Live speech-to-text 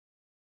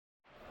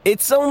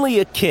It's only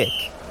a kick,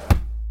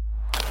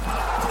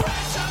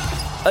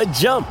 a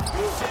jump,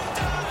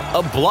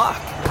 a block.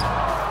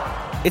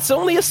 It's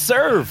only a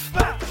serve.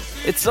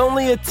 It's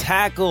only a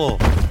tackle,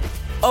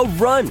 a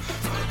run.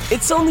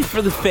 It's only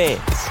for the fans.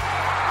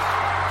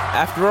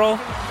 After all,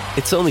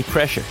 it's only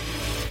pressure.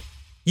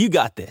 You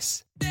got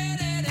this.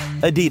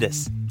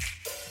 Adidas.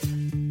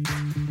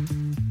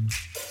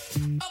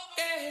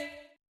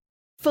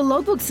 For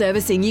logbook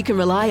servicing you can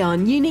rely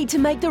on, you need to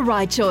make the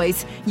right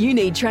choice. You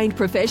need trained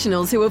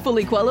professionals who are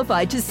fully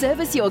qualified to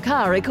service your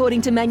car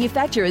according to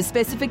manufacturer's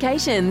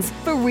specifications.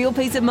 For real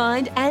peace of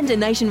mind and a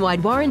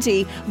nationwide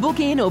warranty,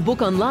 book in or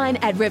book online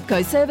at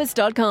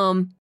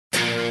repcoservice.com.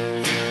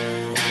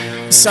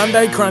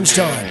 Sunday Crunch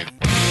Time.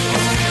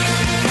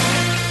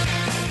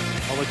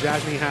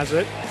 Jasmine has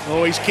it.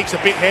 Oh, his kick's a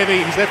bit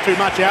heavy. He's left too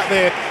much out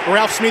there.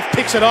 Ralph Smith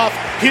picks it off.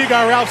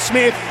 Hugo Ralph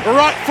Smith,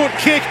 right foot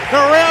kick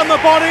around the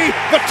body.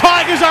 The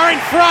Tigers are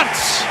in front.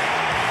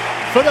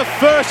 For the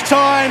first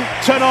time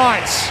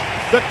tonight,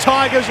 the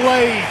Tigers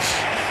lead.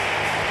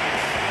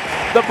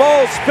 The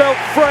ball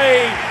spelt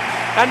free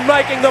and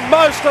making the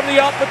most of the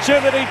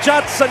opportunity,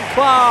 Judson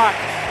Clark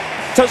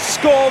to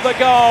score the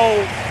goal.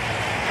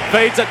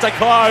 Feeds it to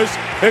Close,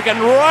 who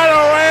can run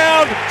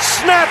around,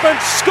 snap and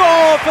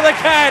score for the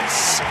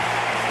Cats.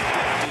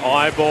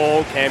 High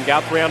ball, Cam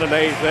Guthrie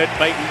underneath it,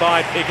 beaten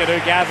by Pickett,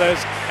 who gathers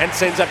and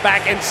sends it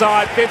back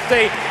inside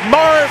 50.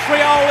 Morris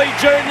Rioli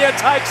Jr.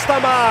 takes the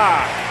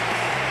mark.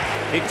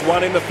 Picked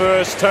one in the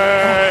first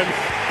term.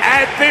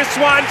 Add this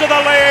one to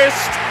the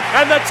list,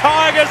 and the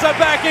Tigers are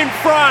back in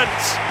front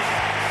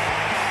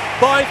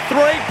by 3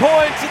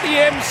 points at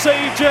the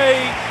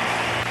MCG.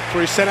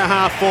 Through centre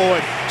half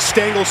forward,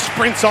 Stengel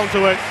sprints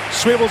onto it,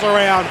 swivels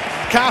around,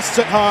 casts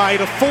it high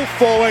to full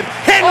forward.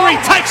 Henry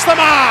takes the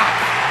mark!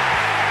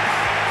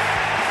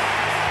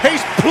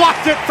 He's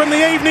plucked it from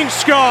the evening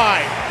sky.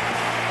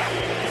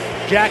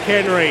 Jack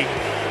Henry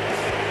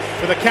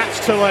for the Cats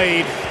to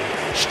lead,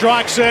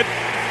 strikes it.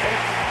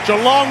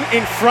 Geelong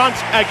in front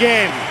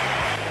again.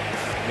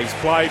 He's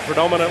played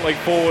predominantly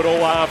forward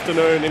all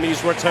afternoon in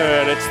his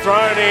return. It's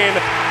thrown in,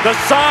 the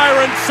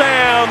siren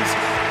sounds.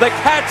 The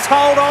Cats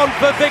hold on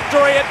for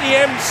victory at the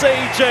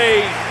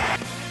MCG.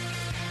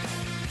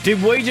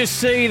 Did we just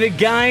see the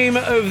game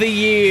of the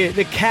year?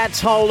 The Cats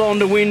hold on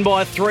to win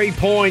by 3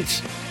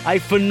 points. A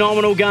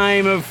phenomenal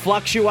game of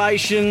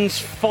fluctuations,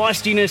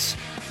 feistiness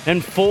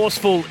and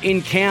forceful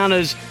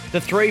encounters. The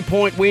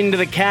 3-point win to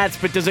the Cats,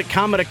 but does it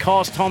come at a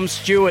cost? Tom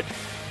Stewart,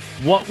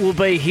 what will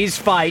be his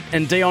fate?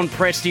 And Dion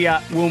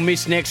Prestia will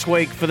miss next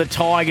week for the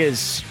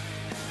Tigers.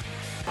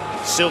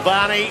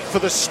 Silvani for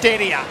the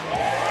steadier.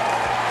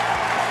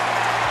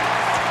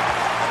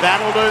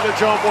 That'll do the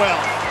job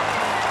well.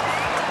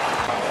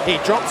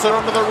 He drops it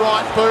onto the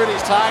right boot.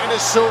 His target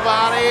is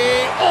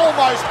Silvani.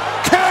 Almost.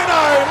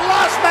 Curnow,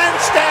 last man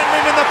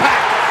standing in the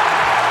pack.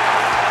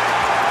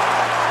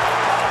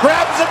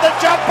 Grabs at the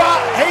jumper.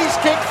 He's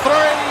kicked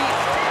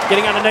 3.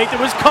 Getting underneath it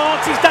was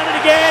Cox. He's done it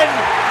again.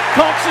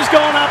 Cox has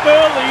gone up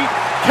early.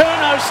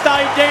 Curnow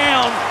stayed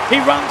down. He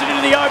runs it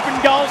into the open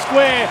goal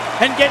square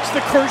and gets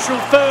the crucial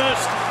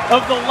first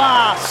of the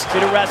last.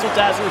 Bit of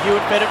razzle-dazzle.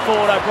 Hewitt fed it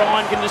forward.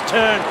 O'Brien can just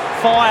turn,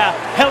 fire,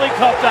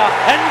 helicopter,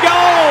 and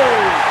goal!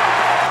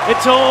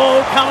 It's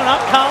all coming up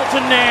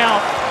Carlton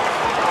now.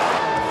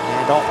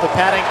 And off the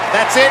padding.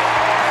 That's it.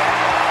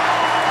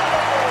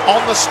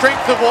 On the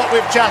strength of what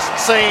we've just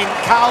seen,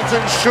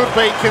 Carlton should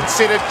be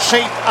considered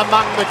chief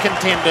among the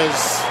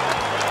contenders.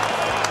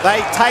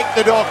 They take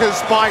the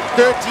Dockers by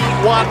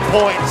 31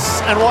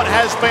 points and what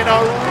has been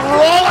a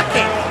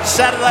rollicking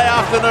Saturday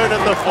afternoon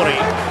in the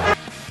footy.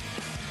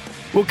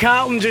 Well,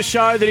 Carlton just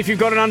showed that if you've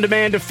got an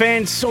undermanned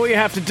defence, all you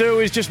have to do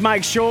is just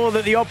make sure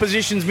that the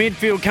opposition's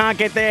midfield can't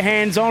get their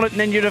hands on it, and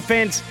then your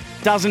defence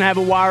doesn't have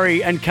a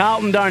worry. And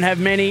Carlton don't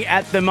have many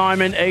at the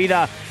moment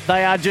either.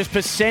 They are just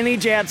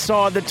percentage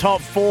outside the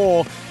top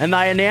 4, and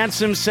they announce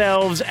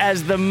themselves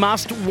as the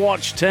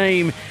must-watch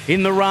team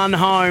in the run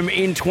home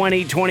in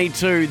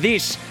 2022.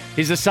 This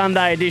is the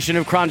Sunday edition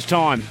of Crunch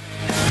Time.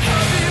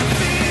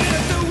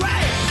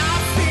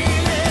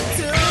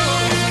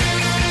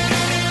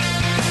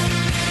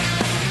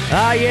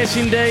 Ah, yes,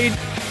 indeed.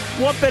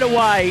 What better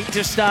way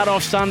to start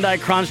off Sunday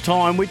Crunch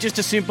Time with just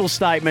a simple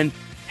statement.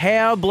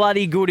 How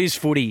bloody good is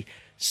footy?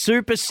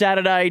 Super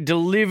Saturday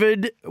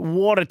delivered.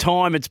 What a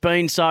time it's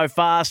been so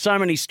far. So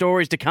many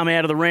stories to come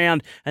out of the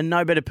round, and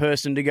no better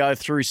person to go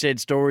through said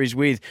stories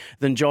with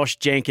than Josh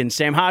Jenkins.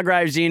 Sam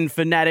Hargraves in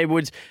for Nat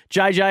Edwards.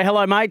 JJ,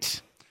 hello,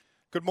 mate.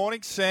 Good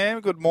morning, Sam.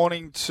 Good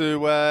morning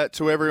to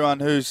everyone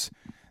who's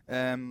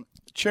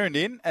tuned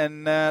in,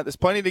 and there's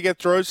plenty to get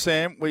through,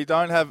 Sam. We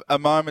don't have a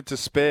moment to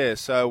spare,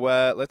 so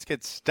let's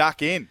get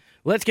stuck in.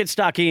 Let's get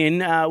stuck in.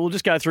 We'll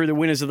just go through the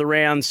winners of the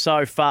round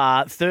so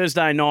far.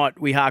 Thursday night,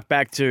 we hark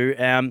back to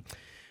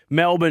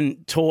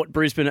Melbourne taught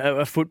Brisbane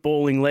a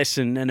footballing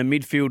lesson and a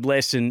midfield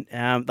lesson.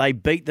 They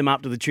beat them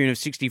up to the tune of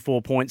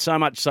 64 points, so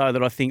much so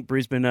that I think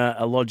Brisbane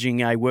are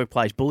lodging a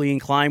workplace bullying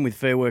claim with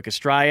Fair Work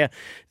Australia.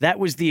 That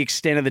was the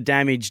extent of the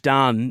damage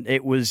done.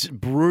 It was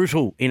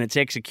brutal in its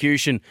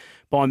execution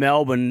by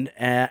Melbourne,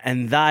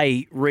 and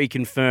they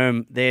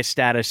reconfirm their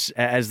status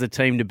as the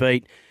team to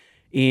beat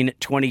in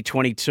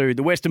 2022.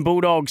 The Western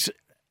Bulldogs,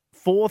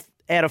 4th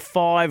out of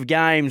 5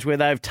 games where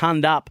they've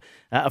tonned up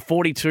a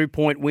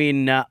 42-point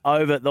win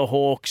over the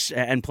Hawks,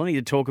 and plenty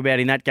to talk about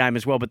in that game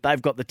as well. But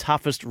they've got the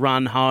toughest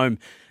run home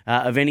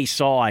of any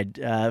side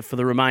for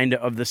the remainder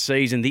of the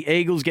season. The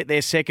Eagles get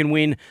their second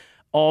win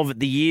of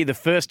the year, the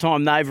first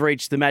time they've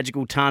reached the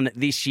magical ton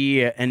this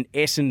year, and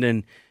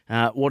Essendon,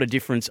 what a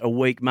difference a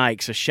week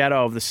makes. A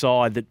shadow of the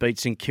side that beat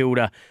St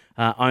Kilda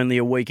only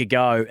a week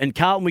ago. And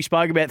Carlton, we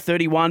spoke about,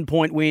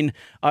 31-point win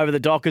over the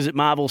Dockers at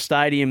Marvel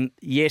Stadium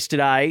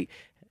yesterday.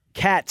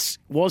 Cats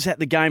was at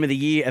the game of the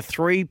year, a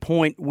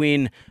 3-point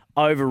win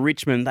over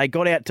Richmond. They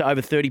got out to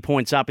over 30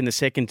 points up in the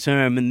second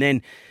term, and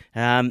then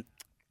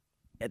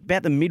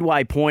about the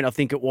midway point, I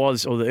think it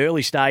was, or the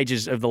early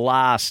stages of the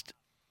last,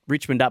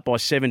 Richmond up by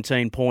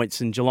 17 points,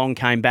 and Geelong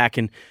came back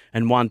and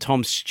won.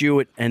 Tom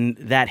Stewart, and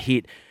that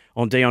hit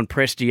on Dion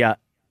Prestia,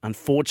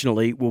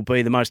 unfortunately, will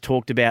be the most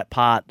talked about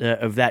part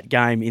of that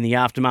game in the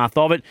aftermath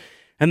of it.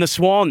 And the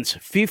Swans,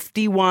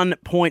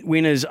 51-point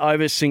winners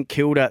over St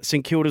Kilda.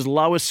 St Kilda's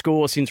lowest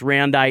score since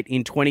round 8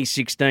 in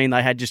 2016.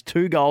 They had just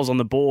 2 goals on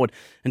the board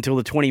until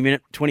the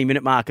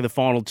 20-minute mark of the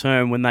final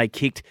term when they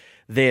kicked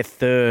their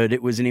third.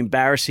 It was an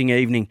embarrassing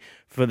evening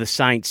for the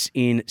Saints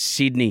in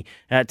Sydney.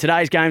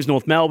 Today's games,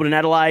 North Melbourne and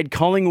Adelaide,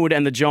 Collingwood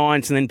and the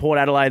Giants, and then Port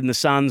Adelaide and the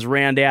Suns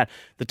round out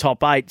the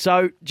top 8.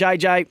 So,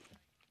 JJ,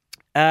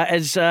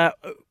 where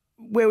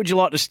would you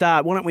like to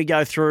start? Why don't we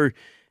go through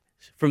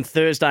from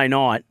Thursday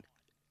night?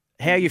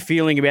 How are you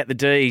feeling about the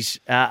D's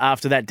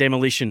after that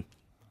demolition?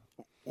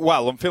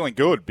 Well, I'm feeling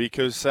good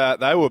because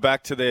they were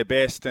back to their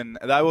best, and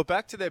they were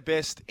back to their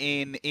best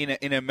in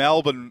a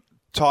Melbourne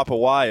type of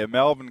way, a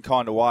Melbourne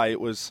kind of way.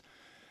 It was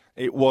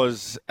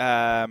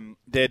their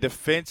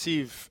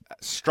defensive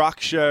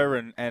structure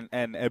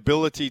and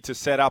ability to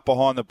set up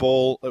behind the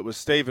ball. It was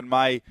Stephen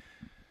May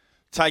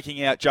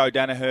taking out Joe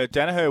Danaher.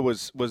 Danaher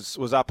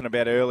was up and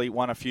about early,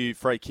 won a few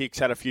free kicks,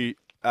 had a few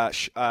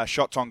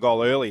shots on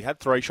goal early, had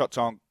 3 shots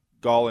on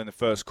goal in the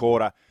first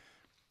quarter,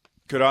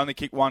 could only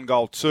kick 1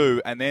 goal,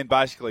 2, and then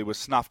basically was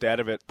snuffed out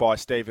of it by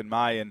Stephen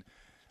May. And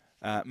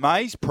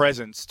May's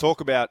presence, talk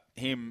about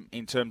him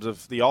in terms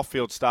of the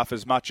off-field stuff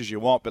as much as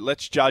you want, but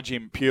let's judge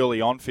him purely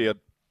on-field.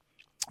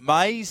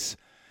 May's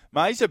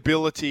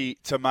ability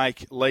to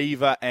make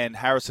Lever and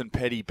Harrison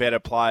Petty better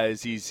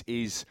players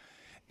is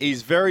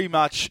very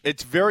much,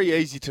 it's very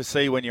easy to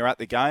see when you're at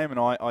the game, and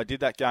I did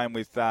that game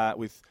with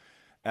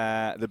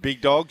the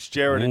big dogs,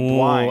 Jared and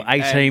Dwayne.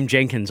 A-Team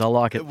Jenkins, I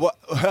like it.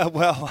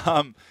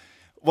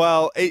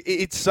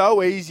 It's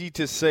so easy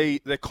to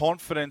see the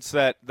confidence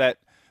that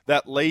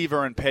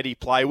Lever and Petty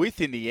play with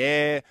in the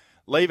air.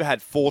 Lever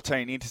had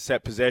 14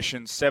 intercept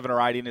possessions, 7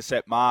 or 8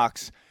 intercept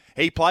marks.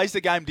 He plays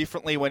the game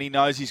differently when he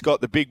knows he's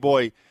got the big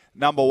boy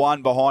number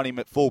 1 behind him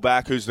at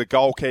fullback, who's the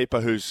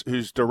goalkeeper,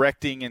 who's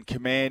directing and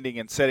commanding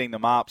and setting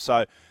them up.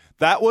 So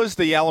that was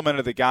the element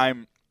of the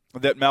game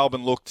that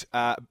Melbourne looked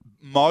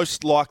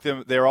most like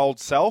their old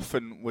self,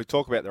 and we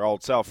talk about their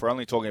old self. We're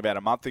only talking about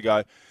a month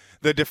ago.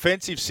 The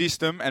defensive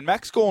system, and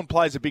Max Gawn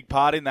plays a big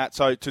part in that,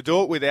 so to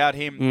do it without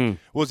him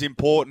was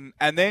important.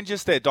 And then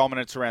just their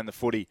dominance around the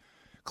footy.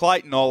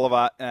 Clayton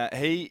Oliver,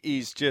 he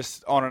is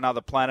just on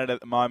another planet at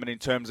the moment in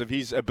terms of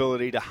his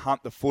ability to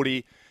hunt the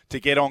footy, to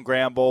get on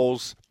ground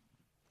balls,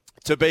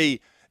 to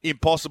be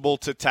impossible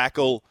to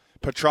tackle.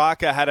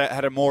 Petrarca had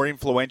a more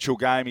influential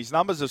game. His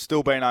numbers have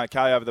still been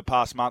okay over the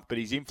past month, but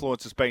his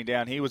influence has been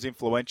down. He was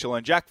influential.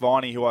 And Jack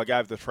Viney, who I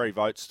gave the 3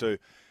 votes to,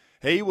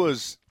 he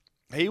was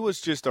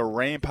just a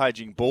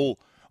rampaging bull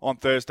on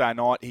Thursday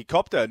night. He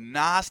copped a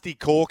nasty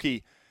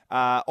corky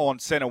on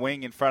centre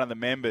wing in front of the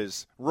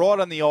members, right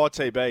on the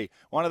ITB.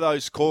 One of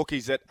those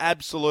corkies that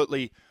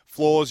absolutely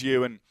floors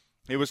you. And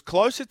he was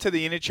closer to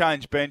the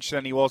interchange bench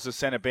than he was the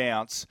centre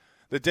bounce.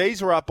 The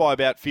D's were up by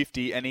about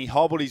 50, and he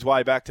hobbled his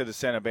way back to the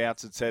centre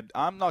bounce and said,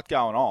 I'm not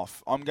going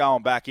off. I'm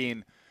going back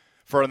in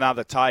for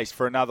another taste,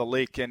 for another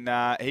lick. And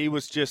he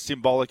was just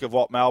symbolic of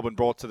what Melbourne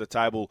brought to the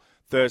table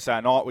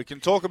Thursday night. We can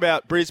talk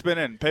about Brisbane,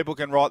 and people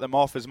can write them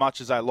off as much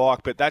as they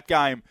like, but that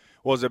game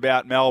was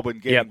about Melbourne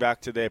getting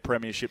back to their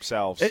premiership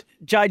selves.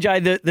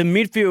 JJ, the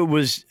midfield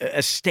was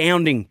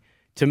astounding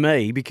to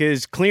me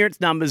because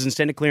clearance numbers and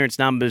centre clearance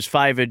numbers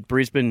favoured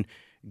Brisbane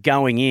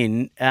going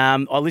in.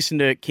 I listened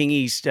to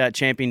Kingy's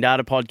Champion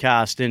Data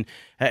podcast, and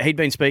he'd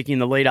been speaking in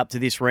the lead up to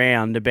this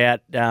round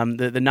about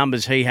the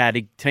numbers he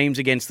had, teams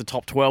against the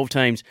top 12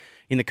 teams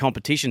in the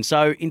competition.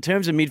 So in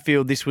terms of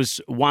midfield, this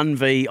was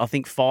 1v, I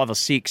think, 5 or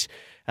 6.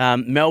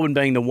 Melbourne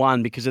being the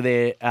 1 because of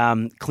their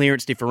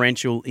clearance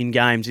differential in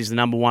games is the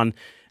number 1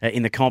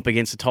 in the comp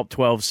against the top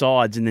 12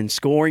 sides, and then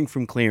scoring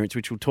from clearance,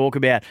 which we'll talk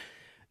about.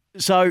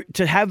 So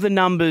to have the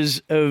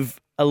numbers of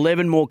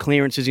 11 more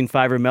clearances in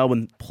favour of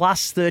Melbourne,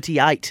 plus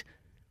 38.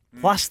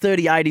 Plus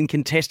 38 in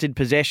contested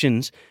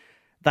possessions.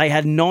 They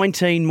had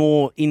 19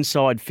 more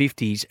inside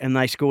 50s and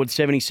they scored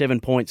 77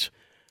 points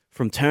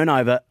from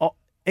turnover. I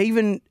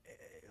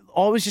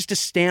was just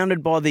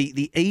astounded by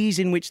the ease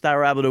in which they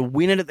were able to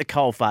win it at the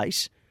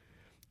coalface.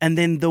 And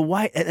then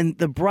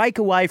the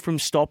breakaway from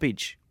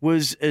stoppage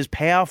was as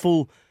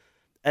powerful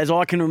as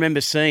I can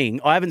remember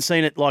seeing. I haven't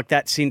seen it like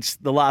that since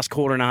the last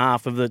quarter and a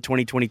half of the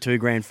 2022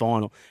 grand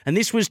final. And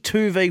this was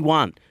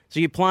 2v1. So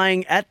you're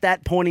playing, at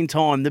that point in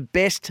time, the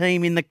best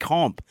team in the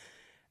comp.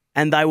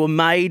 And they were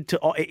made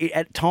to,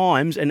 at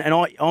times, and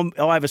I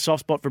have a soft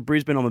spot for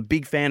Brisbane. I'm a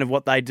big fan of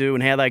what they do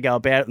and how they go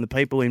about it and the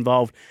people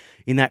involved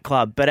in that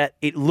club. But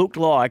it looked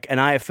like an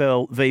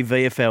AFL v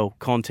VFL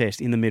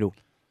contest in the middle.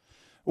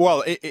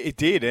 Well, it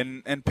did,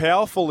 and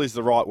powerful is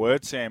the right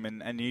word, Sam,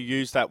 and you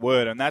used that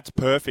word, and that's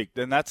perfect.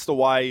 And that's the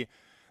way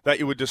that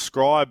you would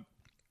describe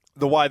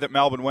the way that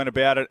Melbourne went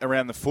about it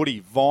around the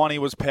footy. Viney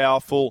was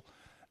powerful.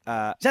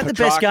 Is that the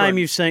best game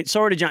you've seen?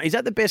 Sorry to jump. Is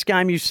that the best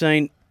game you've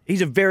seen?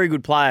 He's a very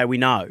good player, we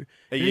know.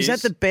 Is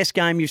that the best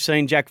game you've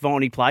seen Jack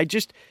Viney play?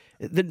 Just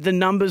the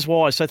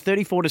numbers-wise, so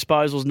 34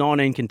 disposals,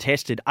 19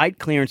 contested, 8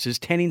 clearances,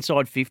 10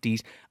 inside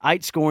 50s,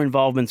 8 score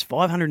involvements,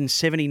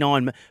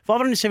 579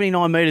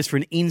 metres for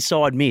an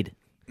inside mid.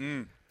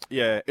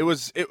 Yeah, it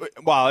was.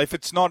 Well, if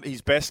it's not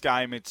his best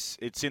game, it's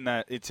in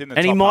the and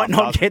top he might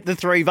not dozen. get the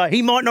 3 votes.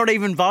 He might not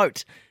even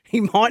vote.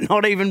 He might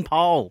not even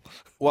poll.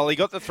 Well, he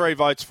got the 3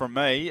 votes from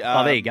me.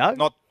 There you go.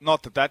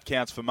 Not that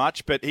counts for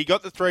much, but he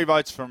got the 3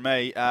 votes from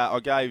me. I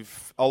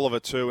gave Oliver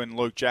 2 and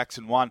Luke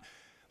Jackson 1.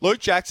 Luke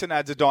Jackson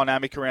adds a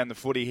dynamic around the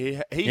footy.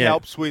 He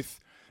helps with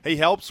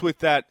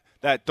that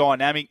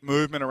dynamic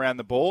movement around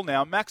the ball.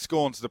 Now, Max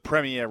Gawn's the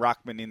premier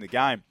ruckman in the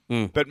game,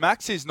 but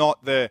Max is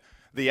not the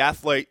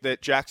athlete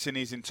that Jackson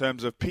is in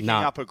terms of picking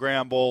up a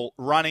ground ball,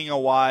 running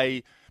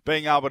away,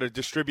 being able to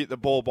distribute the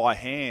ball by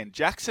hand.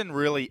 Jackson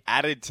really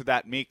added to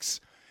that mix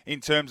in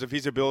terms of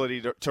his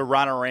ability to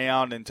run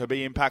around and to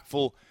be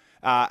impactful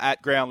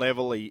at ground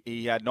level.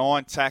 He had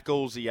 9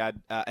 tackles. He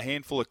had a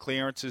handful of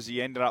clearances.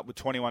 He ended up with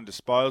 21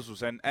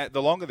 disposals. And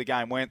the longer the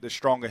game went, the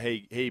stronger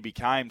he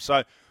became.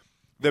 So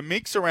the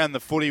mix around the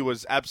footy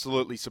was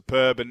absolutely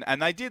superb.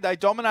 And they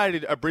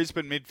dominated a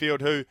Brisbane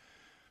midfield who,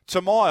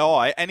 to my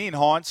eye, and in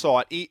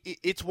hindsight,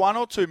 it's 1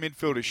 or 2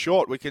 midfielders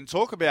short. We can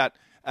talk about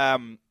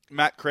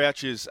Matt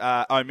Crouch's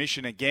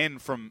omission again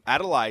from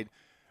Adelaide.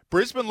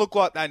 Brisbane look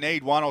like they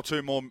need 1 or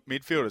 2 more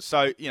midfielders.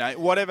 So,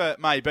 whatever it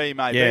may be,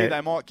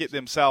 they might get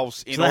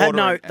themselves in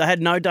order. They had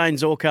no Dane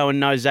Zorko and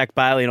no Zach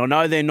Bailey. And I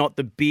know they're not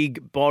the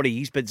big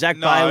bodies, but Zach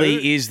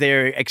Bailey is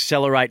their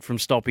accelerate from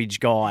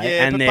stoppage guy.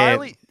 Yeah, and but their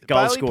Bailey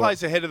goal scorer.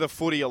 plays ahead of the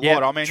footy a lot.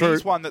 Yep, I mean, true.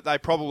 he's one that they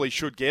probably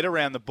should get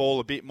around the ball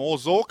a bit more.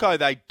 Zorko,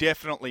 they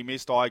definitely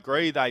missed. I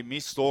agree, they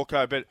missed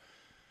Zorko. But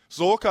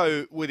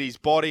Zorko, with his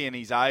body and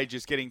his age,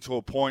 is getting to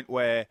a point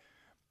where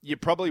you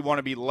probably want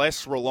to be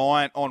less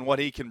reliant on what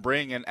he can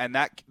bring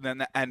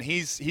and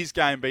his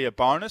game be a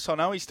bonus. I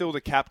know he's still the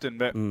captain,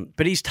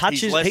 but his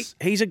touches,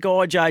 he's a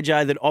guy,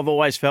 JJ, that I've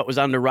always felt was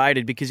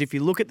underrated because if you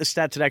look at the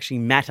stats that actually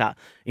matter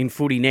in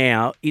footy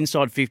now,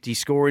 inside 50,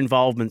 score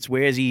involvements,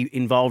 where's he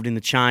involved in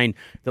the chain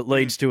that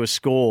leads to a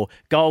score,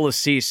 goal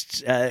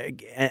assists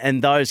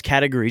and those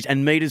categories,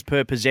 and metres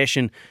per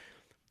possession,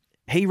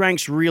 he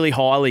ranks really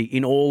highly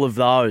in all of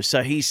those.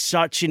 So he's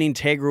such an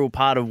integral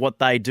part of what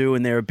they do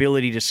and their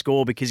ability to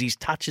score because his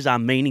touches are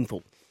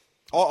meaningful.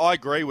 I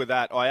agree with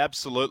that. I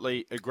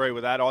absolutely agree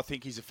with that. I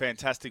think he's a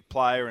fantastic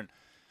player and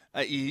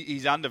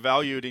he's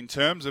undervalued in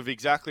terms of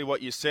exactly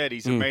what you said.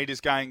 He's a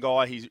metres gain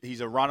guy.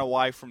 He's a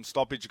runaway from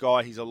stoppage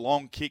guy. He's a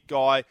long kick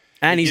guy.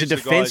 And he's a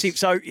defensive.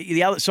 So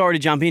sorry to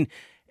jump in.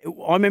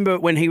 I remember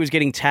when he was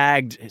getting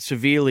tagged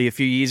severely a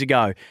few years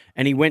ago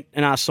and he went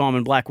and asked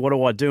Simon Black, what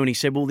do I do? And he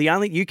said, well,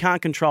 you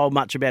can't control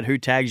much about who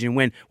tags you and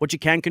when. What you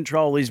can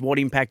control is what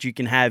impact you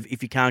can have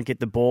if you can't get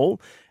the ball.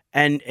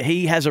 And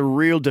he has a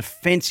real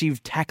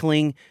defensive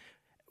tackling,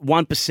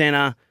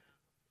 1%er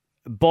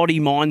body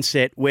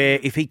mindset where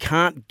if he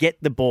can't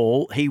get the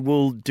ball, he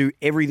will do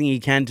everything he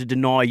can to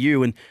deny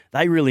you. And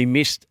they really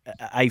missed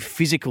a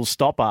physical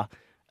stopper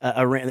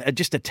around,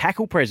 just a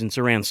tackle presence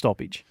around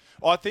stoppage.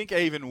 I think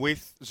even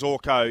with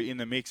Zorko in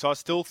the mix, I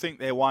still think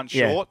they're one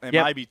short. They're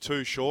maybe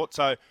 2 short.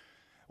 So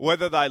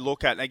whether they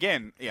look at, and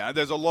again,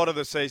 there's a lot of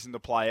the season to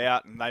play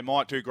out, and they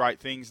might do great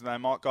things, and they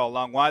might go a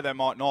long way, they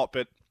might not.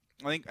 But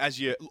I think as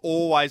you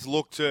always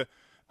look to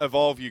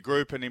evolve your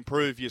group and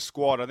improve your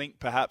squad, I think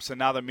perhaps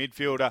another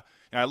midfielder,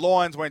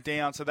 Lyons went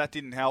down, so that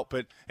didn't help,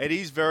 but it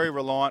is very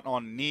reliant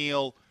on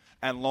Neil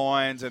and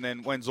Lyons, and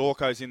then when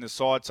Zorko's in the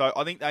side. So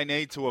I think they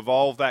need to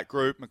evolve that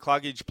group.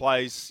 McCluggage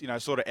plays,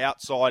 sort of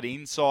outside,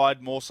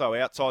 inside, more so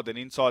outside than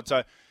inside.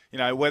 So,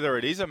 whether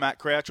it is a Matt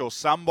Crouch or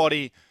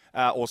somebody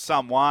or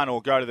someone,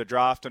 or go to the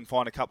draft and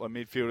find a couple of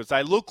midfielders.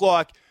 They look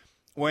like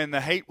when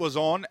the heat was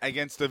on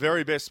against the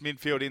very best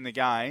midfield in the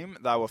game,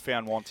 they were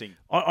found wanting.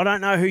 I don't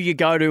know who you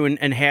go to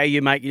and how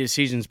you make your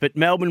decisions, but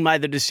Melbourne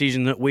made the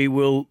decision that we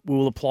will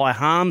apply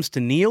harms to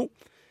Neil.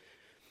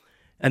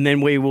 And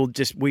then we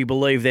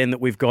believe then that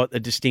we've got a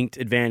distinct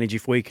advantage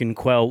if we can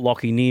quell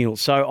Lachie Neale.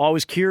 So I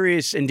was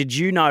curious, and did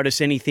you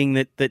notice anything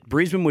that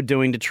Brisbane were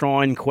doing to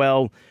try and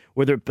quell,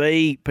 whether it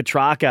be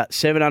Petrarca,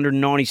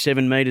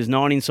 797 metres,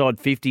 9 inside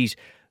 50s,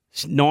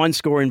 9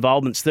 score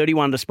involvements,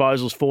 31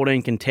 disposals,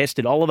 14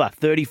 contested. Oliver,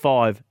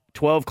 35,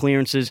 12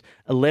 clearances,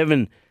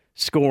 11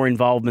 score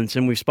involvements.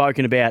 And we've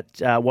spoken about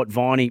what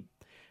Viney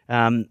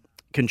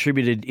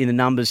contributed in the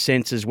numbers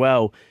sense as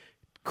well.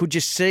 Could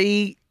you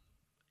see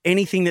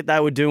anything that they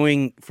were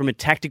doing from a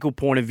tactical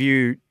point of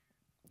view?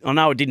 I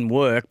know it didn't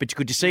work, but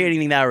could you see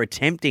anything they were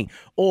attempting?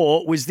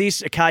 Or was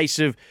this a case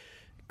of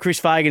Chris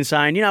Fagan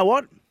saying, you know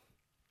what,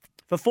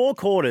 for 4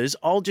 quarters,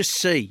 I'll just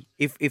see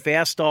if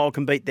our style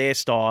can beat their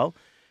style,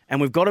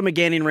 and we've got them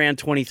again in round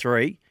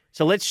 23,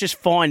 so let's just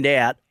find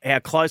out how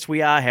close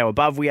we are, how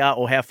above we are,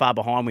 or how far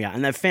behind we are.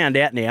 And they've found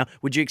out now.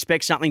 Would you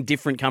expect something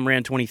different come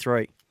round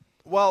 23?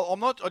 Well,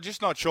 I'm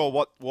just not sure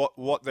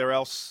what there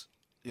else,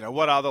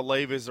 what other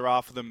levers there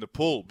are for them to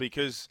pull,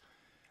 because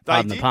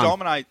they did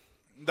dominate.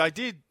 They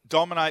did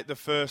dominate the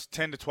first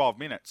 10 to 12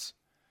 minutes.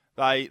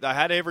 They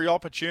had every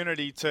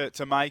opportunity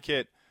to make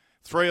it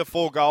 3 or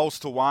 4 goals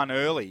to 1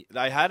 early.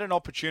 They had an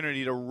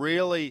opportunity to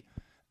really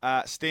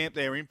stamp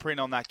their imprint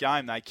on that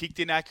game. They kicked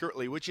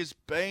inaccurately, which has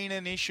been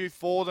an issue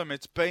for them.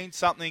 It's been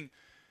something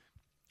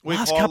we've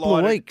last highlighted. Couple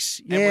of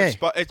weeks, yeah.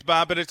 But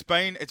it's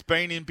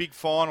been in big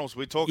finals.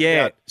 We talked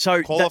about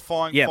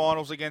qualifying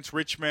finals against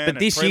Richmond. But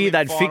this year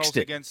they'd fixed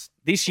it.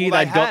 This year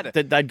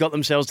they'd got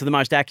themselves to the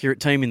most accurate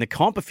team in the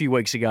comp a few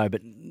weeks ago,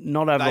 but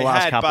not over the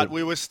last couple. But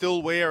we were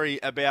still wary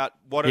about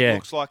what it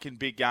looks like in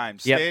big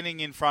games. Standing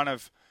in front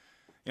of,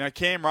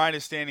 Cam Rayner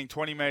standing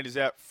 20 metres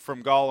out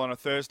from goal on a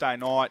Thursday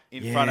night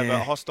in front of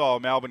a hostile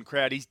Melbourne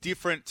crowd. He's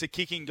different to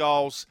kicking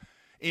goals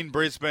in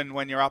Brisbane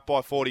when you're up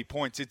by 40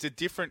 points. It's a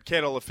different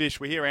kettle of fish.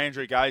 We hear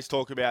Andrew Gaze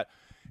talk about,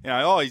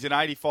 he's an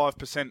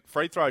 85%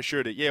 free throw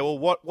shooter. Yeah, well,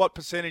 what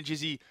percentage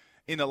is he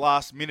in the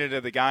last minute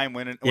of the game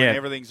when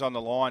everything's on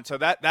the line? So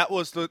that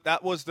was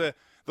the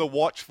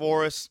watch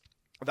for us.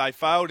 They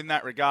failed in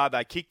that regard.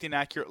 They kicked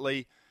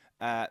inaccurately.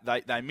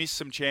 They missed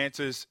some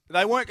chances.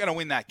 They weren't going to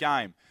win that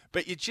game.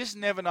 But you just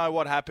never know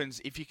what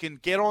happens if you can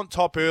get on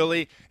top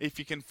early, if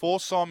you can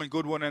force Simon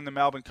Goodwin and the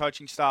Melbourne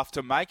coaching staff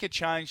to make a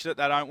change that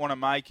they don't want to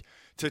make,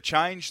 to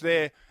change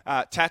their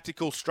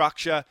tactical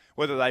structure,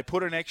 whether they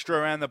put an extra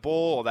around the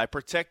ball or they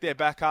protect their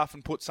back half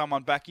and put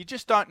someone back. You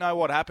just don't know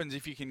what happens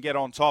if you can get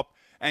on top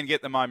and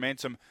get the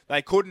momentum.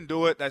 They couldn't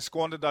do it. They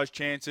squandered those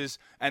chances.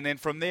 And then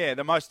from there,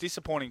 the most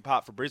disappointing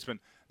part for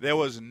Brisbane, there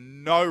was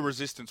no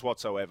resistance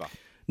whatsoever.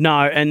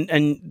 No,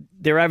 and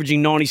they're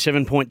averaging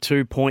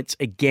 97.2 points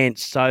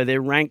against, so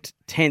they're ranked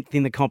 10th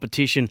in the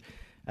competition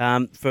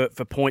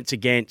for points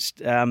against.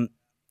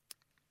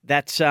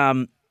 That's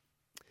a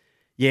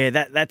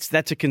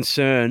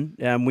concern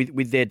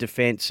with their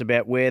defence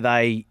about where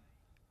they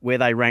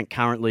rank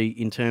currently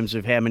in terms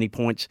of how many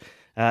points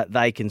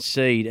they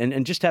concede,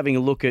 and just having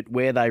a look at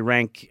where they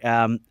rank.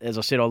 As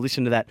I said, I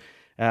listened to that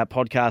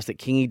podcast that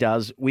Kingy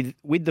does with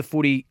the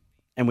footy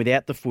and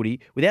without the footy.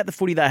 Without the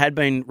footy, they had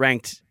been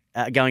ranked.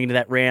 Going into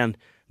that round,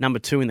 number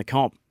 2 in the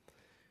comp.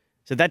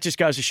 So that just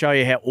goes to show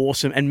you how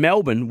awesome. And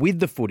Melbourne, with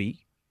the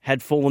footy,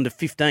 had fallen to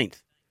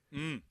 15th.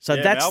 So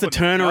that's Melbourne, the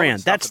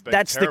turnaround.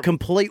 That's the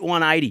complete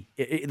 180.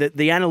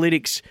 The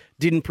analytics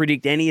didn't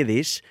predict any of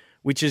this,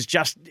 which is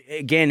just,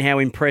 again, how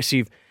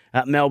impressive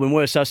Melbourne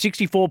were. So a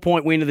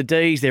 64-point win to the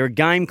Ds. They're a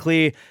game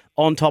clear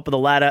on top of the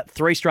ladder,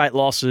 3 straight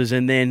losses,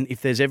 and then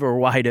if there's ever a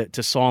way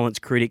to silence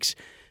critics,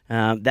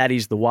 that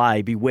is the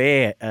way.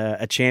 Beware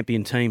a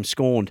champion team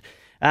scorned.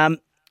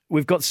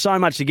 We've got so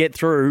much to get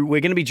through.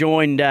 We're going to be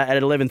joined at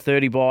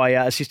 11:30 by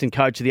assistant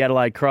coach of the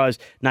Adelaide Crows,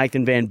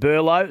 Nathan Van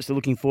Berlo. So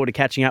looking forward to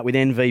catching up with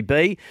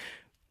NVB.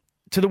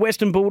 To the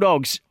Western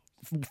Bulldogs,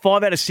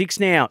 5 out of 6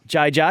 now,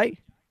 JJ.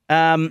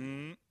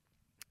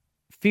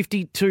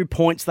 52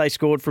 points they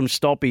scored from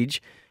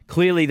stoppage.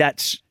 Clearly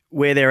that's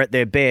where they're at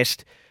their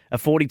best. A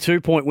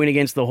 42-point win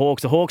against the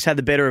Hawks. The Hawks had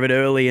the better of it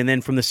early, and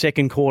then from the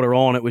second quarter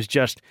on, it was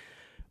just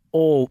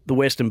all the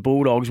Western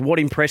Bulldogs. What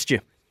impressed you?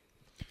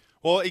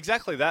 Well,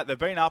 exactly that. They've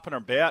been up and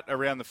about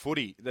around the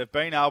footy. They've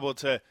been able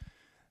to.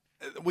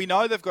 We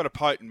know they've got a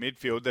potent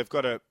midfield. They've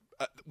got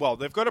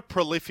a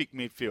prolific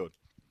midfield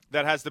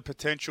that has the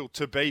potential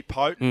to be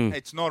potent.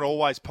 It's not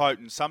always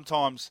potent.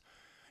 Sometimes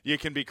you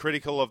can be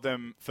critical of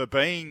them for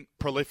being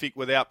prolific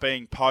without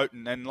being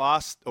potent. And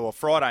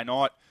Friday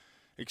night,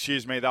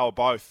 they were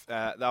both.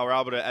 They were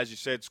able to, as you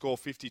said, score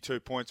 52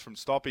 points from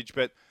stoppage.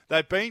 But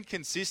they've been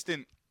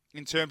consistent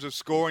in terms of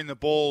scoring the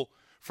ball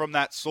from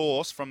that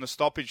source, from the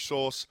stoppage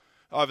source,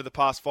 over the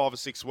past 5 or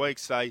 6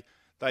 weeks.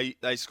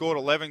 They scored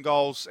 11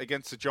 goals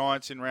against the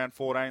Giants in round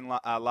 14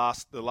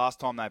 the last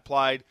time they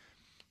played.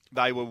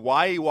 They were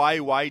way, way,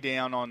 way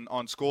down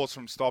on scores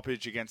from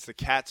stoppage against the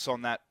Cats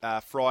on that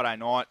Friday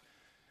night.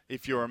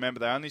 If you remember,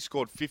 they only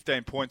scored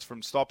 15 points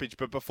from stoppage.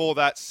 But before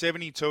that,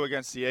 72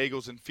 against the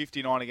Eagles and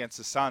 59 against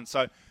the Suns.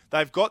 So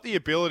they've got the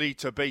ability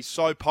to be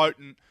so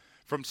potent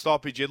from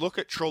stoppage. You look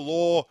at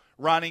Treloar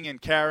running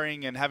and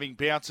carrying and having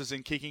bounces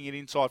and kicking it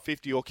inside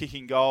 50 or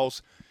kicking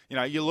goals. You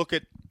know, you look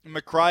at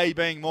McRae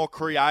being more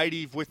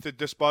creative with the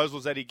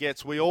disposals that he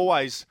gets. We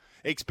always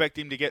expect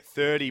him to get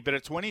 30, but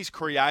it's when he's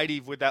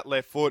creative with that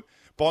left foot.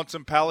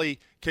 Bontempelli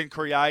can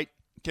create,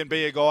 can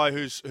be a guy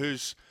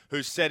who's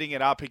setting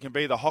it up. He can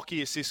be the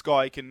hockey assist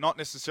guy. He can not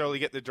necessarily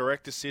get the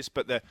direct assist,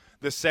 but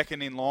the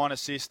second in line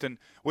assist. And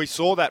we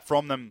saw that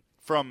from them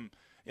from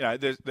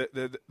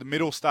the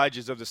middle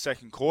stages of the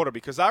second quarter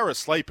because they were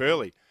asleep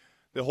early.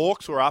 The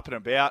Hawks were up and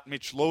about.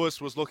 Mitch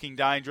Lewis was looking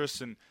dangerous,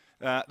 and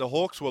the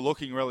Hawks were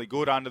looking really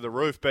good under the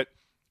roof. But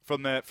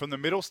from the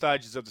middle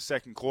stages of the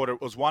second quarter,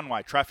 it was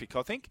one-way traffic.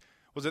 I think,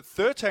 was it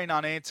 13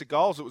 unanswered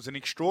goals? It was an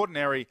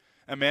extraordinary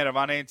amount of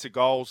unanswered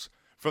goals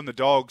from the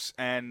Dogs.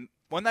 And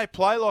when they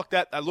play like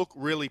that, they look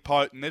really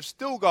potent. They've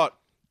still got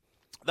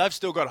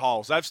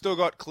holes. They've still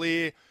got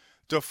clear,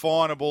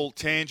 definable,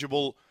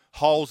 tangible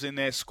holes in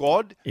their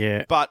squad.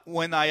 Yeah. But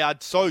when they are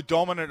so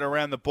dominant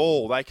around the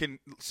ball, they can,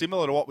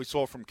 similar to what we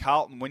saw from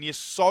Carlton, when you're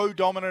so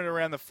dominant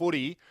around the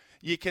footy,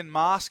 you can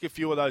mask a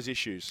few of those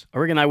issues. I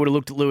reckon they would have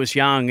looked at Lewis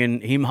Young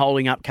and him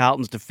holding up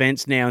Carlton's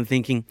defence now and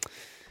thinking,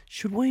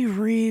 should we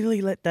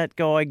really let that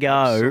guy go?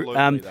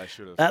 Absolutely, they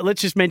should have.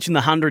 Let's just mention the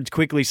hundreds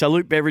quickly. So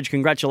Luke Beveridge,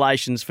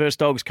 congratulations. First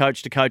Dogs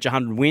coach to coach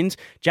 100 wins.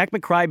 Jack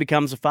McRae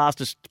becomes the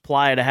fastest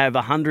player to have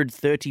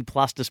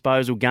 130-plus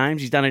disposal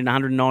games. He's done it in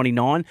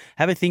 199.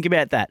 Have a think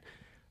about that.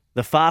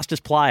 The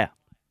fastest player.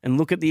 And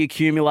look at the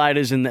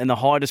accumulators and the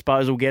high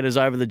disposal getters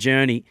over the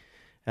journey.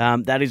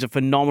 That is a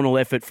phenomenal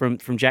effort from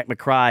Jack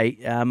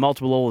McRae,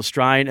 multiple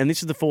All-Australian. And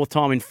this is the fourth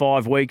time in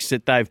 5 weeks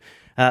that they've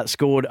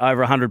scored over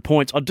 100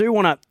 points. I do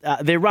want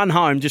to, their run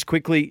home, just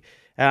quickly,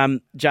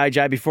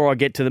 JJ, before I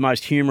get to the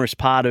most humorous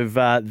part of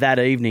that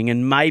evening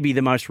and maybe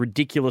the most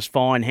ridiculous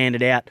fine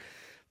handed out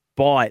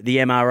by the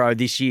MRO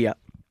this year.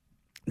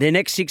 Their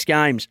next 6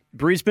 games,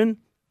 Brisbane,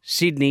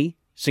 Sydney,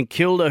 St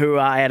Kilda, who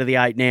are out of the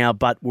 8 now,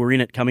 but were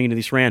in it coming into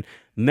this round,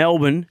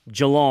 Melbourne,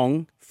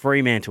 Geelong,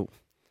 Fremantle.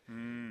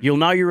 You'll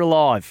know you're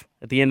alive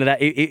at the end of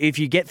that. If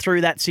you get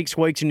through that 6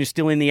 weeks and you're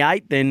still in the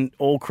 8, then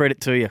all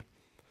credit to you.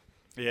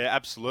 Yeah,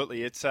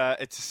 absolutely. It's a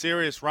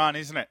serious run,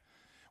 isn't it?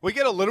 We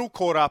get a little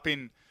caught up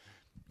in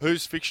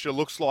whose fixture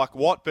looks like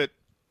what, but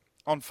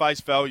on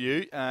face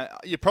value,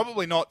 you're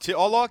probably not.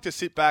 I like to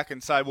sit back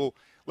and say, well,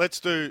 let's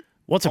do.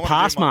 What's a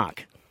pass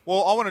mark?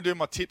 Well, I want to do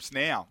my tips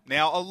now.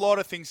 Now, a lot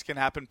of things can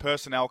happen.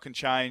 Personnel can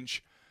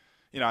change,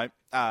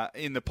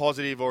 in the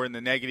positive or in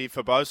the negative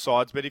for both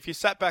sides. But if you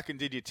sat back and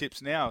did your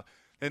tips now,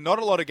 there are not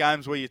a lot of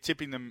games where you're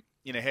tipping them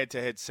in a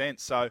head-to-head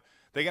sense. So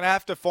they're going to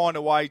have to find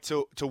a way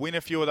to win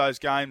a few of those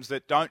games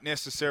that don't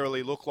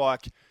necessarily look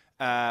like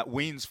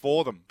wins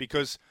for them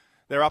because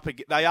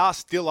they are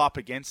still up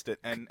against it.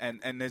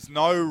 And there's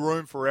no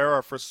room for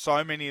error for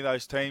so many of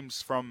those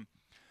teams from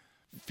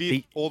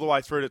 5th all the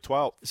way through to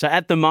 12th. So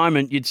at the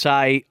moment, you'd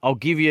say, I'll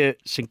give you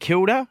St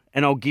Kilda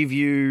and I'll give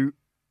you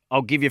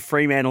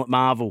Fremantle at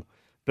Marvel.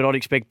 But I'd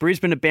expect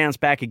Brisbane to bounce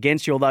back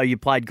against you, although you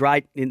played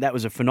great. That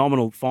was a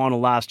phenomenal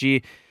final last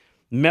year.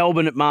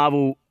 Melbourne at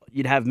Marvel,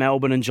 you'd have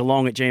Melbourne, and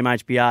Geelong at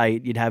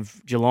GMHBA, you'd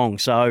have Geelong.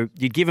 So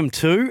you'd give them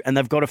 2, and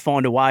they've got to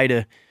find a way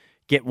to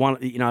get one,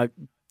 to buck.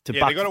 They've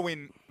got to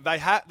win. They've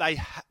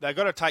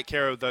got to take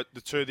care of the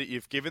 2 that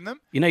you've given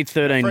them. You need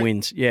 13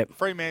 wins, yeah.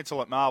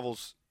 Fremantle at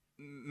Marvel's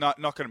not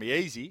going to be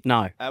easy.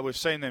 No. We've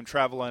seen them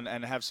travel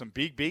and have some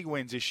big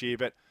wins this year,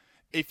 but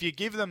if you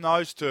give them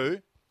those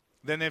 2,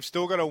 then they've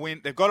still got to win.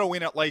 They've got to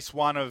win at least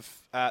one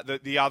of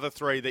the other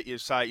 3 that you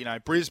say,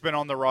 Brisbane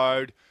on the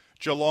road,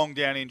 Geelong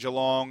down in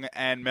Geelong,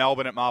 and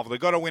Melbourne at Marvel. They've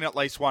got to win at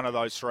least one of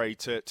those 3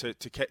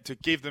 to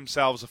give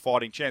themselves a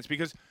fighting chance.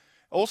 Because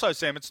also,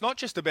 Sam, it's not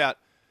just about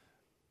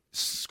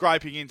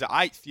scraping into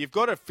 8th. You've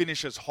got to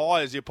finish as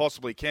high as you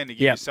possibly can to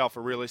give yourself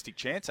a realistic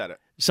chance at it.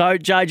 So,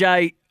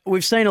 JJ,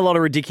 we've seen a lot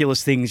of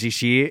ridiculous things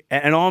this year,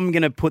 and I'm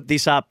going to put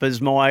this up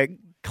as my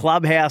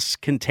clubhouse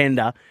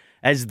contender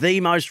as the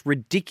most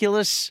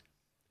ridiculous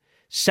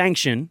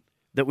sanction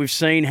that we've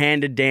seen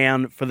handed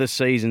down for the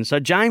season. So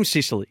James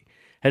Sicily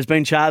has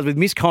been charged with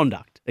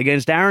misconduct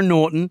against Aaron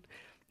Norton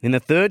in the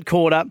 3rd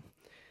quarter.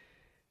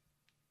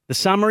 The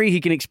summary, he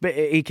can accept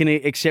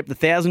the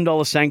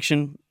 $1,000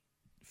 sanction,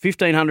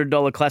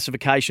 $1,500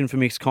 classification for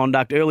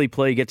misconduct. Early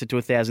plea gets it to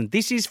 $1,000.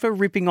 This is for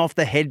ripping off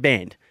the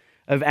headband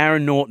of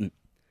Aaron Norton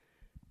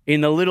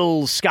in the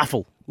little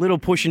scuffle, little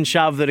push and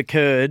shove that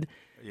occurred.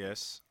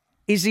 Yes.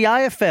 Is the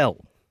AFL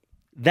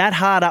that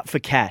hard up for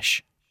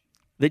cash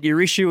that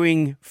you're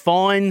issuing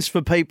fines for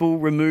people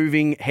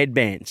removing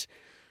headbands?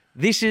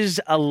 This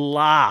is a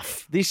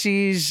laugh. This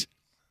is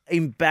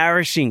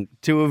embarrassing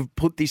to have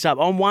put this up.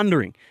 I'm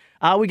wondering,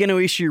 are we going to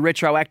issue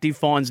retroactive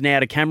fines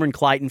now to Cameron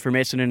Clayton from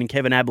Essendon and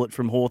Kevin Ablett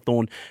from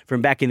Hawthorn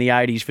from back in the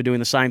 80s for doing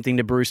the same thing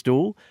to Bruce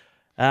Doull?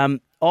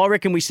 I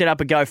reckon we set up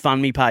a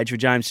GoFundMe page for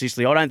James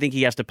Sicily. I don't think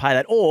he has to pay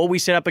that. Or we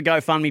set up a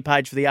GoFundMe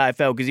page for the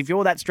AFL, because if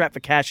you're that strapped for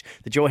cash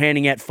that you're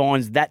handing out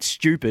fines that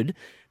stupid,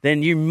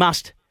 then you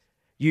must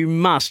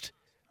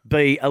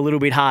be a little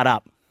bit hard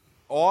up.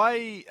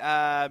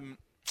 I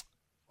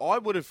I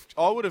would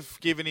have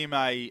given him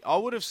I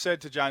would have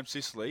said to James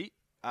Sicily,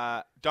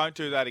 don't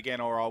do that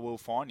again or I will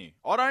fine you.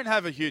 I don't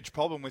have a huge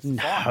problem with the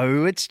fine.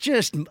 No, it's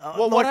just...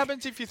 Well, what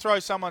happens if you throw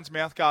someone's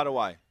mouth guard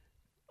away?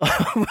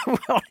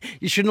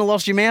 You shouldn't have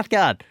lost your mouth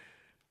guard.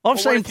 I've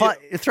seen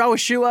throw a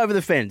shoe over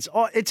the fence.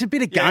 Oh, it's a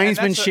bit of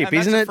gamesmanship,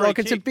 isn't it? Like,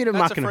 it's a bit of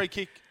mucking.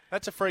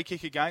 That's a free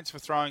kick against for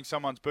throwing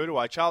someone's boot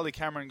away. Charlie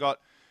Cameron got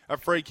a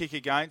free kick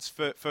against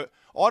for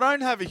I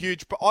don't have a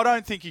huge... I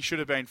don't think he should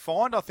have been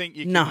fined. I think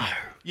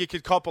you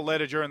could cop a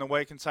letter during the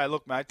week and say,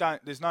 look, mate,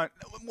 there's no...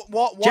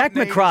 What Jack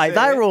McRae,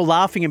 they were all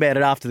laughing about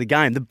it after the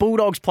game. The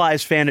Bulldogs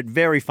players found it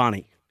very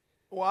funny.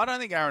 Well, I don't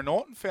think Aaron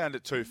Norton found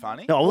it too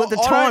funny. No, well, at the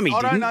time he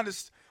didn't. I don't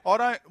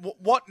understand.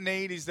 What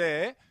need is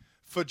there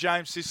for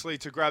James Sicily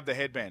to grab the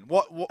headband?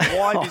 Why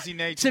does he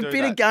need to do that? It's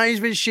a bit of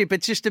gamesmanship.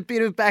 It's just a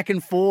bit of back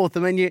and forth.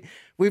 I mean,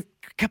 we've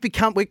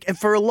become,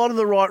 for a lot of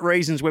the right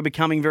reasons, we're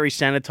becoming very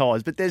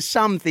sanitised. But there's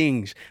some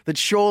things that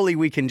surely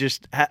we can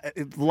just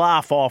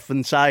laugh off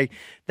and say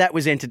that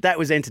was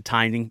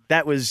entertaining.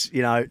 That was,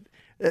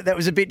 that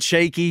was a bit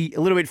cheeky, a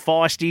little bit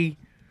feisty.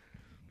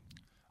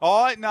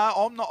 I'm not.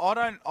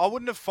 I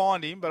wouldn't have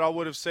fined him, but I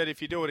would have said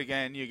if you do it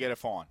again, you get a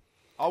fine.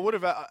 I would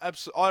have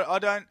absolutely. I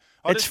don't.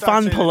 It's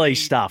fun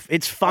police stuff.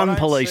 It's fun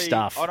police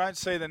stuff. I don't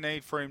see the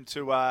need for him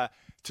to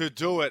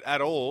do it at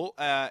all.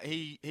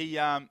 The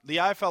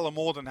AFL are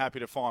more than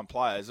happy to fine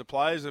players. The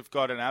players have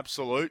got an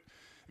absolute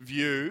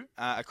view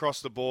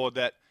across the board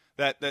that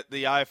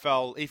the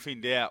AFL, if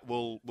in doubt,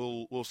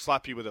 will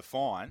slap you with a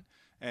fine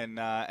and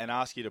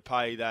ask you to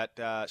pay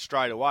that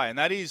straight away. And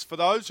that is for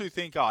those who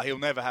think, he'll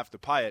never have to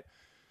pay it.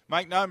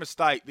 Make no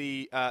mistake,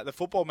 the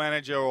football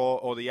manager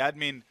or the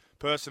admin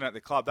person at the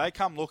club, they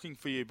come looking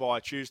for you by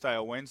Tuesday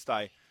or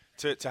Wednesday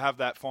to have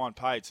that fine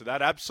paid. So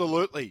that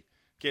absolutely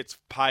gets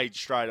paid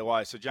straight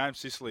away. So James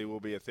Sicily will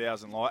be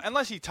 1,000 light,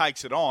 unless he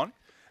takes it on.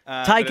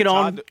 Take it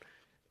on.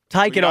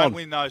 You don't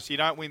win those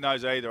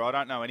either. I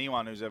don't know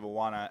anyone who's ever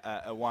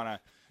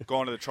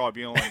gone to the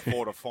tribunal and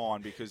fought a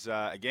fine because,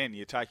 again,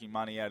 you're taking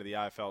money out of the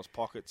AFL's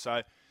pocket.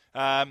 So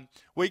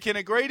we can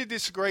agree to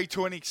disagree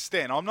to an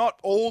extent. I'm not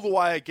all the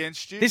way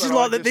against you. This is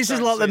like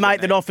the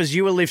mate that offers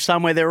you a lift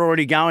somewhere they're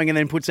already going and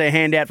then puts their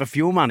hand out for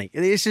fuel money.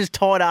 This is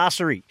tight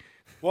arsery.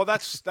 Well,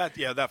 that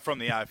from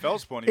the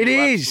AFL's point of view.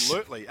 It is.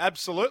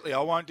 Absolutely.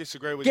 I won't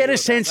disagree with you. Get a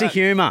sense of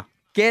humour.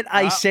 Get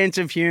a sense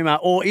of humour,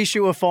 or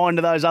issue a fine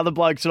to those other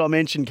blokes that I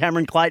mentioned,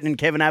 Cameron Clayton and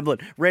Kevin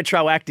Ablett,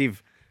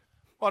 retroactive.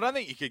 Well, I don't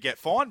think you could get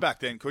fined back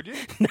then, could you?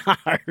 No.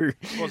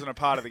 It wasn't a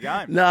part of the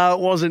game. No,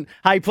 it wasn't.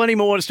 Hey, plenty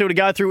more still to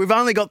go through. We've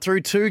only got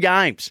through 2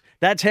 games.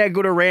 That's how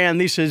good a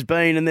round this has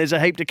been, and there's a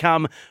heap to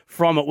come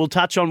from it. We'll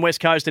touch on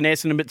West Coast and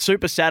Essendon, but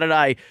Super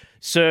Saturday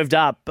served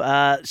up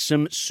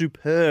some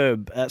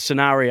superb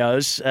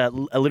scenarios,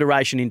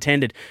 alliteration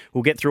intended.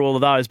 We'll get through all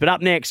of those. But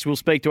up next, we'll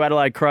speak to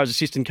Adelaide Crows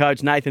assistant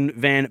coach Nathan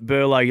Van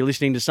Berlo. You're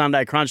listening to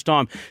Sunday Crunch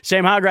Time.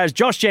 Sam Hargraves,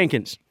 Josh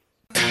Jenkins.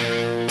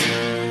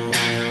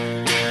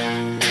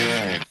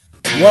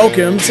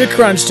 Welcome to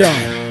Crunch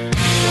Time.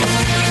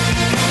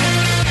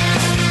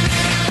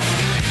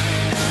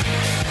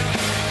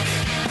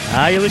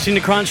 You're listening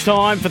to Crunch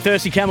Time for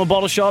Thirsty Camel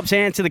Bottle Shops.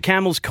 Answer the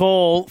Camel's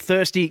call.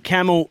 Thirsty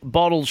Camel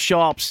Bottle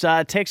Shops.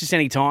 Text us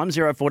anytime,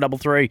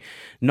 0433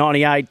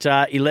 98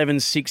 11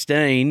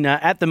 16.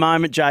 At the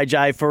moment,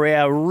 JJ, for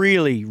our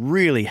really,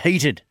 really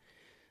heated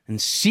and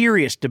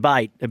serious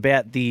debate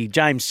about the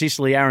James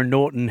Sicily, Aaron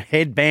Norton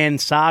headband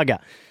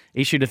saga,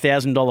 issued a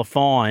 $1,000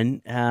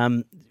 fine.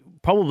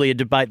 Probably a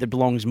debate that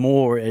belongs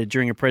more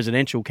during a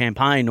presidential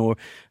campaign or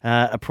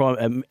a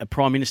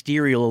prime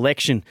ministerial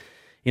election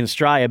in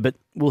Australia, but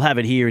we'll have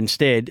it here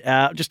instead.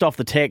 Just off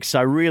the text,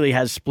 so really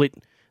has split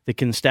the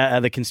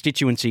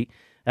constituency.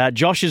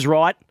 Josh is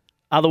right.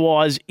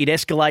 Otherwise, it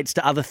escalates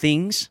to other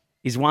things,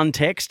 is one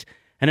text.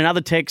 And another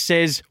text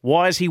says,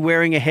 why is he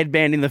wearing a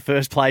headband in the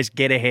first place?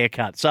 Get a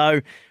haircut. So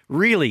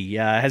really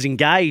has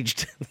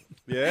engaged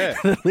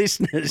the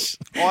listeners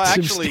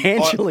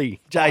substantially,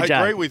 JJ.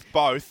 I agree with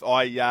both.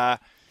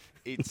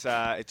 It's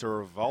a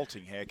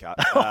revolting haircut.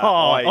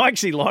 I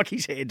actually like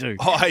his hairdo.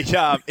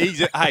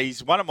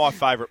 He's one of my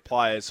favourite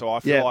players, so I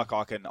feel like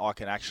I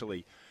can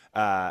actually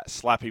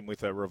slap him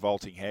with a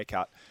revolting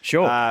haircut.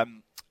 Sure.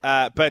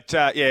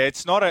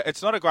 It's not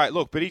a great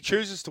look. But he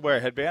chooses to wear a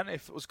headband.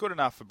 If it was good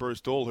enough for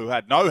Bruce Doyle, who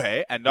had no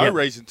hair and no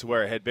reason to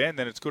wear a headband,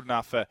 then it's good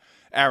enough for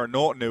Aaron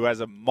Norton, who has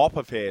a mop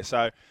of hair.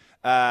 So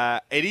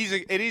it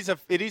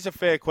is a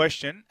fair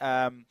question.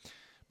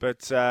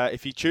 But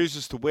if he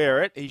chooses to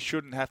wear it, he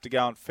shouldn't have to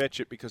go and fetch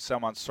it because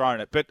someone's thrown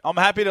it. But I'm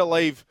happy to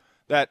leave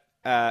that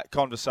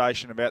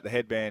conversation about the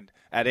headband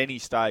at any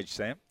stage,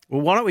 Sam. Well,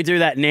 why don't we do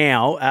that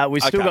now?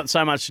 We've still got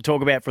so much to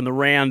talk about from the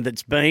round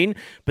that's been,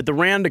 but the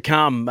round to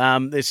come,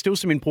 there's still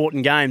some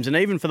important games. And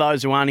even for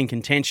those who aren't in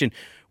contention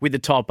with the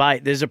top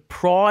 8, there's a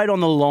pride on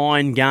the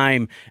line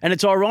game. And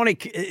it's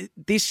ironic,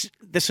 the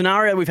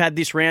scenario we've had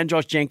this round,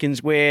 Josh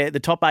Jenkins, where the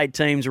top 8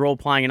 teams are all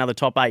playing another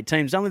top 8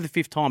 teams. It's only the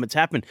 5th time it's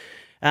happened.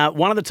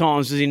 One of the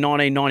times was in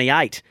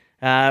 1998.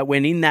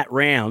 when in that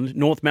round,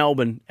 North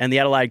Melbourne and the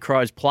Adelaide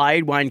Crows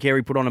played. Wayne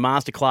Carey put on a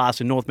masterclass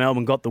and North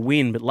Melbourne got the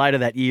win, but later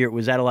that year it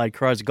was Adelaide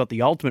Crows that got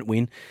the ultimate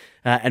win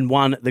and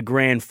won the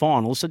grand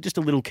final. So just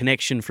a little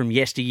connection from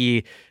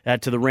yesteryear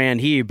to the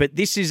round here. But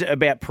this is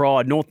about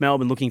pride. North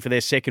Melbourne looking for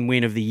their second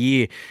win of the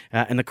year,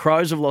 and the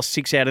Crows have lost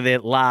 6 out of their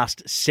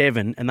last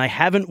 7, and they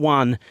haven't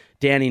won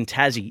down in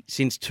Tassie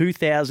since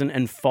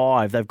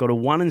 2005. They've got a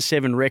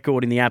 1-7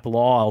 record in the Apple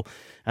Isle.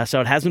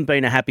 So it hasn't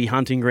been a happy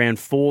hunting ground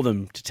for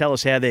them. To tell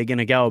us how they're going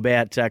to go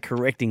about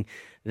correcting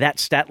that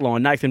stat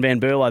line, Nathan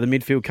Van Berlo, the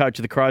midfield coach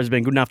of the Crows, has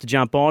been good enough to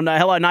jump on.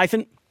 Hello,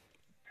 Nathan.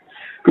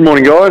 Good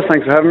morning, guys.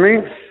 Thanks for having me.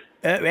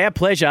 Our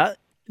pleasure.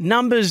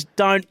 Numbers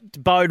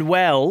don't bode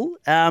well.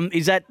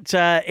 Is that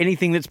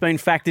anything that's been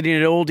factored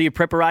in at all to your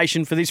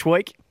preparation for this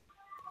week?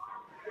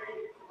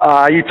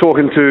 Are you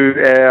talking to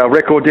our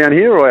record down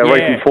here or our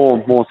recent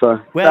form more so?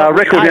 Well,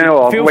 record down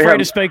here. Feel free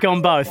to speak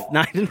on both,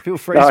 Nathan. Feel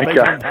free to speak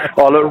on both.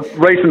 Oh, look,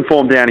 recent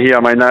form down here. I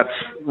mean,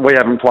 we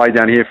haven't played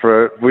down here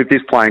with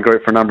this playing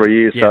group for a number of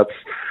years, so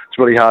it's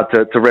really hard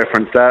to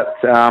reference that.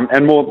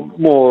 And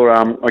more,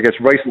 I guess,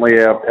 recently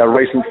our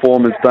recent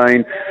form has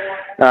been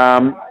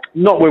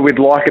not where we'd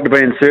like it to be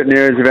in certain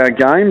areas of our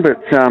game,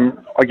 but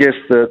I guess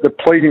the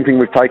pleasing thing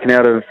we've taken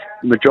out of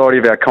the majority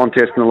of our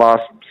contests in the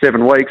last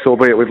 7 weeks,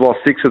 albeit we've lost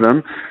 6 of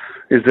them,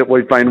 is that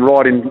we've been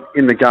right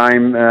in the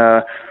game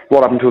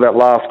right up until that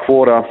last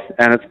quarter,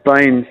 and it's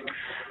been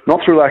not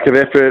through lack of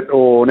effort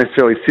or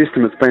necessarily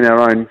system, it's been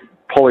our own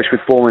polish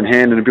with ball in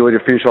hand and ability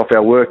to finish off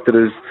our work that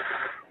has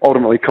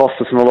ultimately cost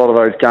us in a lot of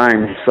those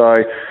games. So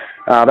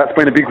that's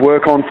been a big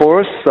work on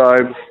for us. So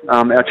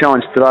our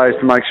challenge today is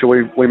to make sure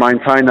we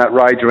maintain that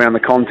rage around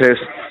the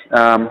contest,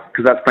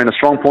 because that's been a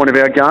strong point of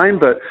our game,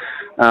 but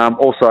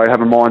also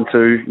have a mind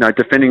to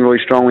defending really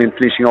strongly and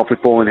finishing off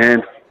with ball in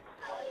hand.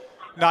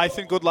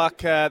 Nathan, good luck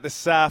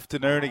this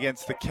afternoon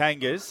against the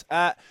Kangas.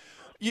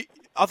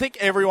 I think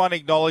everyone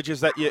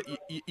acknowledges that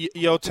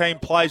your team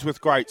plays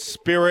with great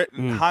spirit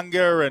and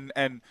hunger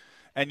and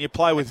you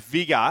play with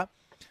vigour.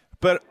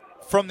 But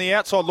from the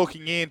outside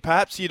looking in,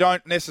 perhaps you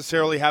don't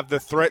necessarily have the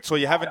threats, or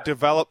you haven't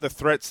developed the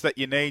threats that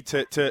you need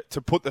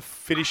to put the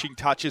finishing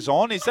touches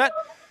on. Is that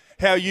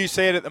how you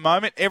see it at the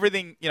moment?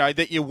 Everything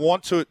that you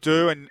want to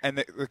do and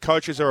the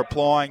coaches are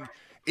applying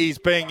is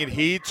being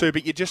adhered to,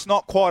 but you're just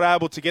not quite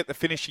able to get the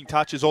finishing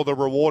touches or the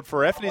reward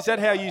for effort. Is that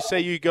how you see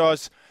you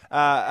guys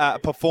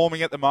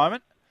performing at the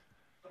moment?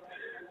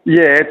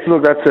 Yeah,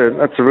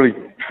 that's a really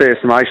fair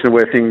summation of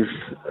where things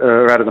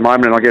are at the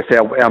moment, and I guess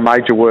our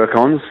major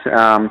work-ons.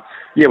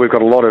 We've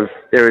got a lot of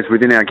areas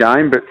within our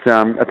game, but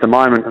at the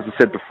moment, as I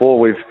said before,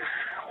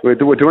 we're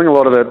doing a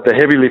lot of the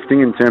heavy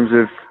lifting in terms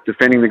of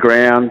defending the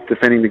ground,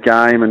 defending the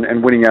game,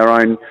 and winning our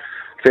own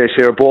fair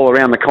share of ball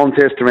around the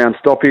contest, around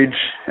stoppage,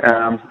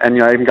 and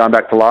even going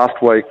back to last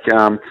week,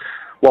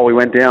 while we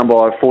went down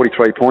by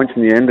 43 points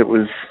in the end, it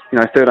was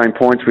 13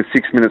 points with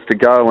 6 minutes to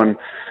go, and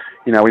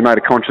we made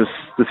a conscious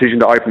decision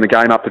to open the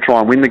game up to try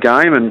and win the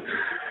game, and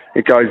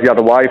it goes the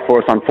other way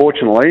for us,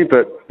 unfortunately.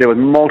 But there was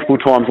multiple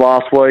times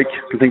last week.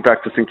 I think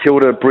back to St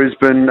Kilda,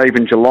 Brisbane,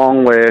 even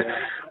Geelong, where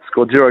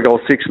scored 0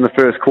 goals 6 in the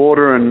first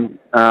quarter, and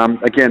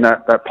again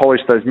that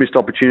polish, those missed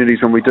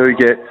opportunities when we do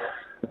get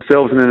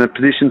ourselves in a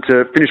position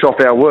to finish off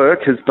our work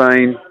has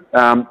been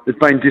it's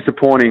been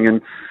disappointing.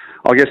 And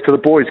I guess to the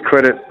boys'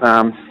 credit,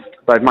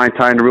 they've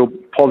maintained a real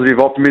positive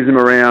optimism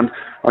around,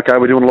 okay,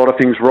 we're doing a lot of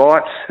things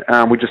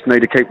right, we just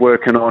need to keep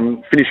working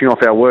on finishing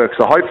off our work.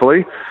 So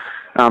hopefully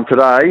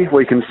today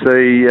we can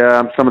see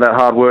some of that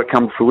hard work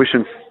come to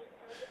fruition.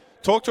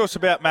 Talk to us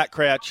about Matt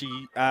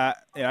Crouchy.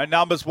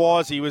 Numbers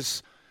wise, he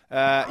was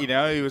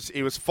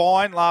he was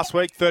fine last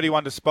week.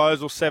 31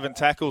 disposals, 7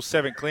 tackles,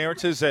 7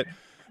 clearances. That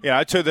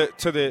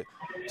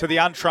to the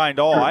untrained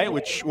eye,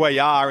 which we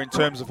are in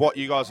terms of what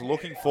you guys are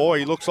looking for,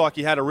 he looks like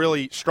he had a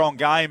really strong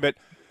game. But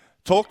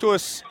talk to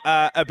us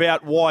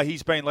about why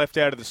he's been left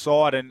out of the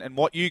side and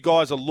what you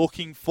guys are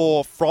looking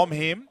for from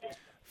him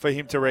for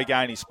him to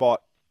regain his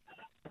spot.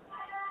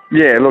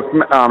 Yeah, look,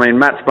 I mean,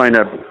 Matt's been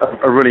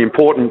a really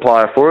important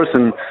player for us,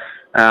 and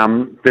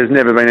there's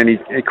never been any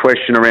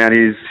question around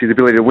his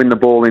ability to win the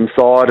ball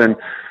inside and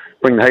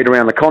bring the heat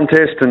around the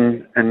contest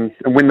and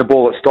win the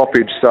ball at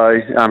stoppage. So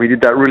he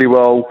did that really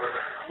well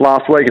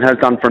last week and has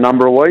done for a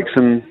number of weeks.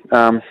 And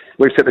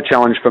we've set the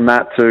challenge for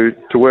Matt to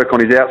work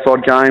on his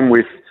outside game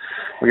with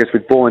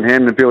ball in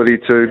hand and ability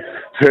to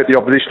hurt the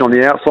opposition on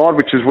the outside,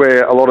 which is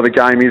where a lot of the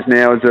game is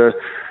now as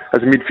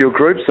a midfield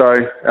group. So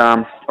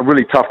a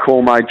really tough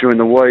call made during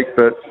the week,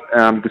 but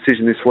the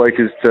decision this week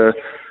is to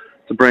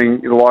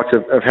bring the likes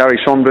of Harry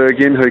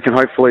Schonberg in, who can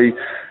hopefully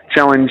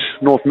challenge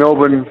North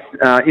Melbourne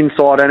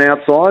inside and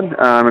outside.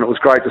 And it was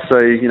great to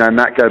see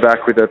Matt go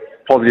back with a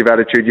positive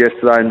attitude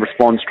yesterday and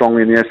respond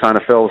strongly in the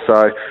SANFL.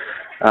 So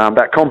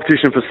that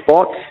competition for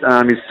spots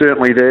is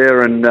certainly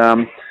there, and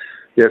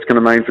it's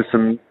going to mean for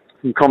some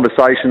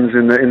conversations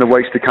in the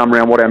weeks to come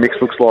around what our mix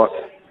looks like.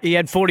 He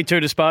had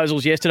 42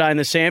 disposals yesterday in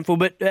the sample.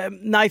 But,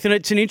 Nathan,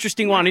 it's an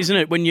interesting one, isn't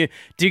it, when you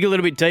dig a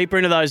little bit deeper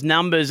into those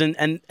numbers,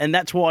 and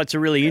that's why it's a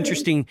really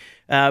interesting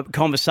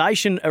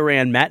conversation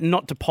around Matt, and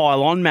not to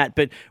pile on Matt,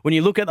 but when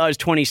you look at those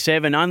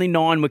 27, only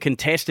 9 were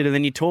contested, and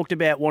then you talked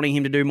about wanting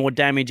him to do more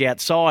damage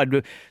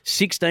outside.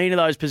 16 of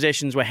those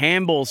possessions were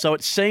handballs, so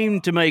it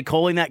seemed to me,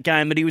 calling that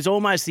game, that he was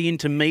almost the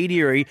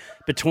intermediary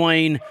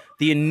between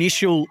the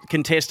initial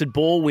contested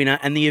ball winner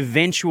and the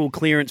eventual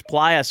clearance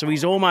player. So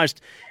he's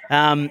almost...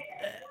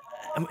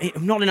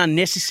 not an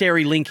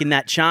unnecessary link in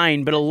that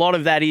chain, but a lot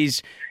of that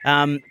is,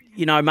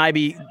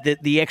 maybe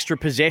the extra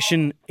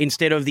possession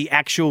instead of the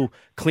actual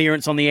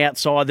clearance on the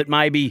outside that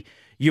maybe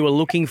you were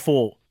looking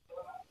for.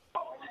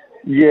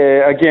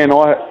 Yeah, again,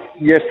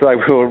 yesterday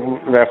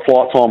our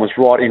flight time was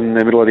right in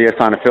the middle of the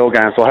SANFL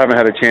game, so I haven't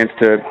had a chance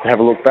to have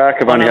a look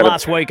back.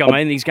 Last week,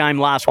 his game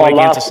last week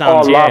against the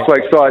Suns. Last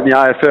week, sorry, in the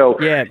AFL.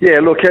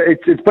 Yeah. Look,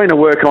 it's been a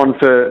work on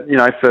for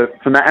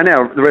Matt and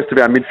the rest of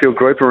our midfield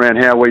group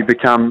around how we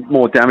become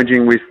more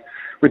damaging with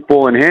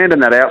ball in hand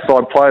and that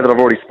outside play that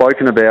I've already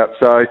spoken about.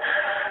 So,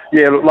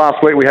 yeah, look,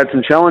 last week we had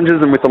some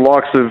challenges, and with the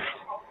likes of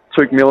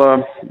Tuke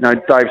Miller,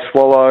 Dave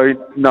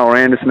Swallow, Noah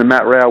Anderson, and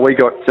Matt Rao, we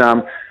got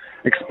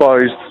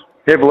exposed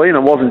heavily, and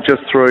it wasn't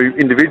just through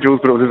individuals,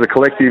 but it was as a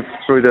collective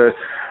through the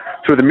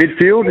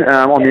midfield,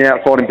 on the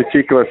outside in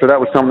particular. So that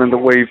was something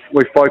that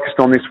we've focused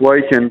on this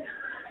week, and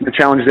the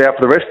challenge is out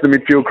for the rest of the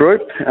midfield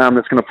group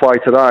that's going to play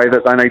today,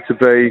 that they need to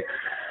be,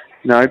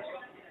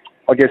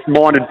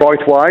 minded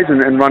both ways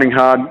and running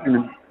hard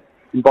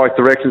in both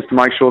directions to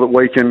make sure that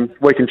we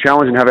can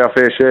challenge and have our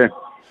fair share.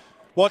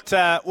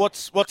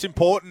 What's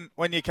important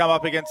when you come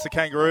up against the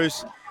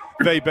Kangaroos,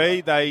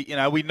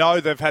 VB? We know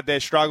they've had their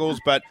struggles,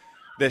 but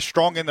they're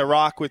strong in the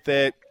ruck with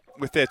their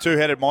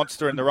two-headed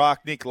monster in the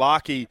ruck, Nick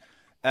Larkey.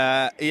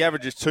 He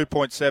averages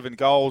 2.7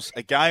 goals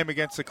a game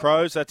against the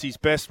Crows. That's his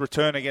best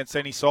return against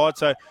any side.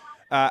 So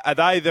are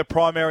they the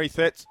primary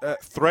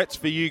threats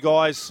for you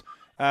guys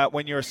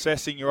when you're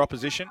assessing your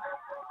opposition?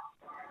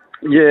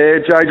 Yeah,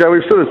 JJ,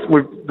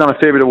 we've done a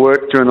fair bit of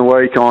work during the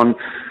week on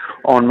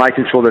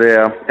making sure that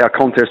our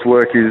contest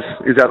work is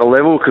at the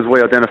level, because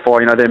we identify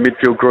their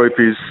midfield group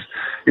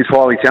is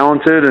highly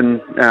talented,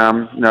 and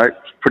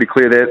it's pretty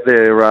clear that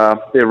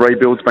their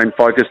rebuild's been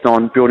focused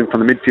on building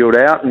from the midfield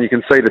out, and you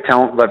can see the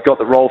talent they've got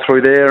that roll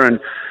through there, and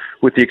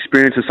with the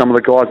experience of some of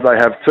the guys they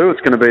have too,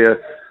 it's going to be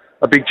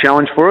a big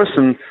challenge for us.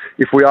 And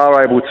if we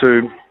are able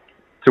to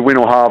win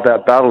or halve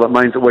that battle, it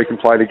means that we can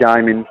play the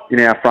game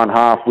in our front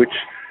half, which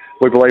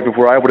we believe if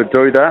we're able to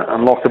do that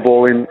and lock the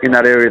ball in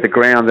that area of the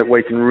ground, that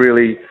we can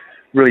really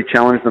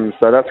challenge them.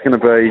 So that's going to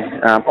be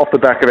off the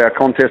back of our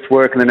contest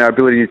work, and then our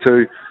ability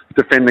to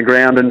defend the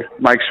ground and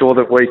make sure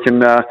that we can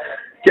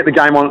get the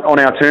game on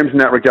our terms in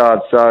that regard.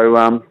 So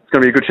it's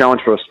going to be a good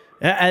challenge for us.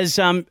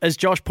 As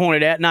Josh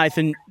pointed out,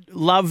 Nathan,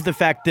 love the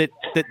fact that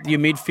your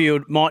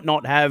midfield might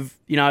not have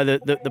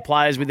the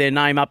players with their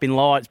name up in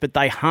lights, but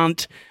they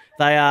hunt.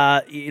 They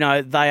are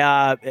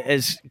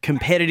as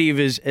competitive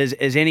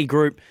as any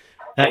group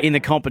in the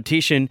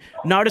competition.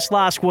 Noticed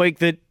last week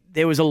that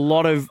there was a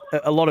lot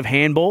of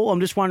handball. I'm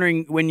just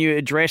wondering, when you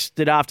addressed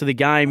it after the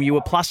game, you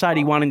were plus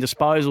 81 in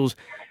disposals,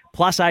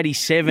 plus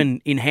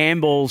 87 in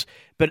handballs,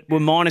 but were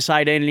minus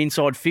 18 in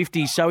inside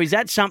 50. So is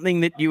that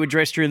something that you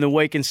address during the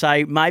week and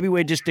say, maybe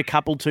we're just a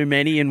couple too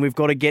many and we've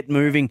got to get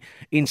moving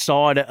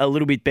inside a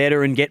little bit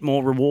better and get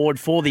more reward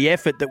for the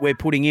effort that we're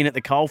putting in at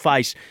the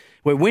coalface?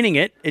 We're winning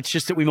it. It's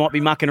just that we might be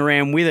mucking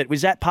around with it.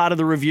 Was that part of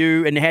the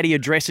review, and how do you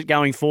address it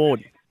going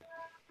forward?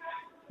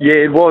 Yeah,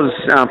 it was.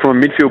 From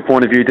a midfield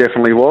point of view,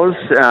 definitely was.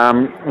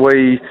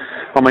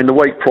 The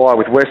week prior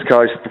with West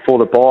Coast, before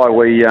the bye,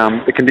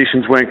 the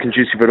conditions weren't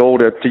conducive at all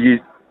to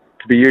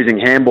be using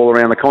handball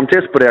around the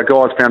contest, but our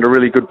guys found a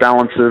really good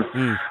balance of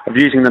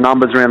using the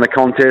numbers around the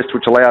contest,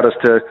 which allowed us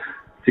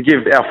to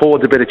give our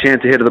forwards a better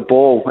chance ahead of the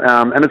ball.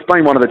 And it's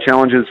been one of the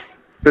challenges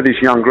for this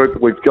young group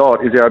that we've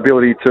got, is our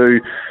ability to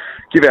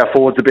give our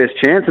forwards the best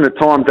chance, and at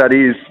times that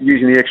is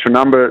using the extra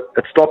number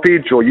at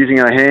stoppage or using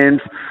our hands,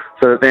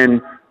 so that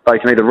then they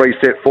can either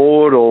reset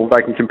forward or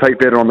they can compete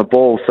better on the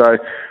ball. So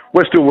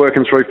we're still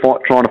working through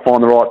trying to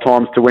find the right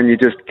times to when you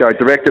just go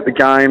direct at the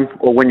game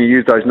or when you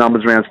use those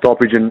numbers around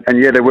stoppage. And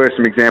there were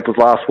some examples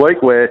last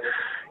week where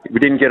we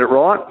didn't get it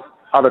right,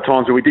 other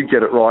times where we did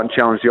get it right and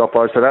challenge the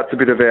oppo. So that's a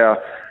bit of our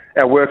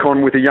work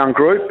on with a young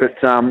group. But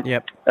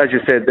as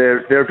you said,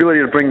 their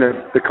ability to bring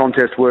the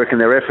contest work and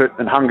their effort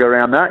and hunger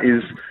around that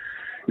is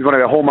one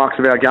of our hallmarks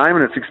of our game,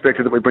 and it's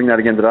expected that we bring that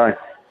again today.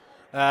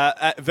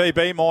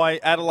 VB, my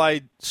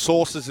Adelaide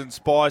sources and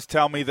spies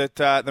tell me that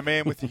the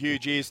man with the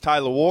huge ears,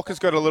 Taylor Walker's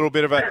got a little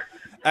bit of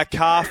a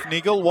calf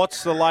niggle.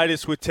 What's the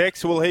latest with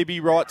Tex? Will he be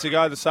right to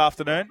go this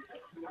afternoon?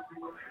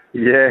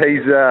 Yeah,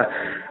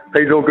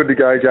 he's all good to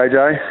go,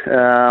 JJ.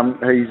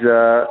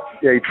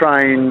 He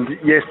trained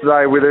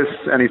yesterday with us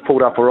and he's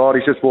pulled up all right.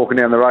 He's just walking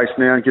down the race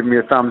now and giving me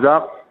a thumbs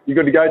up. You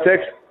good to go,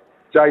 Tex?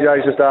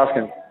 JJ's just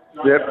asking.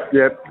 Yep,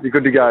 you're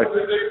good to go.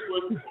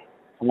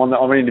 I'm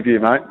on interview,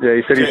 mate. Yeah,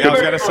 he said he's. I was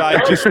going to say,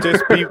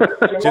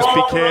 just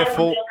be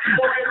careful.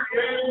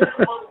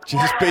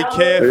 Just be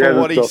careful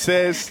what he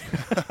says.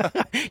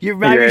 You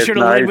maybe should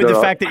have led with the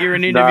fact that you're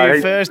an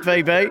interview first,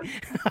 VB.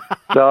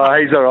 No,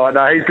 he's all right.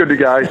 No, he's good to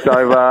go. So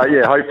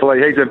hopefully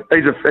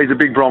he's a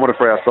big barometer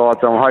for our side.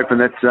 So I'm hoping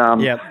that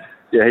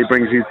he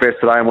brings his best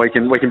today, and we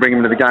can bring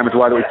him into the game as the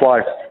way that we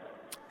play.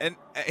 And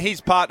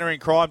his partner in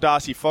crime,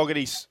 Darcy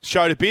Fogarty,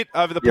 showed a bit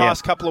over the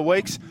past couple of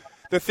weeks.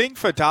 The thing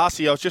for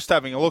Darcy, I was just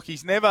having a look,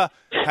 he's never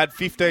had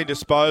 15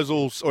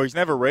 disposals, or he's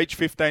never reached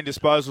 15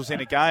 disposals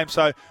in a game.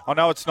 So I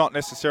know it's not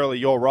necessarily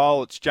your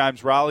role, it's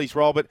James Rowley's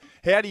role, but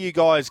how do you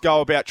guys go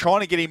about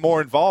trying to get him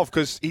more involved?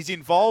 Because his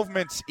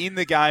involvements in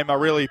the game are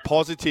really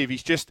positive.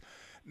 He's just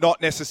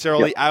not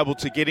necessarily able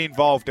to get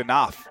involved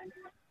enough.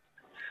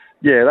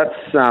 Yeah,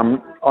 that's.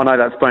 I know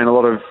that's been a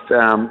lot of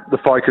the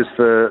focus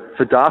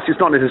for Darcy. It's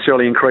not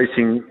necessarily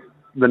increasing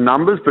the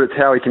numbers, but it's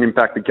how he can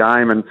impact the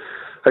game. And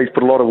he's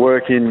put a lot of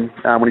work in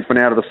when he's been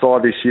out of the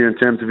side this year in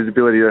terms of his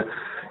ability to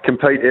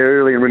compete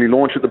aerially and really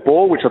launch at the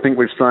ball, which I think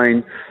we've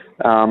seen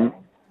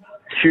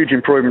huge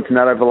improvements in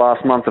that over the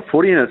last month of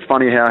footy. And it's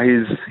funny how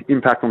his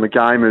impact on the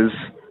game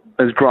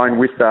has grown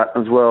with that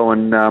as well.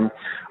 And over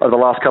the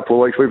last couple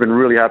of weeks, we've been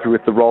really happy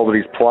with the role that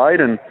he's played,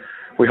 and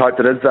we hope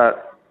that as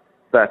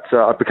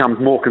that becomes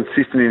more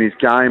consistent in his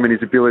game and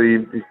his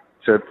ability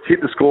to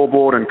hit the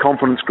scoreboard and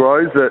confidence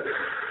grows, that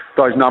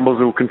those numbers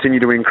will continue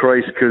to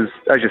increase because,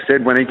 as you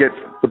said, when he gets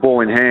the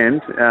ball in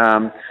hand,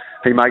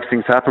 he makes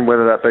things happen,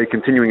 whether that be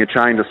continuing a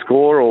chain to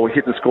score or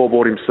hit the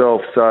scoreboard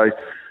himself. So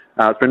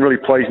it's been really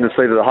pleasing to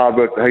see that the hard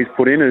work that he's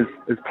put in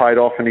has paid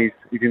off, and he's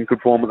in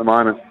good form at the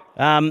moment.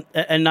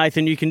 And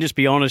Nathan, you can just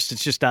be honest,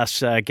 it's just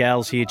us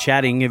gals here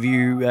chatting. Have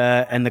you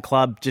and the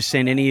club just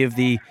sent any of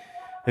your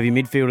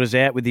midfielders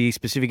out with the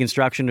specific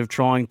instruction of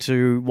trying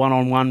to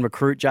one-on-one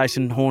recruit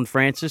Jason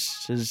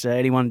Horne-Francis? Is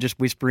anyone just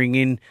whispering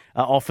in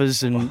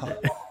offers and?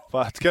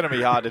 Well, it's going to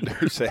be hard to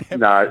do, Sam.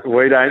 No,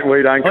 we don't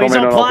comment on he's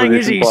not playing,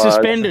 is he? Players.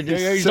 Suspended.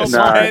 He's not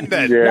playing.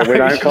 Yeah, we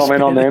don't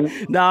comment on them.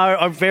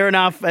 No, fair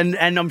enough, and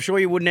I'm sure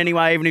you wouldn't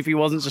anyway, even if he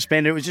wasn't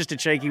suspended. It was just a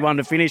cheeky one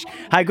to finish.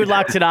 Hey, good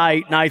luck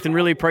today, Nathan.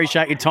 Really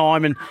appreciate your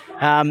time,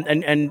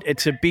 and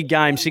it's a big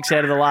game. 6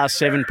 out of the last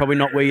 7, probably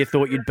not where you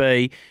thought you'd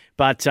be.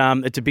 But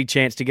it's a big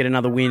chance to get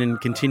another win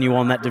and continue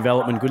on that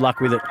development. Good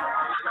luck with it.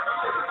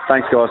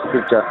 Thanks, guys.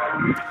 Good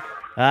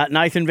chat.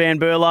 Nathan Van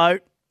Berlo,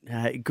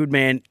 good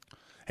man.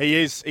 He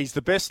is. He's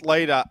the best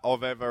leader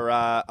I've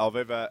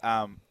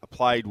ever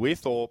played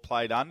with or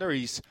played under.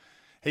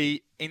 And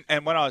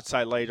when I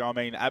say leader, I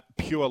mean a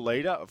pure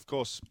leader. Of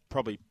course,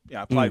 probably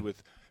played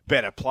with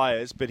better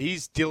players, but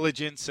his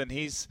diligence and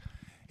his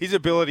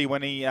ability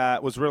when he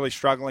was really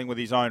struggling with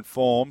his own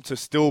form to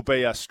still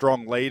be a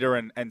strong leader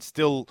and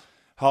still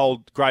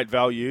hold great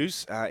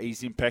values,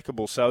 he's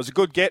impeccable. So it was a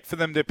good get for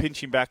them to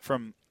pinch him back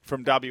from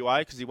WA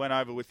because he went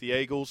over with the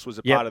Eagles, was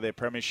a part of their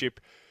premiership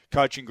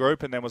coaching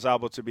group, and then was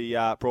able to be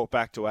brought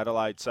back to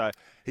Adelaide. So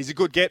he's a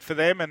good get for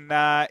them,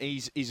 and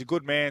he's a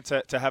good man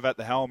to have at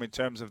the helm in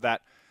terms of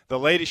that. The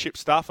leadership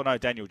stuff, I know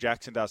Daniel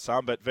Jackson does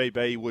some, but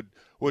VB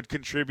would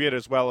contribute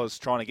as well as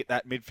trying to get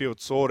that midfield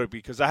sorted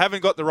because they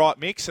haven't got the right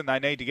mix and they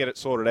need to get it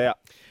sorted out.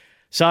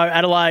 So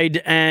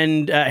Adelaide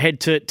and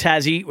head to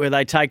Tassie where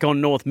they take on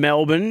North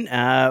Melbourne.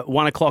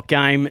 1 o'clock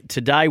game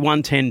today,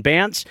 1:10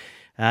 bounce.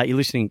 You're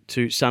listening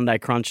to Sunday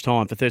Crunch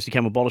Time for Thirsty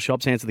Camel Bottle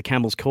Shops. Answer the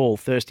Camel's call,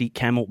 Thirsty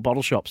Camel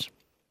Bottle Shops.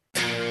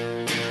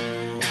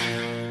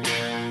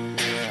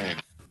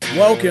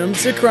 Welcome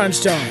to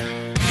Crunch Time.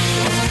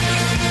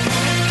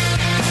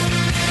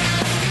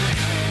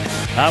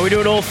 We do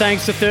it all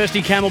thanks to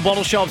Thirsty Camel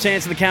Bottle Shops.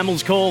 Answer the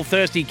Camel's call.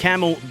 Thirsty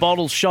Camel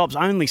Bottle Shops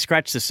only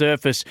scratch the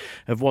surface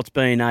of what's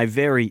been a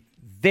very,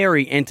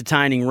 very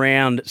entertaining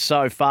round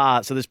so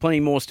far. So there's plenty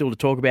more still to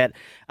talk about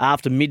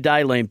after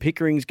midday. Liam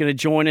Pickering's going to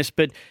join us.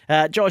 But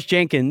Josh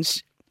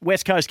Jenkins,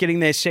 West Coast getting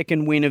their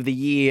second win of the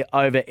year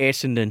over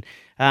Essendon.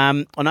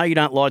 I know you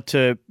don't like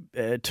to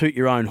toot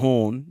your own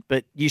horn,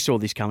 but you saw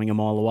this coming a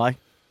mile away.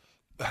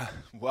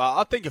 Well,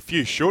 I think a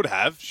few should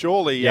have.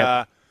 Surely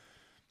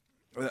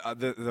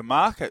the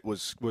market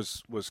was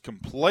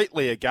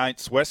completely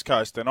against West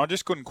Coast, and I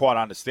just couldn't quite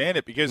understand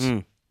it because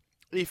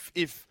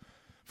if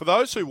for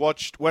those who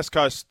watched West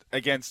Coast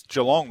against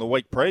Geelong the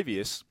week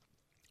previous,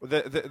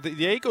 the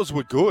Eagles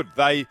were good.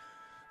 They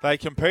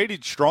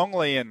competed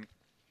strongly and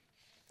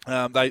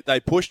they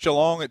pushed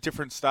Geelong at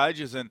different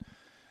stages and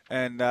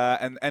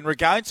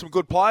regained some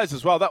good players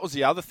as well. That was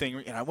the other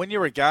thing. When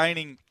you're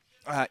regaining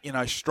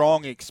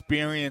strong,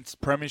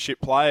 experienced premiership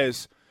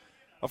players,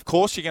 of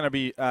course you're going to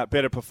be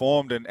better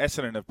performed. And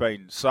Essendon have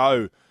been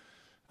so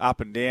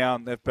up and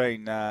down. They've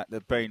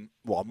been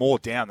more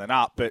down than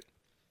up, but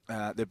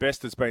their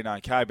best has been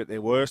okay, but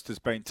their worst has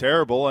been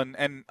terrible.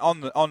 And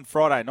on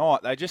Friday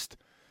night, they just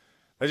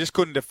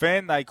couldn't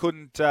defend. They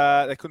couldn't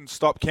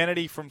stop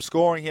Kennedy from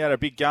scoring. He had a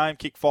big game,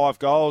 kicked 5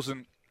 goals,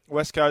 and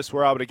West Coast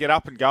were able to get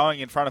up and going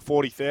in front of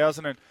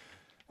 40,000. And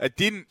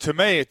it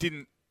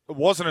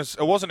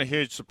wasn't a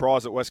huge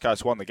surprise that West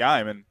Coast won the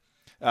game. And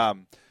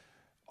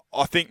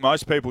I think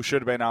most people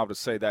should have been able to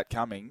see that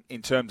coming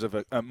in terms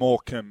of a more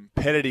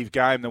competitive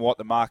game than what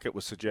the market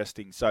was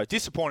suggesting. So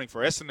disappointing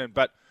for Essendon,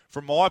 but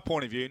from my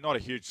point of view, not a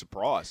huge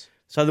surprise.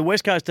 So the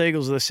West Coast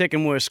Eagles are the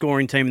second worst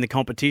scoring team in the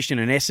competition,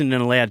 and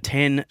Essendon allowed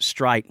 10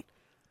 straight.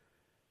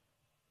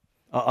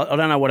 I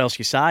don't know what else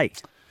you say.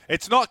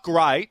 It's not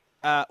great.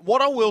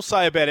 What I will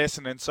say about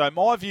Essendon, so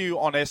my view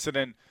on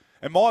Essendon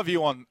and my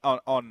view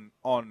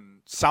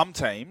on some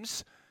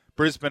teams,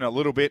 Brisbane a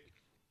little bit,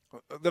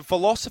 the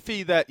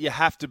philosophy that you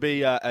have to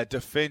be a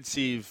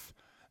defensive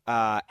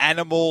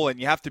animal and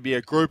you have to be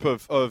a group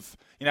of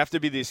you have to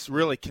be this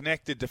really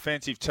connected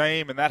defensive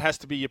team and that has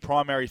to be your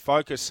primary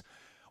focus.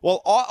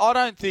 Well, I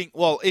don't think,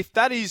 if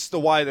that is the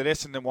way that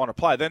Essendon want to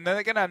play, then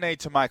they're going to need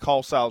to make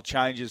wholesale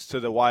changes to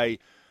the way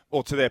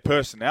or to their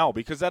personnel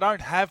because they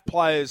don't have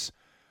players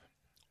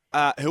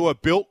who are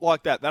built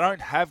like that. They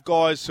don't have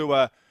guys who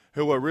are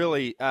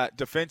really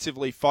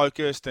defensively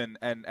focused and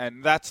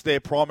that's their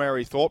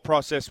primary thought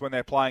process when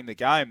they're playing the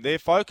game. Their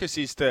focus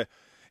is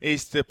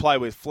to play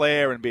with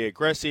flair and be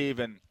aggressive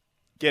and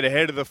get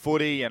ahead of the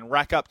footy and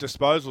rack up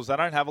disposals. They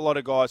don't have a lot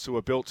of guys who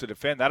are built to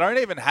defend. They don't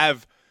even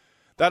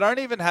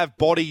have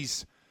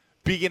bodies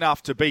big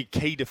enough to be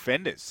key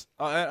defenders.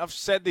 I've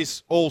said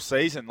this all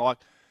season. Like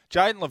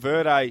Jayden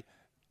Laverde,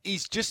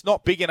 he's just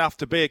not big enough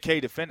to be a key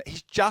defender.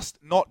 He's just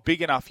not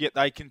big enough, yet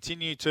they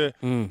continue to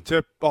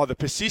either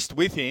persist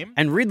with him.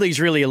 And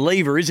Ridley's really a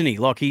lever, isn't he?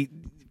 Like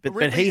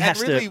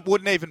Ridley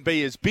wouldn't even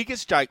be as big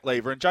as Jake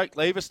Lever, and Jake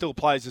Lever still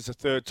plays as a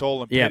third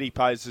tall, and Petty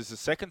plays as a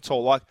second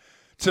tall. Like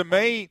to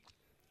me,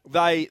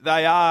 they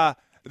are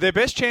their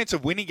best chance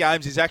of winning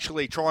games is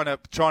actually trying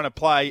to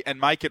play and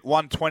make it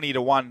 120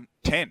 to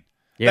 110.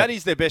 Yep. That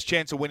is their best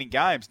chance of winning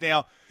games.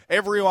 Now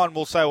everyone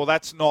will say, well,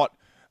 that's not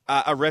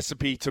a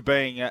recipe to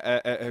being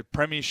a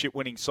premiership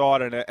winning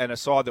side and a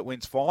side that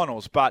wins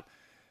finals, but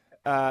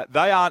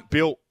they aren't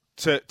built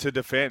to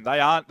defend.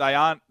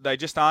 They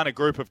just aren't a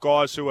group of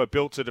guys who are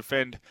built to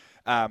defend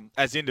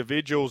as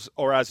individuals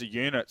or as a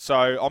unit.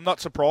 So I'm not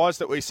surprised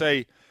that we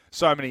see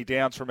so many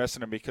downs from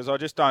Essendon because I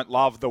just don't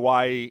love the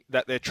way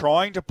that they're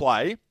trying to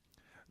play,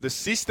 the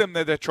system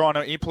that they're trying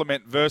to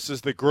implement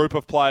versus the group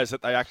of players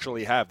that they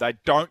actually have. They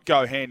don't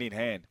go hand in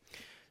hand.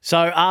 So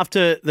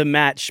after the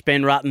match,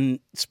 Ben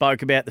Rutten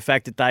spoke about the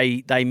fact that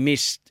they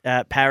missed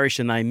Parrish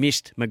and they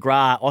missed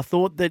McGrath. I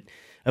thought that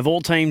of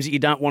all teams that you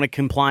don't want to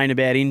complain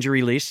about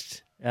injury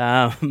lists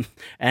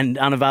and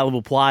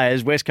unavailable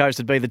players, West Coast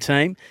would be the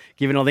team,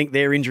 given I think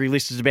their injury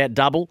list is about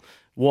double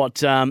what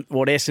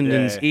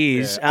Essendon's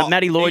is.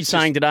 Matty Lloyd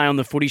saying today on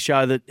the Footy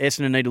Show that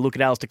Essendon need to look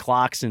at Alistair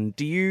Clarkson.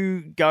 Do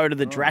you go to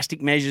the drastic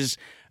measures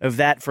of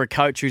that for a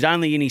coach who's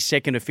only in his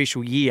second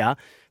official year,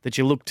 that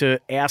you look to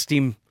oust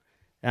him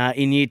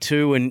in year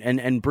two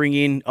and bring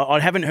in... I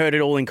haven't heard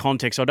it all in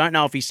context. I don't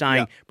know if he's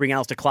saying bring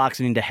Alistair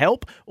Clarkson in to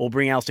help or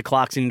bring Alistair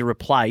Clarkson in to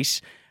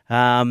replace.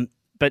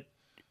 But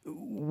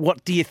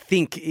what do you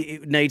think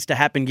it needs to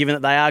happen given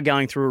that they are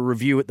going through a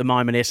review at the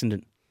moment,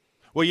 Essendon?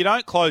 Well, you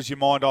don't close your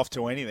mind off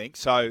to anything.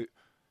 So,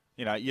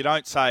 you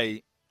don't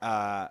say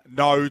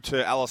no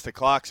to Alistair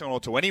Clarkson or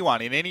to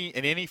anyone in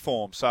any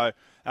form. So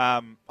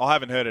I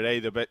haven't heard it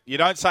either. But you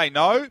don't say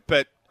no,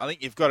 but I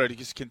think you've got to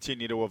just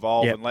continue to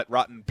evolve and let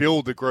Rutten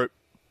build the group.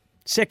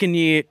 Second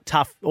year,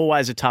 tough,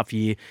 always a tough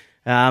year.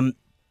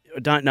 I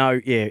don't know,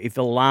 if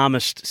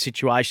alarmist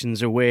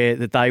situations are where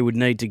that they would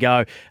need to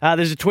go.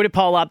 There's a Twitter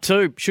poll up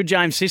too. Should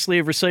James Sicily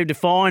have received a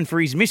fine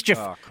for his mischief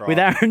with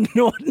Aaron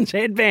Norton's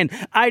headband?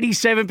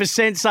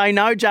 87% say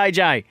no,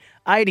 JJ.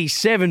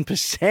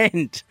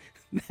 87%.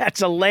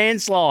 That's a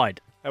landslide.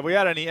 Have we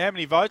had how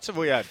many votes have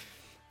we had?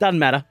 Doesn't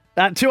matter.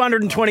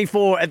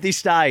 224 at this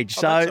stage.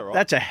 So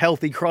that's a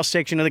healthy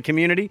cross-section of the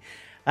community.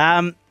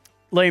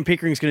 Liam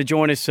Pickering's going to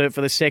join us for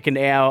the second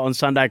hour on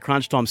Sunday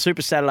Crunch Time.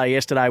 Super Saturday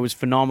yesterday was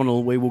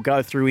phenomenal. We will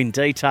go through in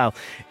detail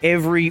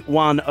every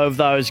one of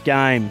those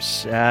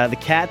games. The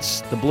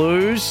Cats, the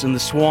Blues and the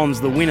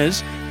Swans, the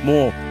winners.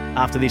 More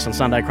after this on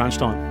Sunday Crunch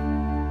Time.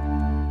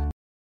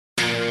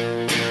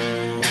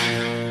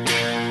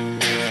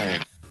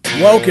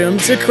 Welcome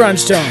to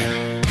Crunch Time.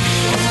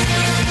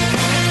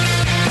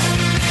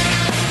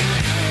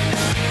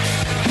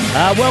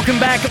 Welcome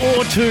back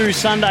or to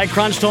Sunday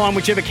Crunch Time,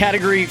 whichever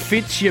category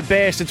fits you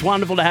best. It's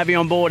wonderful to have you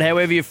on board,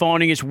 however you're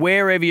finding us,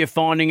 wherever you're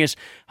finding us.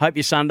 Hope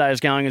your Sunday is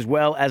going as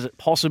well as it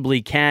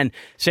possibly can.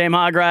 Sam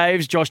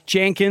Hargraves, Josh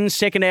Jenkins,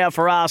 second hour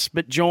for us,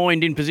 but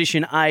joined in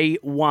position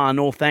A1,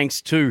 all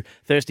thanks to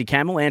Thirsty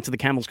Camel. Answer the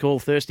Camel's call,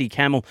 Thirsty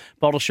Camel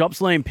Bottle Shops.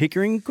 Liam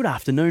Pickering, good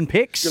afternoon,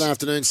 Picks. Good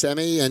afternoon,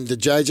 Sammy, and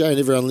JJ and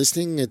everyone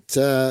listening. It's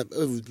a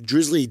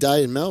drizzly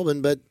day in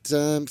Melbourne, but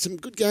some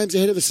good games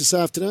ahead of us this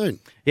afternoon.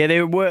 Yeah,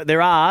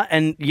 there are,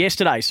 and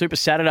yesterday, Super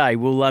Saturday,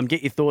 we'll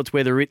get your thoughts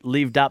whether it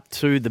lived up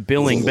to the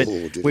billing. But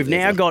we've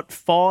now got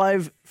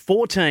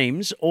four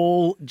teams,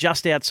 all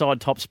just outside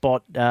top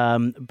spot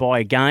by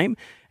a game,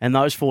 and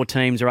those four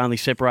teams are only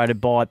separated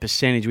by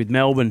percentage, with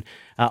Melbourne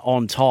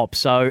on top.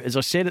 So, as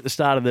I said at the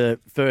start of the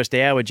first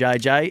hour,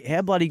 JJ,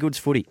 how bloody good's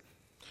footy?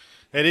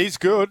 It is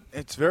good.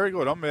 It's very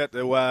good. I'm about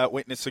to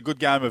witness a good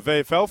game of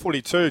VFL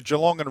footy too.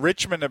 Geelong and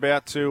Richmond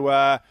about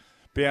to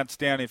bounce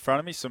down in front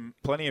of me.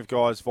 Plenty of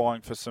guys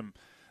vying for some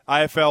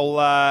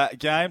AFL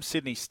games,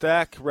 Sydney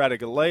Stack,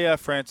 Ratugolea,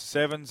 Francis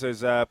Evans.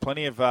 There's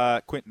plenty of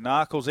Quinton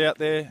Narkles out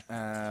there.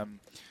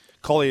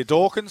 Collier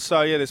Dawkins.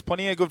 So, yeah, there's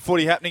plenty of good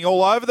footy happening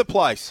all over the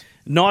place.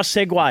 Nice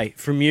segue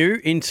from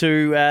you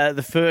into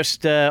the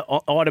first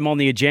item on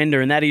the agenda,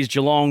 and that is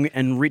Geelong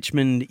and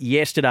Richmond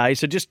yesterday.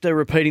 So just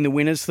repeating the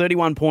winners,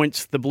 31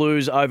 points, the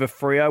Blues over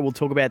Freo. We'll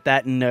talk about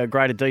that in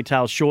greater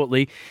detail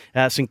shortly.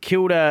 St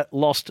Kilda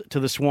lost to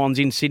the Swans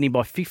in Sydney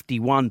by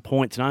 51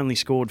 points and only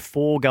scored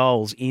 4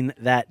 goals in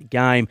that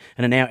game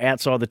and are now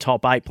outside the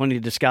top 8. Plenty to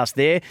discuss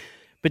there.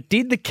 But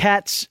did the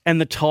Cats and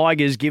the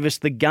Tigers give us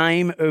the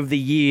game of the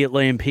year,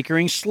 Liam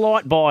Pickering?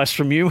 Slight bias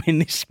from you in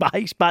this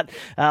space, but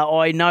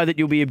I know that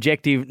you'll be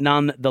objective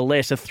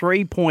nonetheless. A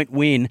 3-point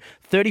win,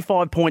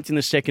 35 points in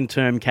the second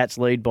term, Cats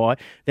lead by.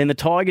 Then the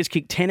Tigers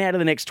kicked 10 out of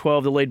the next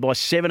 12 to lead by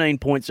 17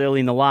 points early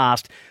in the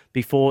last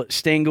before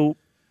Stengel,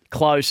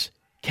 Close,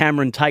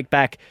 Cameron take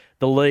back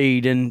the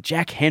lead, and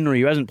Jack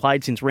Henry, who hasn't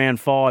played since round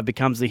 5,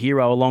 becomes the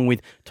hero along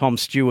with Tom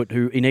Stewart,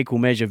 who in equal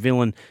measure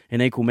villain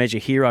and equal measure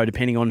hero,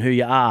 depending on who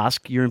you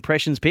ask. Your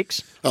impressions,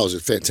 Picks? Oh, it was a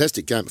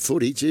fantastic game of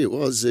footy. Gee, it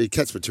was. The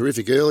Cats were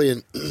terrific early,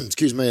 and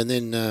and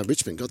then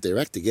Richmond got their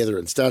act together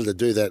and started to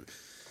do that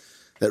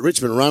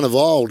Richmond run of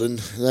old, and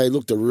they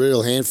looked a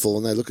real handful,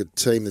 and they look a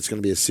team that's going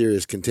to be a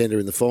serious contender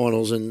in the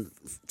finals. And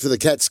for the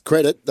Cats'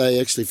 credit, they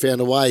actually found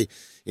a way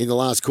in the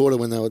last quarter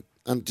when they were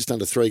just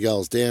under 3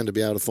 goals down to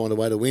be able to find a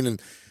way to win.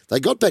 And they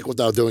got back what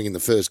they were doing in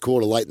the first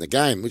quarter late in the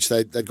game, which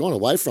they'd gone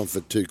away from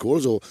for 2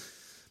 quarters, or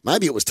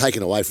maybe it was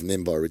taken away from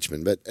them by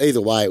Richmond. But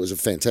either way, it was a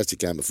fantastic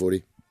game of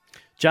footy.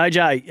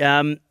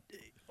 JJ,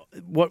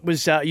 what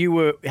was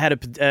you had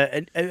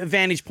a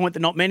vantage point that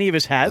not many of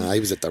us have. No,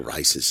 he was at the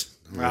races.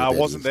 I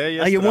wasn't there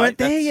yesterday. Oh, you weren't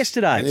there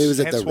yesterday? He was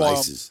at the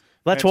races.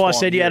 That's why I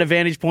said you had a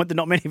vantage point that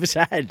not many of us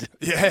had.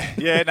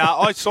 Yeah. No,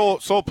 I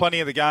saw plenty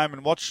of the game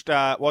and watched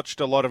a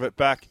lot of it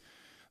back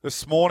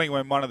this morning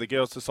when one of the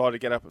girls decided to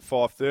get up at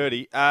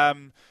 5:30.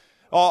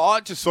 I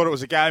just thought it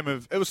was a game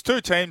of... It was 2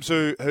 teams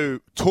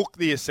who took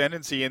the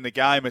ascendancy in the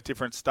game at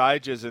different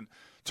stages, and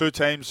 2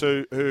 teams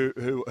who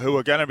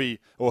are going to be,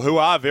 or who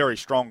are very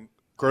strong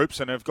groups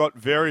and have got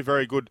very,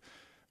 very good,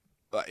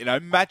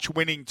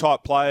 match-winning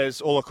type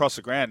players all across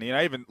the ground.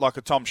 Even like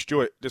a Tom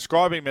Stewart,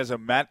 describe him as a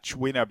match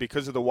winner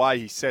because of the way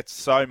he sets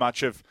so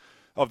much of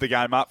the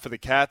game up for the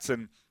Cats.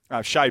 And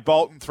Shea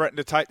Bolton threatened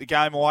to take the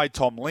game away.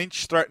 Tom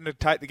Lynch threatened to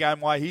take the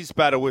game away. His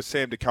battle with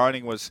Sam de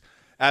Koning was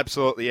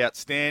absolutely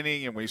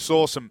outstanding, and we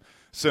saw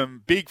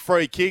some big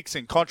free kicks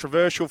and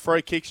controversial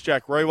free kicks.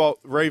 Jack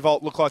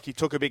Riewoldt looked like he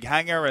took a big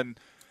hanger, and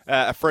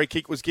a free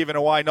kick was given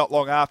away not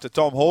long after.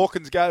 Tom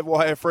Hawkins gave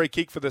away a free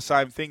kick for the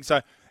same thing.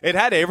 So it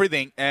had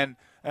everything, and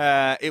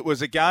it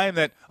was a game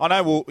that I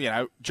know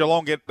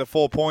Geelong get the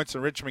 4 points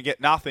and Richmond get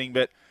nothing,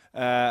 but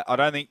I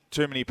don't think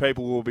too many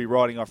people will be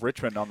writing off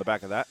Richmond on the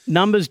back of that.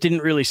 Numbers didn't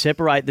really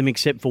separate them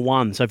except for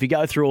one. So if you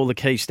go through all the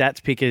key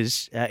stats,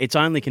 Pickers, it's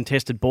only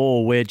contested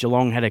ball where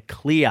Geelong had a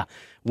clear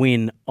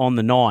win on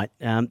the night,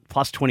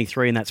 plus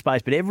 23 in that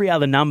space. But every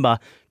other number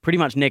pretty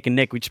much neck and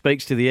neck, which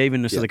speaks to the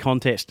evenness of the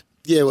contest.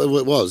 Yeah, well,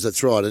 it was.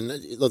 That's right. And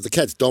look, the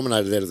Cats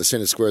dominated out of the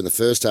centre square in the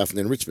first half, and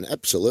then Richmond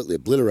absolutely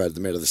obliterated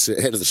them out of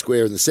the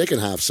square in the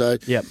second half. So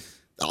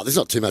there's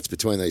not too much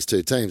between these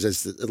two teams.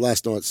 As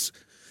last night's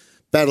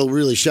battle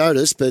really showed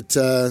us, but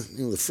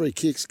the free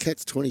kicks,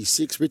 Cats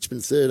 26,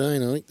 Richmond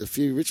 13. I think a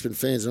few Richmond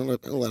fans are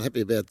not all that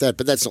happy about that,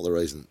 but that's not the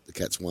reason the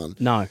Cats won.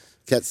 No.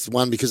 Cats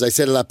won because they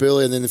set it up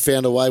early and then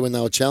found a way when they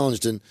were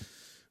challenged, and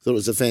thought it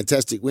was a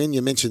fantastic win.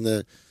 You mentioned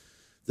the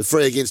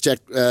free against Jack,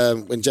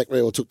 when Jack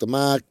Riewoldt took the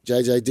mark,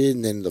 JJ did,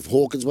 and then the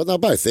Hawkins, well, they were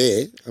both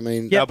there. I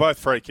mean, they were both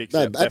free kicks.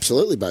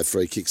 Absolutely both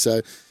free kicks, so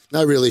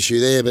no real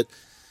issue there, but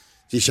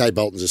Shea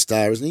Bolton's a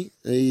star, isn't he?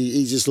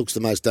 He just looks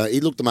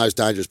he looked the most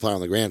dangerous player on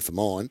the ground for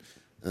mine.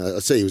 I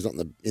see he was not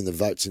in the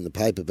votes in the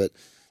paper, but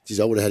geez,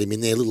 I would have had him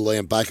in there. Little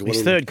Liam Baker.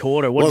 His third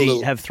quarter, what did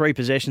he have? 3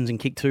 possessions and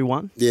kick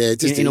 2-1? Yeah,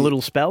 just in a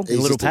little spell, in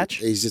a little patch.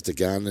 He's just a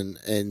gun,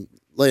 and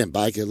Liam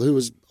Baker, who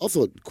was, I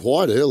thought,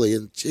 quiet early,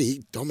 and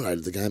he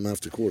dominated the game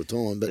after quarter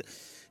time.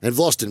 And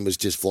Vlosten was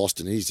just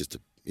Vlosten.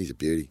 He's a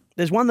beauty.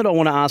 There's one that I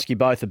want to ask you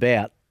both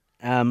about.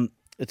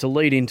 It's a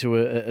lead into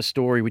a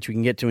story which we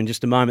can get to in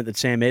just a moment that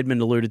Sam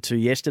Edmund alluded to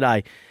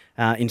yesterday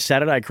in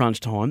Saturday Crunch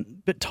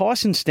Time. But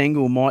Tyson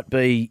Stengel might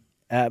be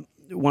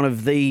one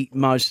of the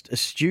most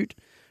astute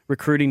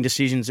recruiting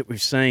decisions that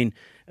we've seen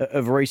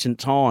of recent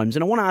times.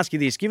 And I want to ask you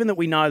this, given that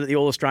we know that the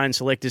All-Australian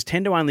selectors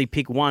tend to only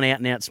pick one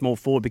out-and-out small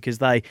forward because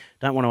they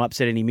don't want to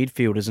upset any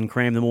midfielders and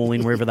cram them all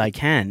in wherever they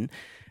can.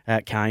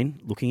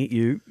 Kane, looking at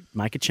you,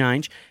 make a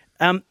change.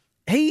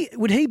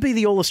 Would he be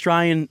the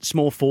All-Australian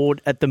small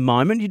forward at the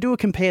moment? You do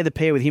compare the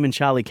pair with him and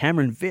Charlie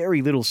Cameron,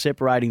 very little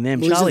separating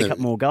them. Well, Charlie cut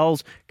more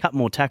goals, cut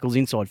more tackles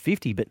inside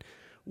 50, but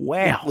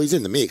wow. Well, he's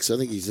in the mix. I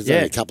think there's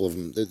only a couple of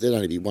them. There'd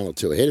only be 1 or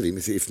 2 ahead of him,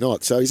 if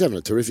not. So he's having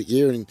a terrific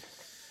year, and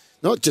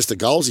not just the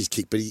goals he's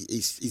kicked, but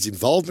his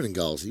involvement in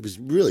goals. He was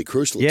really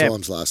crucial at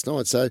times last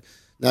night. So,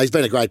 no, he's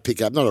been a great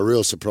pickup. Not a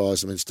real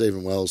surprise. I mean,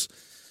 Stephen Wells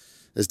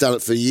has done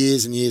it for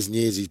years and years and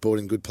years. He's brought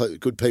in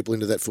good people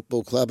into that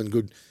football club and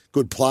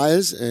good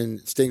players,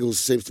 and Stengel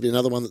seems to be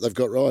another one that they've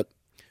got right.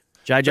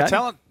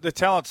 JJ? The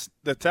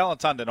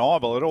talent's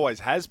undeniable. It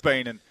always has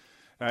been, and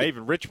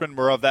even Richmond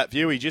were of that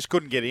view. He just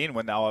couldn't get in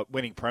when they were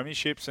winning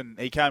premierships, and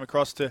he came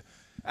across to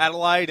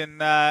Adelaide,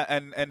 and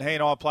he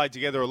and I played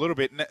together a little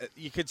bit, and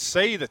you could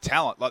see the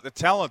talent. Like, the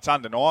talent's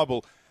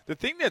undeniable. The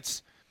thing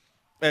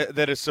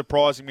that is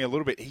surprising me a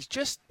little bit, he's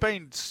just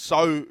been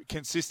so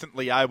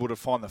consistently able to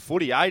find the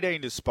footy.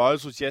 18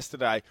 disposals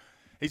yesterday.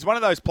 He's one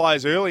of those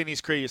players early in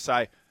his career you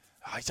say,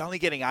 he's only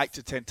getting 8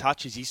 to 10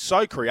 touches. He's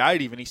so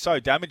creative and he's so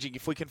damaging.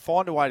 If we can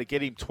find a way to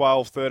get him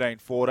 12, 13,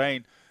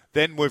 14,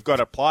 then we've got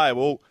a player.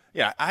 Well,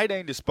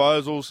 18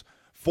 disposals,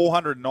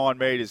 409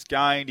 metres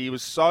gained. He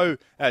was so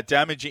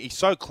damaging. He's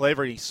so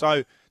clever and he's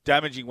so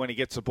damaging when he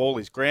gets the ball.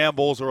 His ground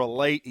balls are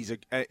elite.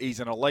 He's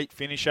an elite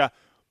finisher.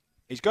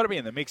 He's got to be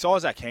in the mix.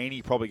 Isaac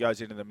Heaney probably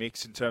goes into the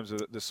mix in terms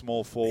of the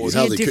small forward. He's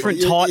a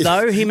different type,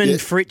 though. Him and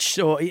Fritsch,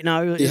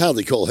 You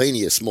hardly call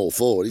Heaney a small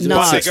forward. He's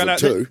about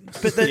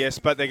 6'2". Yes,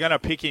 but they're going to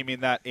pick him in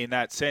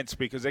that sense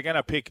because they're going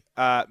to pick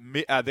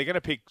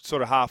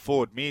sort of half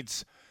forward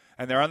mids,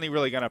 and they're only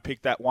really going to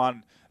pick that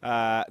one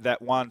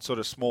sort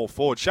of small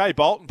forward. Shea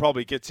Bolton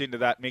probably gets into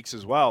that mix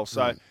as well.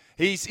 So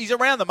he's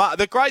around the mark.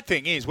 The great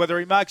thing is whether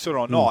he makes it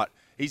or not,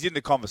 he's in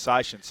the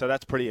conversation. So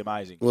that's pretty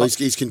amazing. Well,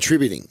 he's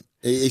contributing.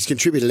 He's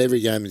contributed every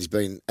game he's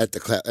been at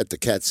the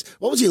Cats.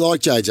 What was he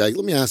like, JJ?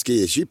 Let me ask you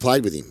this. You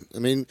played with him. I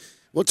mean,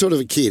 what sort of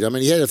a kid? I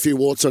mean, he had a few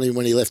warts on him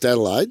when he left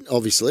Adelaide,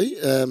 obviously.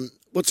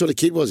 What sort of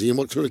kid was he, and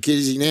what sort of kid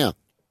is he now?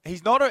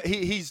 He's not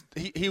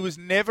he was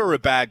never a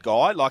bad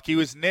guy. Like, he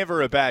was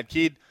never a bad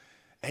kid.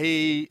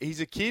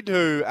 He's a kid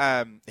who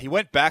he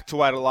went back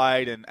to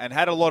Adelaide and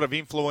had a lot of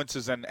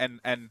influences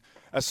and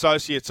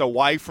associates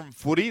away from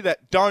footy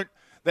that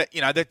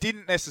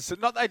didn't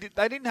necessarily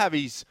they didn't have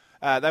his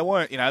they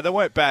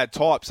weren't bad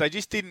types. They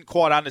just didn't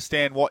quite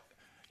understand what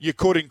you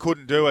could and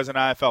couldn't do as an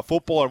AFL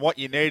footballer and what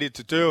you needed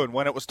to do. And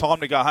when it was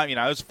time to go home, it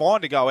was fine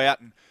to go out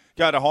and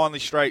go to Hindley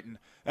Street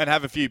and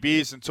have a few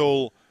beers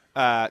until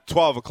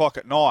 12 o'clock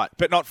at night,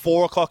 but not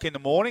 4 o'clock in the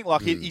morning.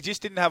 Like, he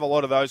just didn't have a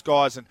lot of those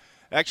guys. And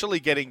actually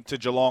getting to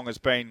Geelong has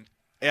been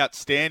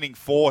outstanding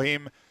for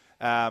him.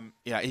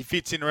 He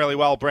fits in really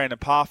well. Brandon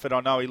Parfitt, I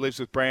know he lives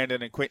with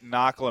Brandon and Quinton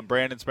Narkle, and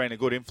Brandon's been a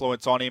good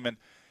influence on him. And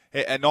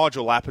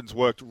Nigel Lappin's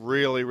worked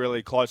really,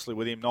 really closely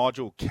with him.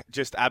 Nigel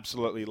just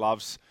absolutely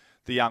loves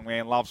the young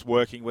man, loves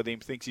working with him,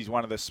 thinks he's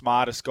one of the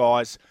smartest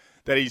guys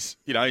that he's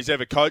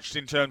ever coached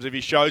in terms of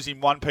he shows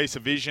him one piece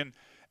of vision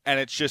and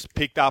it's just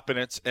picked up and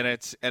it's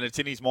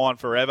in his mind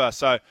forever.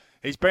 So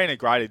he's been a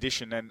great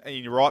addition, and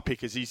you're right,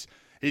 because he's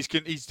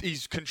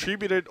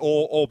contributed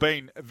or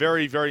been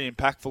very, very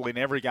impactful in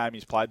every game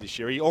he's played this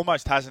year. He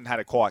almost hasn't had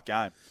a quiet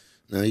game.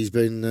 No, he's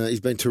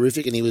been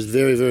terrific, and he was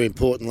very, very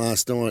important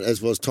last night, as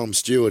was Tom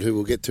Stewart, who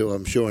we'll get to,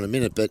 I'm sure, in a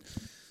minute. But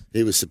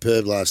he was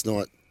superb last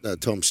night.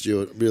 Tom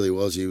Stewart really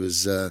was. He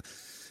was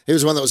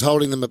one that was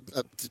holding them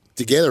up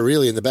together,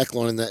 really, in the back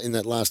line in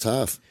that last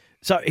half.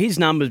 So his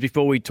numbers,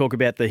 before we talk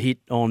about the hit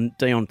on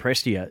Dion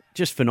Prestia,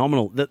 just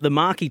phenomenal. The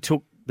mark he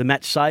took, the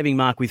match-saving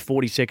mark with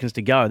 40 seconds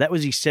to go, that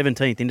was his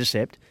 17th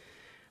intercept.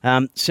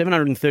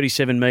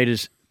 737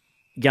 metres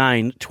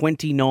gained,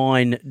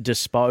 29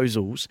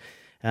 disposals.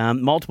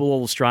 Multiple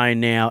All-Australian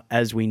now,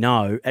 as we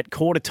know. At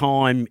quarter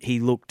time, he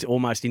looked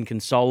almost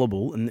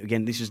inconsolable. And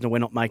again, we're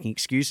not making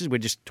excuses. We're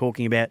just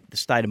talking about the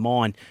state of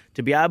mind.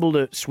 To be able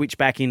to switch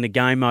back into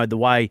game mode the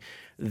way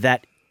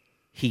that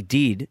he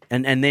did,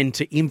 and then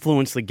to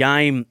influence the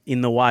game in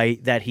the way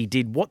that he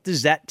did, what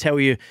does that tell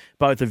you,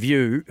 both of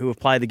you who have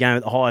played the game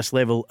at the highest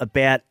level,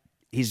 about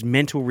his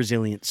mental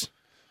resilience?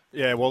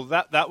 Yeah, well,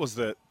 that was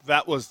the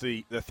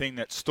thing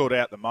that stood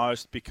out the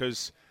most,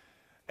 because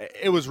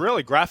it was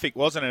really graphic,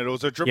 wasn't it? It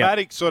was a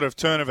dramatic sort of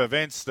turn of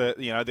events.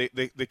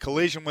 The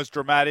collision was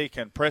dramatic,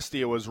 and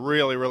Prestia was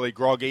really, really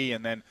groggy,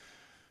 and then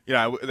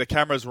the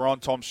cameras were on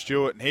Tom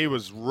Stewart, and he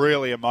was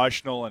really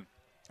emotional, and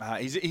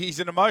he's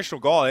an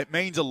emotional guy. It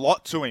means a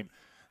lot to him.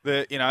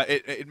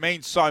 It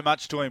means so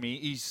much to him.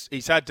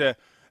 He's had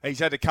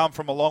to come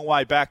from a long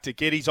way back to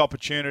get his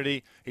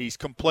opportunity. He's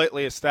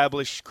completely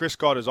established. Chris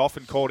Scott has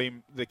often called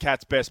him the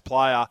Cats' best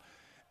player.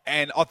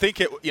 And I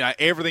think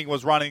everything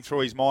was running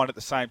through his mind at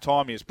the same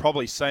time. He was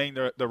probably seeing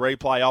the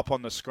replay up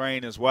on the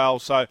screen as well.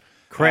 So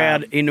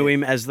crowd into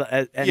him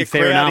fair crowd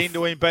enough.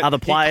 Into him, but other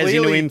players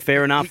into him,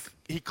 fair enough.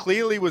 He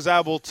clearly was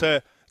able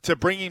to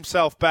bring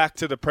himself back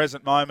to the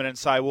present moment and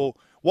say, well,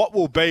 what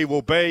will be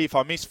will be. If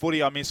I miss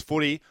footy, I miss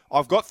footy.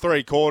 I've got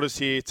 3 quarters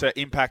here to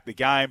impact the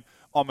game.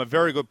 I'm a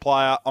very good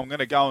player. I'm going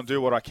to go and do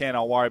what I can.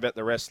 I'll worry about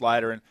the rest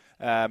later.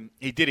 And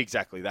he did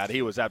exactly that.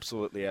 He was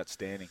absolutely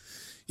outstanding.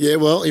 Yeah,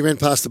 well, he ran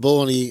past the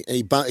ball and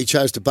he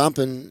chose to bump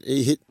and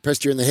he hit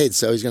Prestia in the head,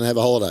 so he's going to have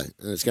a holiday.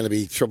 And it's going to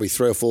be probably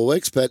 3 or 4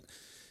 weeks, but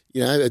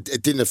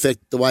it didn't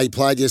affect the way he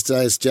played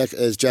yesterday. As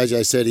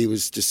JJ said, he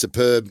was just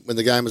superb when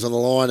the game was on the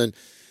line, and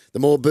the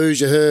more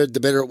boos you heard,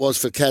 the better it was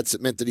for Cats.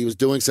 It meant that he was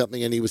doing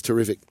something, and he was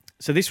terrific.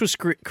 So this was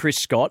Chris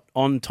Scott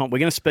on Tom. We're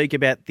going to speak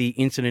about the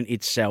incident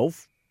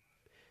itself.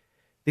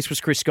 This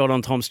was Chris Scott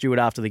on Tom Stewart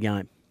after the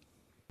game.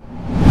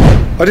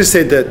 I just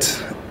said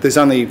that there's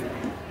only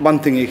one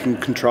thing you can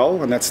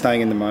control, and that's staying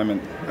in the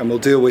moment. And we'll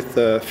deal with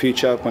the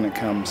future when it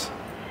comes.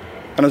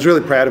 And I was really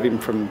proud of him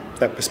from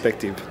that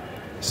perspective.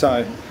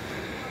 So,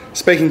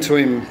 speaking to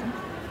him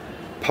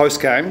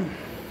post-game,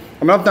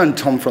 I mean, I've known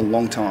Tom for a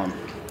long time.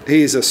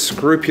 He is a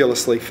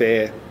scrupulously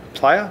fair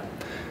player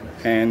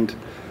and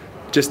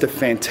just a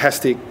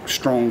fantastic,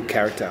 strong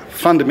character,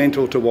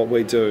 fundamental to what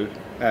we do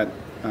at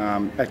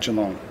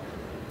Geelong.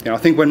 You know, I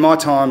think when my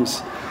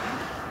time's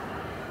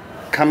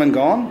come and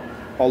gone,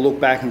 I'll look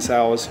back and say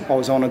I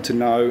was honoured to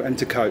know and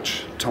to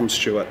coach Tom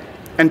Stewart.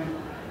 And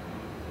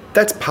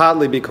that's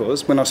partly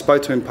because when I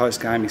spoke to him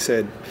post-game, he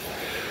said,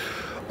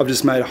 I've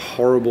just made a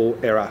horrible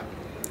error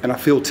and I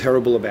feel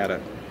terrible about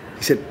it.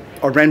 He said,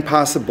 I ran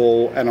past the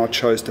ball and I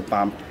chose to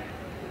bump.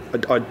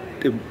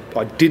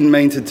 I didn't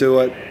mean to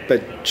do it,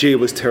 but gee, it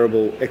was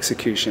terrible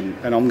execution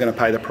and I'm going to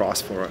pay the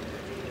price for it.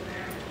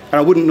 And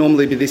I wouldn't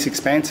normally be this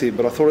expansive,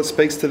 but I thought it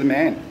speaks to the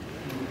man.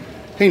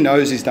 He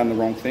knows he's done the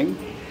wrong thing.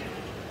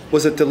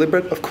 Was it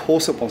deliberate? Of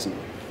course it wasn't.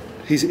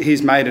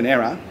 He's made an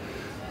error,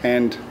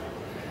 and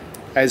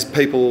as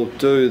people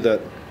do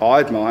that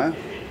I admire,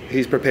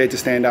 he's prepared to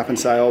stand up and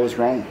say, I was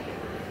wrong.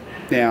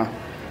 Now,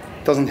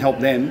 it doesn't help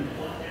them.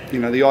 You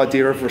know, the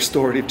idea of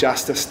restorative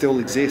justice still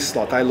exists.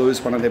 Like, they lose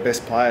one of their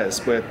best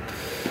players, where,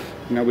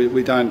 you know,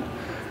 we don't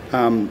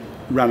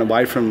run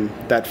away from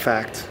that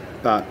fact,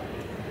 but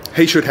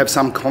he should have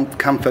some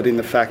comfort in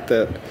the fact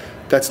that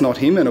that's not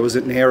him and it was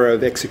an error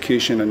of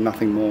execution and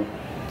nothing more.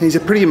 He's a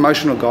pretty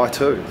emotional guy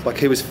too. Like,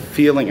 he was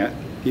feeling it.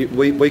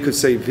 We could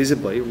see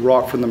visibly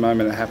right from the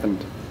moment it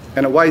happened.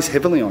 And it weighs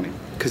heavily on him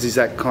because he's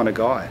that kind of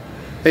guy.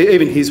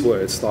 Even his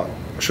words, like,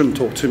 I shouldn't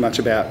talk too much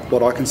about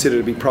what I consider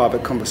to be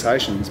private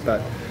conversations,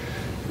 but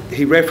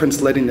he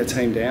referenced letting the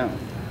team down.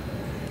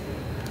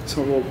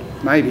 So, well,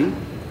 maybe,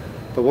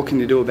 but what can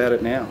you do about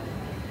it now?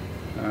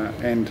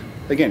 And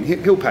again,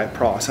 he'll pay a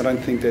price. I don't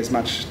think there's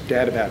much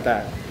doubt about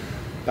that.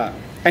 But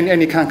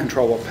and you can't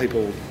control what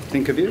people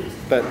think of you,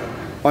 but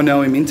I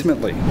know him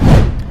intimately.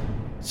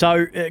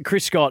 So,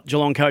 Chris Scott,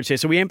 Geelong coach there.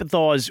 So we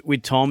empathise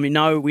with Tom. We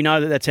know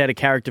that that's out of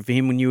character for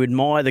him. When you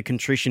admire the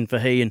contrition for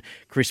he and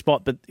Chris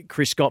Scott, but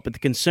the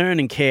concern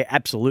and care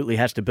absolutely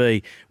has to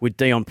be with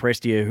Dion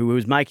Prestia, who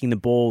was making the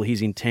ball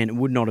his intent and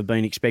would not have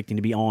been expecting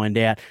to be ironed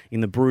out in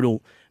the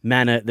brutal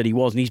manner that he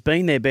was. And he's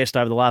been their best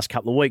over the last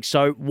couple of weeks.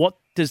 So what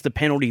does the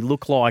penalty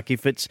look like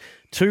if it's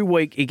 2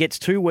 weeks? He gets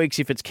 2 weeks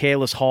if it's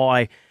careless,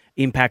 high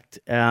impact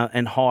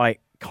and high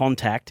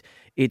contact.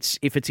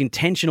 If it's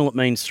intentional, it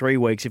means 3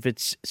 weeks. If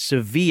it's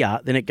severe,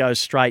 then it goes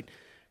straight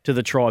to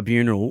the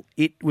tribunal.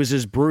 It was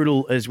as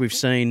brutal as we've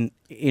seen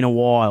in a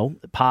while.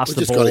 Passed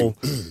the ball,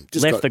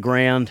 left the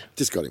ground.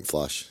 Just got him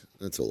flush.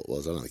 That's all it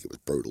was. I don't think it was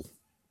brutal.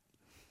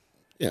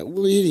 Yeah,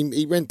 well, he hit him.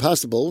 He ran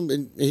past the ball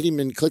and hit him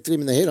and collected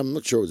him in the head. I'm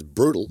not sure it was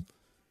brutal.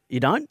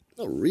 You don't?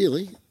 Not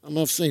really.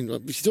 If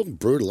you're talking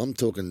brutal, I'm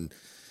talking.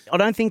 I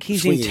don't think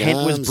his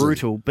intent was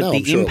brutal, but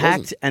the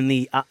impact and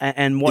the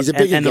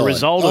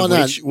result of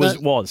which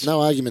was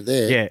no argument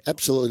there. Yeah,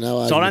 absolutely no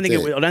argument. So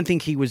I don't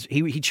think he was.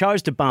 He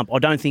chose to bump. I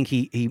don't think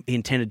he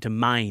intended to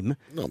maim.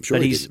 No, I'm sure.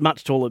 But he's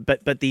much taller.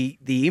 But the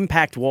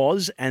impact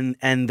was and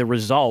the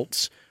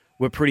results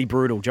were pretty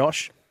brutal.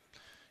 Josh.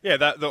 Yeah,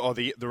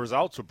 the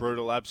results were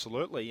brutal.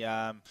 Absolutely.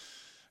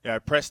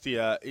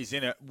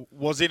 Prestia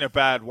was in a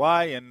bad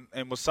way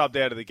and was subbed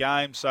out of the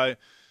game. So.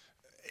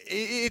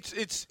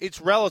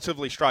 It's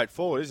relatively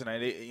straightforward, isn't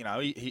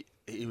it?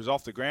 He was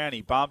off the ground,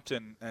 he bumped,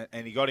 and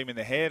he got him in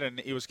the head, and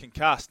he was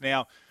concussed.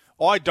 Now,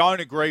 I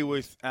don't agree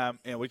with.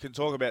 We can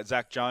talk about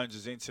Zach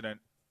Jones's incident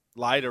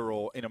later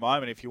or in a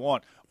moment if you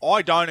want.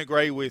 I don't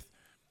agree with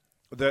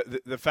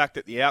the fact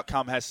that the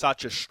outcome has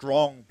such a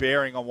strong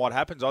bearing on what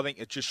happens. I think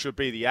it just should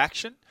be the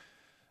action.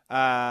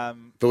 But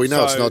we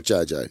know it's not,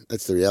 JJ.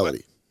 That's the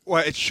reality.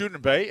 Well, it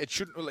shouldn't be. It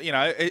shouldn't.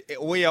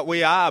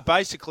 We are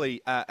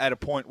basically at a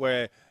point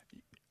where.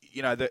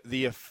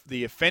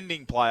 The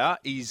offending player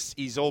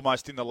is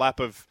almost in the lap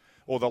of,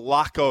 or the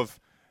luck of,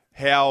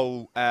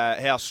 how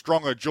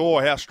strong a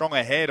jaw, how strong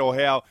a head, or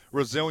how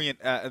resilient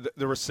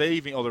the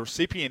receiving or the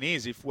recipient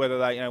is. If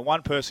whether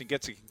one person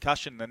gets a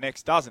concussion and the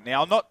next doesn't.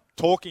 Now, I'm not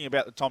talking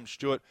about the Tom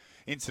Stewart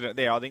incident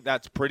there. I think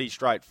that's pretty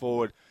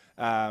straightforward.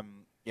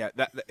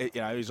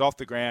 He's off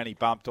the ground, he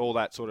bumped, all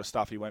that sort of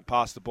stuff. He went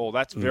past the ball.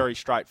 That's very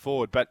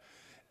straightforward. But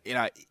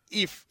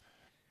if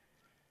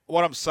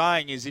what I'm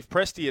saying is, if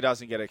Prestia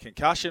doesn't get a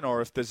concussion, or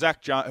if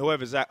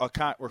the I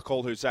can't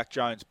recall who Zach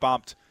Jones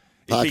bumped,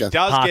 if he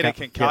does get a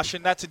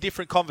concussion, that's a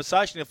different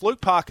conversation. If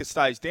Luke Parker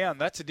stays down,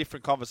 that's a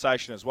different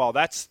conversation as well.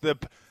 That's the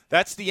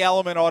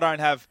element I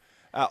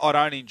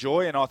don't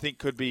enjoy, and I think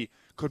could be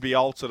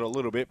altered a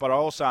little bit. But I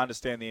also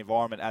understand the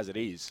environment as it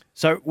is.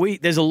 So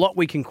there's a lot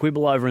we can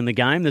quibble over in the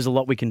game. There's a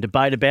lot we can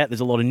debate about.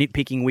 There's a lot of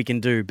nitpicking we can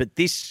do. But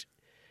this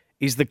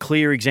is the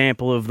clear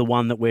example of the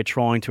one that we're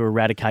trying to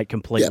eradicate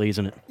completely,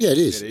 isn't it? Yeah, it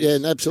is. Yeah,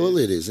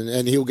 absolutely it is.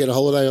 And he'll get a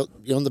holiday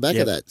on the back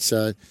of that.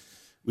 So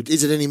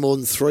is it any more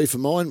than 3 for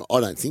mine? I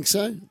don't think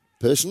so,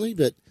 personally.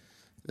 But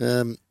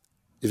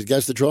If it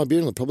goes to the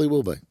tribunal, it probably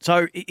will be.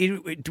 So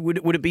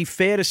would it be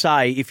fair to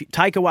say, if you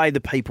take away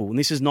the people, and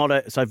this is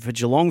not so for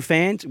Geelong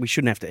fans, we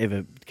shouldn't have to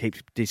ever keep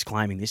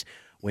disclaiming this,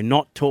 we're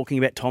not talking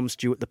about Tom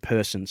Stewart, the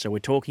person, so we're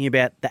talking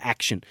about the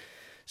action.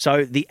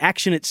 So the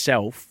action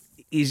itself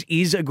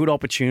is a good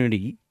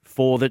opportunity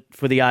for the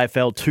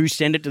AFL to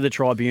send it to the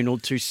tribunal,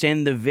 to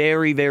send the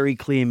very, very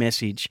clear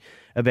message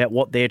about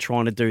what they're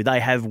trying to do. They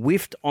have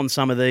whiffed on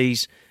some of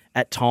these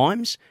at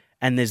times,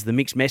 and there's the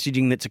mixed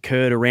messaging that's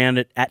occurred around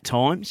it at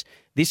times.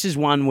 This is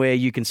one where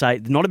you can say,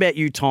 not about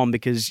you, Tom,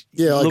 because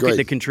look at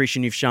the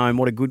contrition you've shown,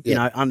 what a good,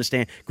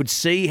 understand, could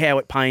see how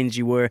it pains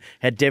you were,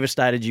 how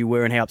devastated you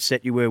were and how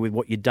upset you were with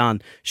what you'd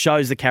done,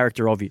 shows the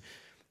character of you.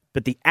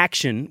 But the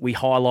action we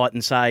highlight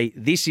and say,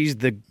 this is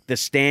the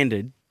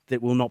standard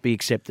that will not be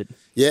accepted.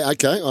 Yeah,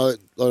 okay, I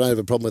don't have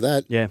a problem with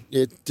that. Yeah,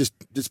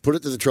 just put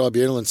it to the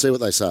tribunal and see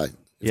what they say,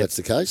 if that's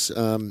the case.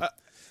 And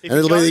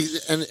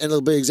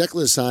it'll be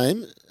exactly the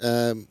same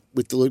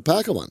with the Luke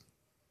Parker one.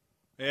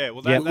 Yeah,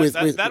 well,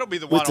 that'll be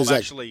the one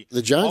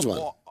the Jones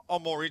one.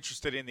 I'm more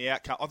interested in the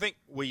outcome. I think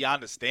we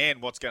understand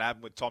what's going to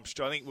happen with Tom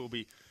Stewart. I think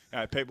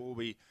people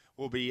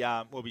will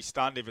be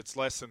stunned if it's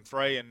less than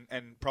 3,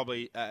 and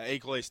probably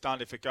equally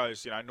stunned if it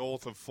goes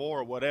north of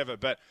 4 or whatever.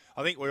 But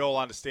I think we all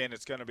understand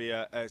it's going to be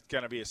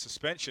a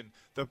suspension.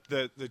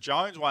 The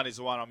Jones one is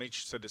the one I'm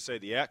interested to see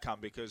the outcome,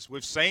 because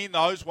we've seen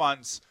those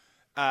ones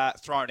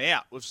thrown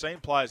out. We've seen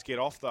players get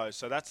off those,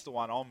 so that's the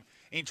one I'm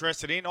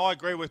interested in. I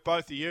agree with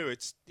both of you.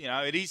 It's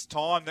it is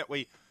time that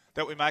we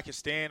make a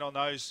stand on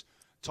those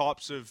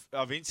types of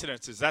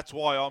incidences. That's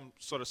why I'm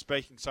sort of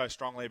speaking so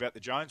strongly about the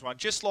Jones one.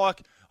 Just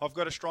like I've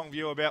got a strong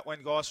view about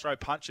when guys throw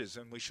punches,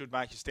 and we should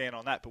make a stand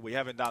on that, but we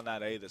haven't done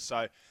that either.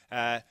 So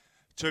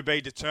to be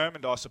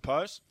determined, I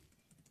suppose.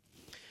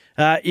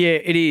 Yeah,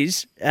 it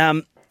is.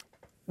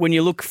 When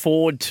you look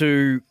forward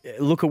to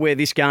look at where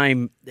this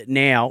game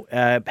now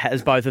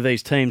has both of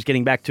these teams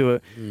getting back to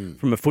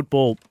from a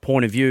football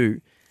point of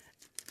view.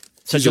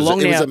 So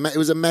Geelong it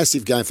was a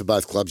massive game for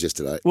both clubs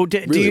yesterday. Well, do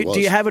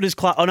you have it as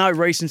club? I know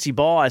recency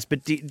bias,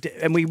 but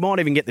and we might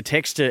even get the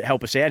text to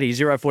help us out here: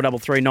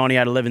 0433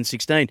 98 11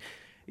 16.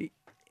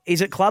 Is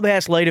it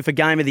Clubhouse leader for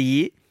game of the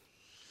year?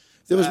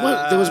 There was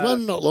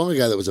one not long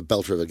ago that was a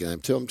belter of a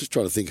game too. I'm just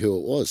trying to think who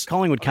it was.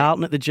 Collingwood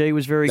Carlton at the G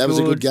was very good. That was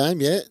a good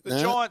game, yeah. The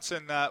Giants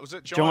and was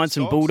it Giants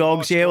and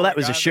Bulldogs? Yeah, well, that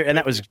was a shoot, and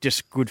that was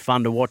just good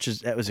fun to watch.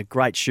 That was a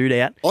great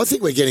shootout. I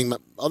think we're getting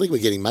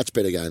much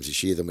better games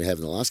this year than we have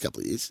in the last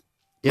couple of years.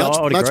 Yeah,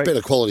 much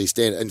better quality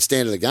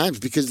standard of games,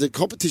 because the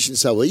competition's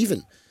so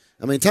even.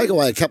 I mean, take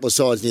away a couple of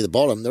sides near the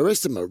bottom, the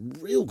rest of them are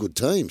real good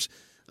teams.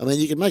 I mean,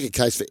 you can make a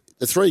case for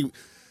the three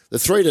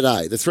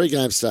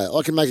games today.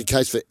 I can make a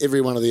case for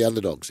every one of the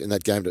underdogs in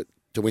that game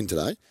to win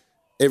today.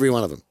 Every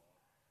one of them.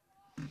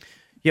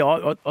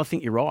 Yeah, I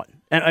think you're right.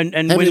 And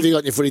how many have you got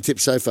in your footy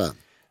tips so far?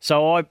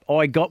 So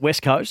I got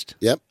West Coast.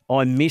 Yep.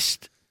 I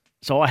missed.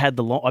 So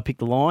I picked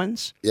the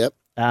Lions. Yep.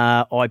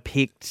 I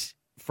picked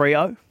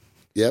Freo.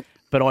 Yep.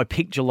 But I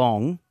picked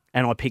Geelong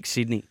and I picked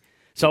Sydney.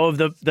 So of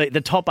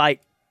the top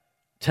 8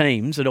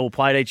 teams that all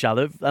played each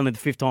other, only the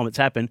 5th time it's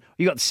happened,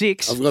 you got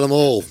 6. I've got them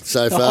all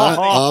so far.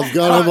 I've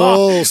got them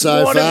all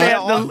so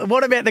far.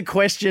 What about the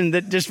question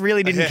that just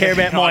really didn't care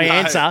about my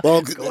answer? Well,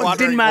 it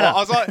didn't matter. I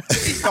was like,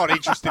 he's not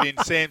interested in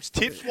Sam's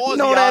tips. Why is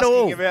not he at asking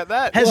all. about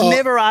that? Has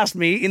never asked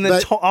me in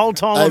the whole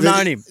time I've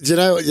known him. Do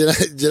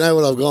you know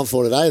what I've gone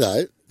for today,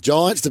 though?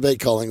 Giants to beat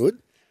Collingwood.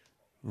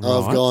 Right.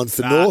 I've gone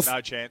for North.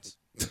 No chance.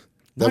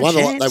 They won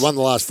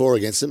the last 4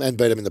 against them and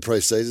beat them in the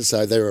pre-season,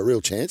 so they're a real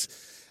chance.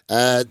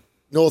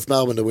 North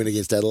Melbourne to win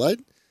against Adelaide.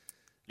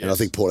 Yes. And I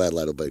think Port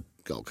Adelaide will beat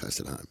Gold Coast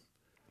at home.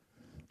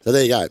 So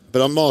there you go.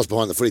 But I'm miles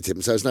behind the footy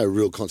tip, so there's no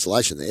real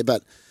consolation there.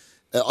 But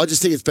I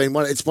just think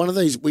it's one of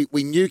these,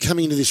 we knew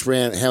coming into this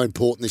round how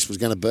important this was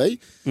going to be.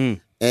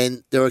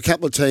 And there are a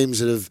couple of teams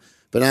that have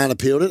banana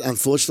peeled it,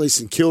 unfortunately,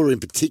 St Kilda in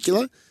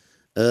particular.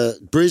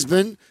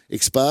 Brisbane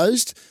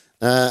exposed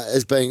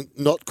as being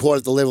not quite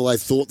at the level they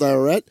thought they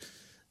were at.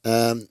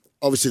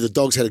 Obviously, the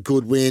Dogs had a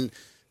good win.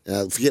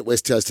 Forget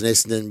West Coast and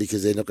Essendon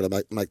because they're not going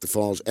to make the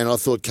finals. And I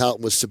thought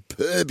Carlton was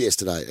superb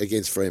yesterday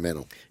against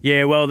Fremantle.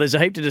 Yeah, well, there's a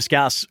heap to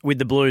discuss with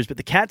the Blues. But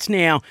the Cats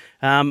now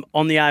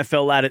on the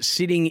AFL ladder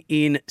sitting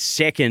in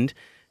 2nd.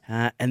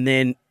 And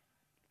then,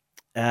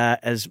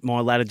 as my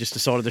ladder just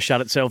decided to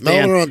shut itself down.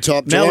 Melbourne on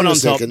top, Geelong on top,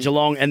 second.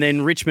 Geelong. And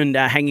then Richmond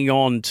hanging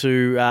on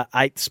to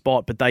 8th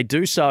spot. But they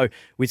do so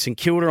with St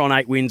Kilda on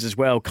 8 wins as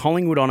well.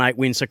 Collingwood on 8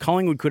 wins. So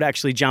Collingwood could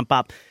actually jump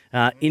up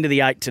into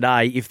the 8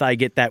 today if they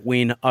get that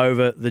win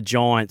over the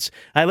Giants.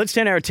 Hey, let's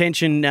turn our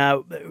attention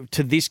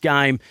to this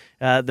game,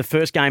 the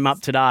first game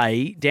up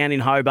today, down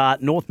in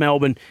Hobart, North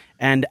Melbourne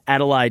and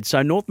Adelaide.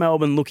 So North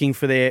Melbourne looking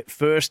for their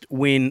first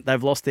win.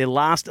 They've lost their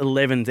last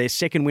 11, their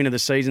second win of the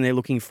season. They're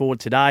looking forward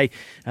today.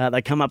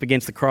 They come up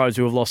against the Crows,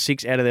 who have lost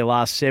 6 out of their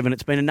last 7.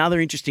 It's been another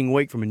interesting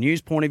week from a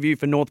news point of view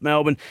for North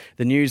Melbourne.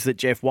 The news that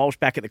Jeff Walsh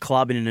back at the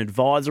club in an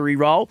advisory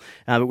role.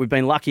 But we've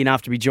been lucky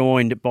enough to be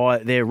joined by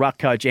their ruck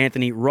coach,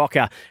 Anthony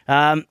Rocker.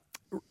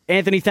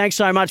 Anthony, thanks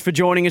so much for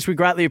joining us. We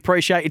greatly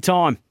appreciate your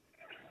time.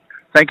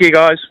 Thank you,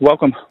 guys.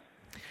 Welcome.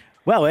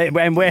 Well,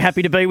 and we're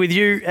happy to be with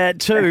you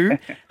too.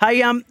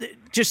 Hey,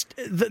 just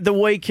the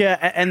week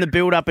and the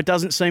build-up, it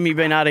doesn't seem you've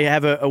been able to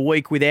have a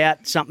week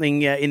without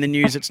something in the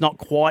news that's not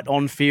quite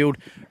on-field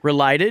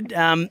related.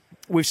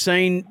 We've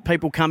seen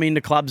people come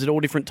into clubs at all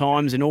different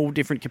times in all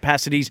different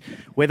capacities,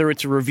 whether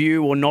it's a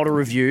review or not a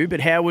review.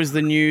 But how was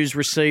the news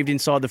received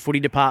inside the footy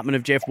department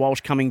of Jeff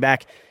Walsh coming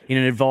back in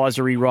an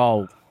advisory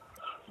role?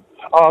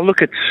 Oh, look,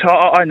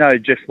 I know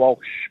Jeff Walsh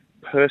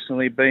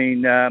personally,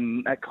 been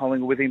at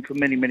Collingwood with him for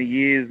many, many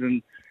years.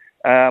 And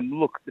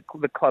look,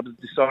 the club has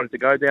decided to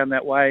go down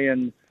that way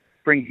and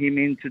bring him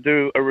in to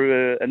do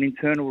an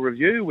internal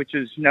review, which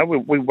is,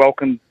 we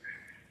welcome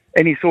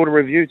any sort of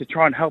review to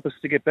try and help us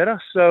to get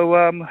better.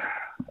 So,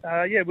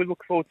 we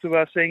look forward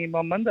to seeing him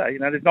on Monday.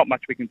 There's not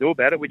much we can do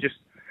about it. We just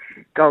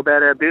go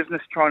about our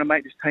business trying to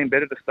make this team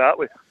better to start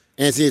with.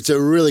 Anthony, it's a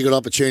really good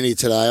opportunity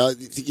today. I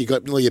think you've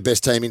got your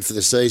best team in for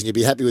the season. You'll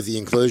be happy with the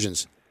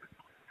inclusions.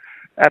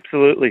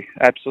 Absolutely.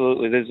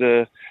 There's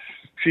a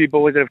few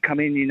boys that have come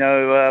in,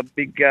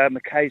 Big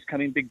McKay's come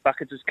in, Big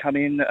Buckets has come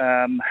in,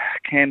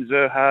 Cam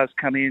Zerha's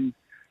come in,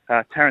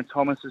 Tarrant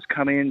Thomas has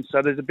come in.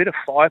 So there's a bit of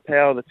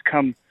firepower that's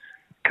come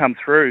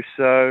through.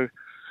 So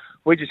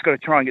we just got to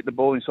try and get the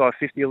ball inside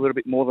 50 a little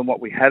bit more than what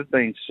we have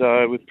been.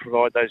 So we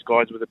provide those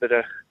guys with a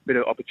bit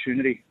of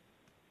opportunity.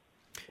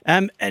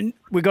 And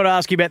we've got to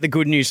ask you about the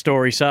good news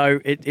story. So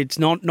it's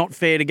not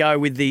fair to go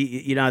with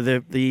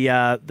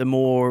the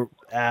more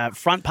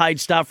front page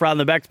stuff rather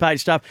than the back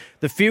page stuff.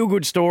 The feel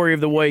good story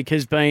of the week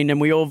has been, and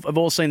have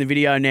all seen the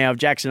video now of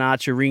Jackson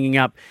Archer ringing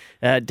up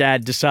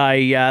Dad to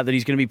say that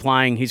he's going to be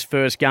playing his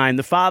first game.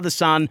 The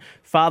father-son,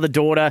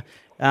 father-daughter.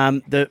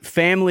 The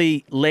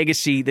family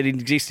legacy that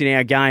exists in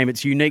our game,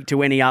 it's unique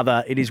to any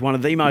other. It is one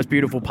of the most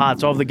beautiful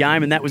parts of the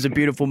game, and that was a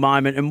beautiful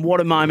moment. And what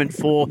a moment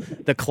for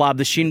the club,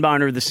 the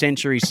shinboner of the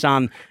century's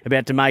son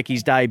about to make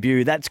his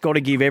debut. That's got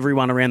to give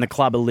everyone around the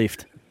club a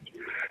lift.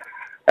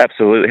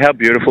 Absolutely. How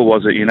beautiful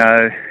was it?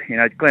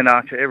 Glenn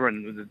Archer,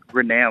 everyone was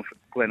renowned for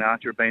Glenn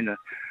Archer being the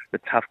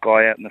tough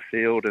guy out in the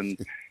field. And,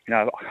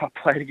 I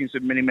played against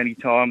him many, many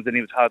times, and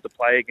he was hard to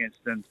play against.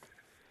 And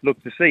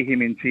look, to see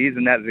him in tears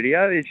in that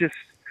video is just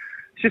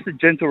a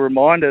gentle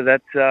reminder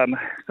that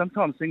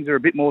sometimes things are a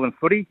bit more than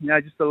footy.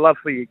 Just the love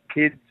for your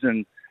kids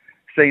and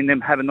seeing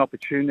them have an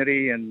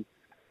opportunity, and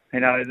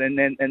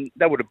and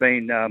that would have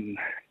been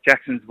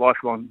Jackson's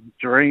lifelong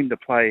dream to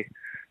play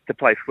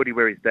footy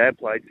where his dad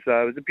played.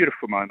 So it was a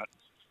beautiful moment.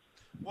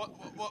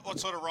 What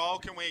sort of role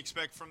can we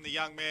expect from the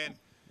young man,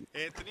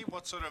 Anthony?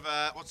 What sort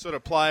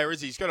of player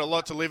is he? He's got a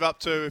lot to live up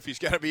to if he's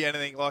going to be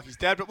anything like his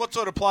dad. But what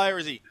sort of player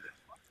is he?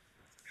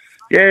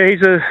 Yeah,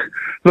 he's a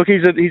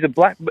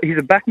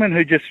backman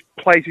who just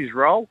plays his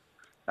role.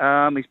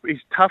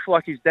 He's tough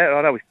like his dad.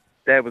 I know his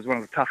dad was one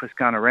of the toughest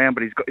going around,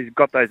 but he's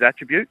got those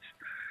attributes.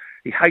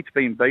 He hates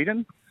being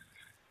beaten,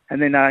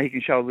 and then he can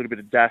show a little bit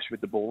of dash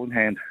with the ball in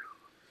hand.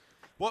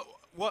 What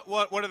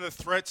are the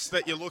threats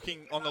that you're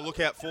on the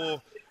lookout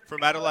for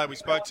from Adelaide? We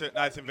spoke to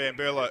Nathan Van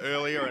Berlo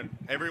earlier, and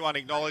everyone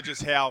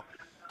acknowledges how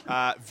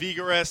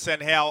vigorous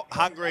and how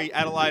hungry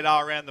Adelaide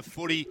are around the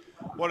footy.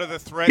 What are the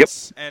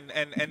threats and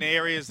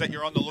areas that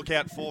you're on the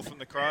lookout for from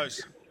the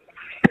Crows?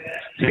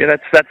 Yeah,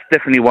 that's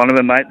definitely one of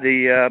them, mate.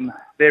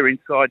 Their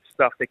inside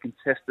stuff, their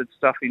contested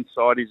stuff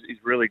inside is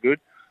really good,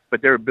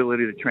 but their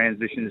ability to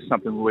transition is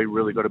something we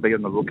really got to be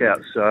on the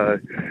lookout. So,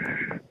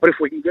 but if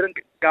we can get them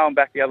going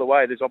back the other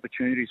way, there's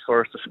opportunities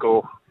for us to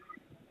score.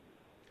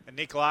 And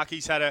Nick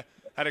Larkey's had a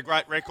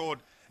great record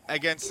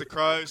against the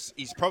Crows.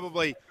 He's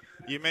probably,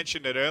 you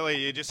mentioned it earlier,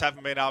 you just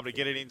haven't been able to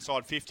get it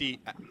inside 50,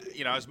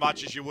 as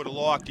much as you would have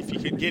liked. If you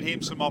can get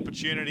him some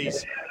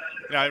opportunities,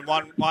 in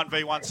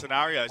 1v1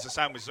 scenarios, the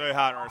same with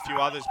Zerha and a few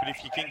others, but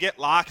if you can get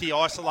Larkey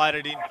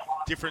isolated in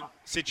different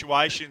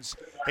situations,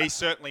 he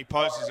certainly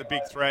poses a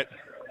big threat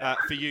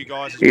for you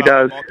guys as well. He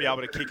does. He might be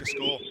able to kick a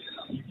score.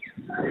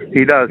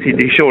 He does. He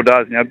sure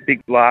does.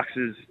 Big Larks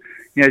is,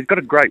 he's got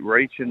a great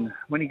reach, and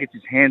when he gets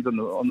his hands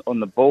on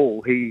the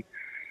ball, if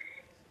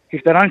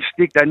they don't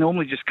stick, they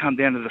normally just come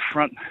down to the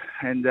front,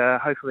 and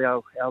hopefully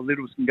our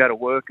littles can go to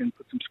work and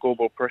put some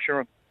scoreboard pressure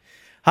on.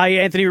 Hey,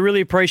 Anthony, we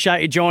really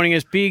appreciate you joining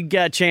us. Big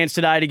chance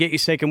today to get your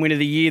second win of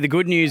the year. The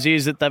good news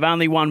is that they've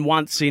only won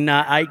once in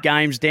 8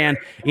 games down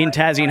in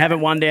Tassie and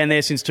haven't won down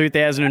there since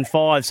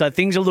 2005. So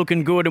things are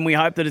looking good, and we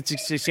hope that it's a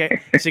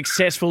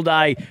successful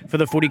day for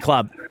the footy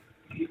club.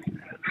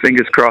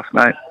 Fingers crossed,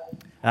 mate.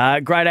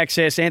 Great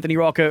access, Anthony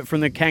Rocker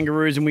from the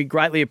Kangaroos, and we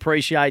greatly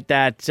appreciate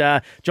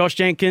that. Josh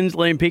Jenkins,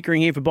 Liam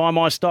Pickering here for Buy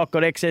My Stock.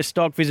 Got excess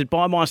stock? Visit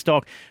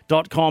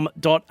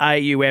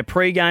buymystock.com.au. Our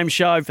pre-game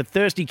show for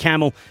Thirsty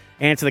Camel.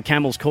 Answer the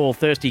Camel's call,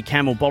 Thirsty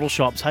Camel Bottle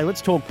Shops. Hey, let's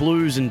talk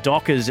Blues and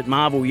Dockers at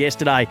Marvel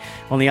yesterday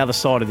on the other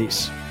side of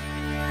this.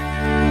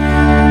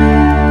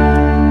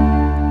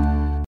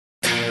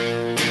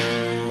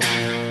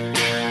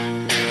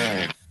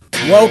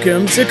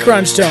 Welcome to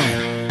Crunch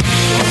Time.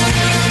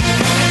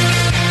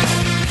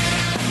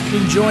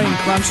 Enjoying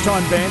Crunch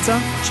Time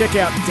banter? Check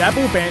out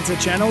Dabble Banter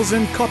channels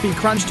and copy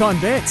Crunch Time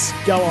bets.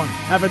 Go on,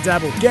 have a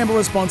dabble. Gamble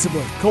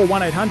responsibly. Call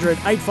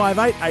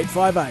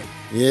 1-800-858-858.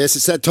 Yes,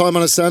 it's that time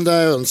on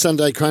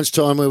Sunday crunch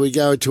time, where we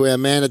go to our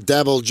man at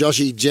Dabble,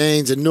 Joshy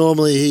Jeans, and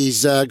normally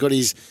he's got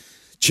his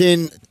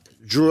chin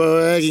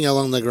dragging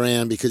along the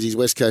ground because his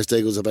West Coast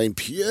Eagles have been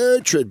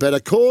putrid. But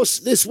of course,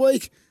 this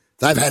week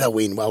they've had a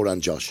win. Well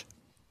done, Josh.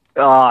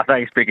 Oh,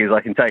 thanks, Pickers.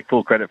 I can take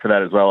full credit for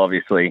that as well,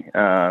 obviously.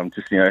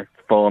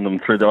 Following them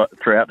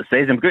throughout the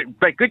season.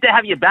 But good to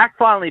have you back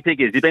finally,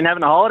 Pickers. You've been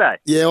having a holiday.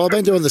 Yeah, well, I've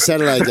been doing the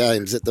Saturday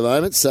games at the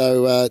moment.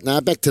 So,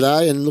 back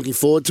today and looking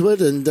forward to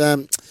it. And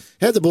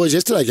how'd the boys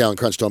yesterday go in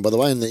crunch time, by the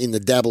way, in the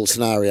Dabble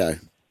scenario?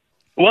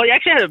 Well, you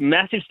actually had a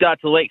massive start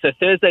to the week. So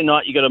Thursday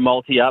night you got a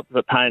multi up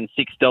for paying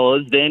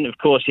 $6. Then, of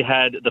course, you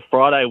had the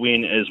Friday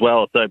win as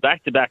well. So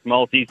back-to-back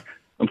multis.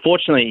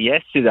 Unfortunately,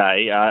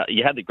 yesterday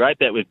you had the great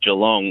bet with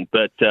Geelong,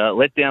 but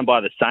let down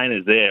by the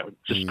Sainers there.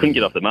 Just couldn't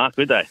get off the mark,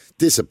 could they?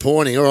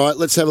 Disappointing. All right,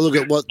 let's have a look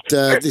at what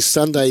this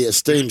Sunday,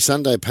 Esteemed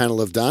Sunday panel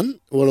have done.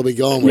 What are we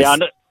going with? Yeah,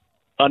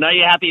 I know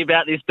you're happy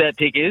about this bet,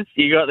 Pickers.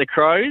 You got the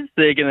Crows.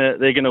 They're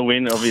gonna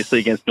win, obviously,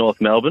 against North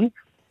Melbourne.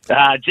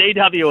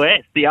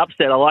 GWS, the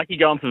upset. I like you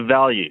going for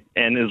value,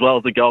 and as well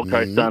as the Gold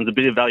Coast Suns, a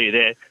bit of value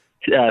there.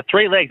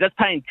 3 legs, that's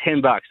paying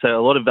 $10, so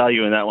a lot of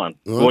value in that one.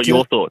 Okay. What are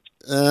your thoughts?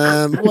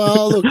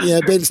 Well,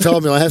 look, Ben's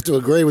told me I have to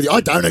agree with you.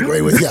 I don't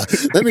agree with you.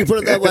 Let me put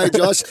it that way,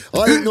 Josh.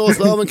 I think North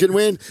Melbourne can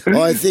win.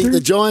 I think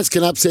the Giants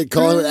can upset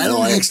Collingwood, and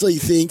I actually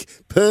think,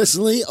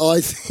 personally,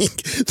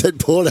 that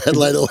Port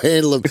Adelaide will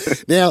handle them.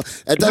 Now,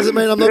 it doesn't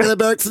mean I'm not going to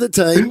barrack for the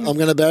team. I'm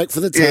going to barrack for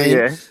the team.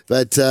 Yeah.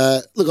 But,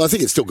 look, I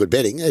think it's still good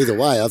betting either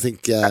way. I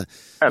think not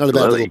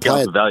about a little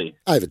play value.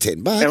 Over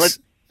 $10.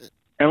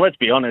 And let's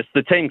be honest,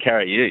 the team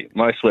carry you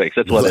most weeks.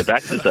 That's why they're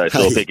back to so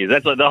sore, Pickers.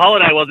 That's like the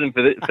holiday wasn't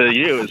for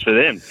you; it was for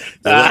them.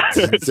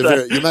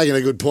 You're making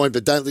a good point,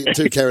 but don't get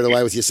too carried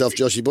away with yourself,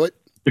 Joshy boy.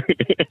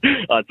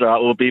 That's all right.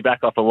 We'll be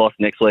back off a loss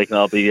next week, and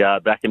I'll be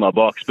back in my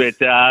box.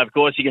 But of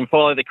course, you can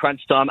follow the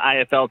Crunch Time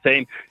AFL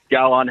team.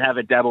 Go on, have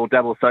a dabble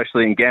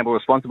socially, and gamble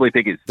responsibly,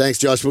 Pickers. Thanks,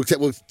 Josh. We'll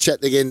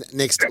chat again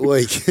next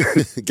week.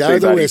 Go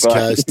to the West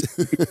Coast.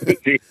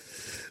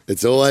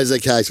 It's always the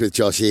case with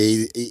Josh.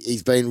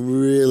 He's been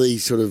really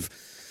sort of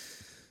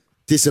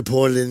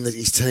disappointed in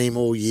his team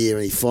all year,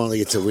 and he finally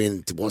gets a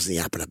win. Wasn't he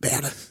up and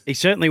about it? He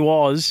certainly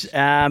was.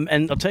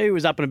 And I'll tell you who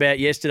was up and about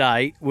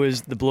yesterday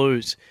was the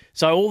Blues.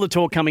 So all the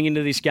talk coming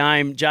into this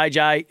game,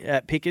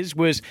 JJ Pickers,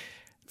 was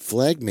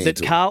flag mantle.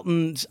 That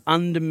Carlton's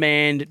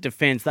undermanned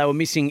defence. They were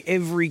missing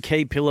every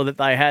key pillar that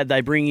they had.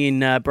 They bring in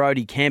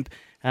Brody Kemp.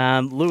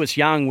 Lewis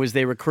Young was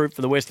their recruit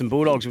for the Western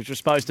Bulldogs, which was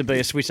supposed to be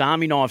a Swiss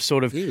Army knife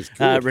sort of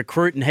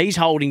recruit, and he's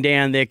holding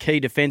down their key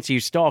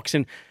defensive stocks.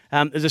 And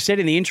as I said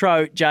in the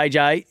intro,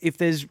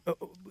 JJ,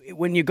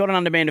 when you've got an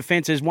undermanned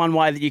defence, there's one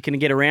way that you can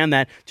get around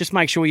that. Just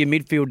make sure your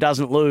midfield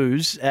doesn't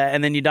lose,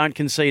 and then you don't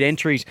concede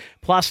entries.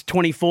 Plus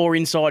 24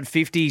 inside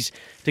 50s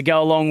to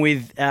go along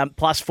with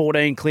plus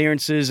 14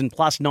 clearances and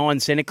plus 9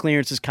 centre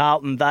clearances.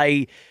 Carlton,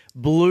 they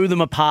blew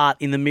them apart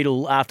in the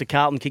middle after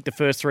Carlton kicked the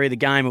first 3 of the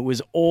game. It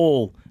was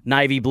all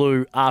navy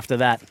blue after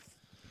that.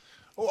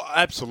 Well,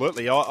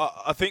 absolutely.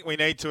 I think we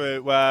need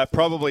to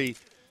probably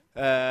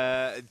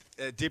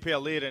dip our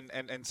lid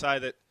and say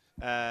that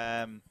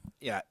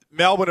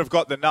Melbourne have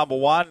got the number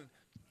one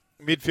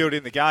midfield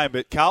in the game,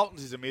 but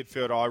Carlton's is a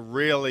midfield I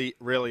really,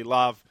 really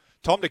love.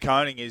 Tom De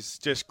Koning is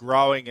just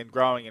growing and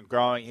growing and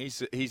growing.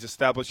 He's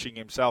establishing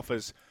himself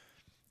as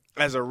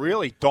a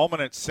really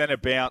dominant centre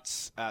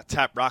bounce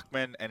tap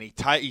ruckman, and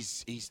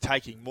he's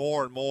taking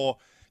more and more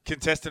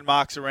contested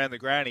marks around the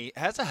ground. He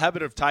has a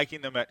habit of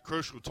taking them at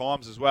crucial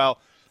times as well.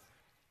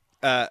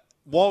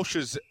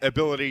 Walsh's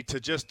ability to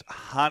just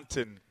hunt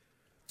and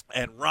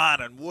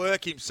run and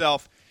work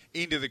himself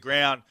into the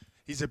ground,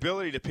 his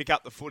ability to pick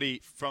up the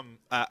footy from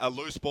a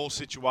loose ball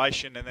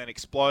situation and then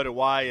explode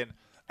away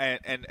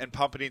and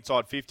pump it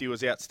inside 50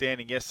 was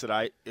outstanding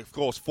yesterday. Of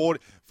course, 40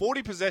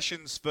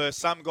 possessions for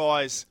some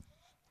guys,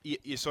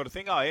 you sort of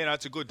think,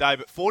 it's a good day,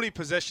 but 40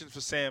 possessions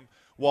for Sam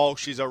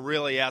Walsh is a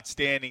really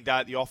outstanding day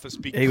at the office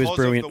because of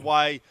the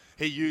way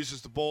he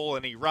uses the ball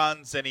and he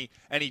runs and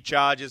he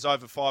charges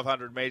over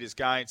 500 metres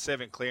gained,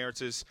 7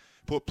 clearances,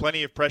 put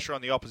plenty of pressure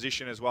on the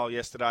opposition as well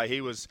yesterday.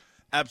 He was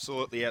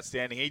absolutely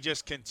outstanding. He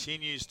just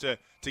continues to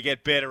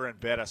get better and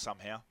better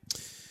somehow.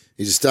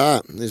 He's a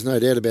star. There's no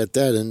doubt about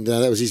that. And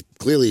that was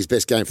clearly his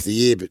best game for the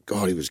year, but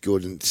God, he was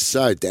good and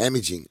so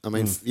damaging. I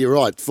mean, You're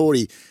right,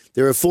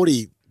 there are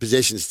 40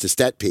 possessions to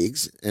stat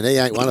pigs, and he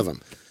ain't one of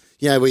them.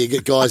 Where you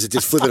get guys that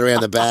just flip it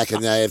around the back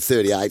and they have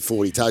 38,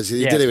 40 touches.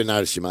 You didn't even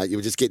notice you, mate. You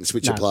were just getting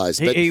switcher plays.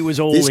 But he was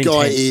all this intense.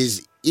 guy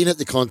is in at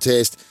the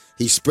contest.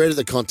 His spread at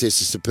the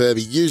contest is superb.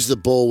 He used the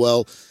ball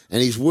well,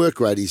 and his work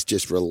rate is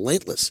just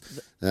relentless.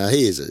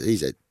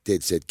 He's a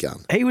dead set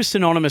gun. He was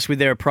synonymous with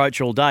their approach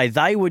all day.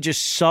 They were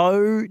just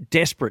so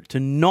desperate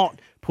to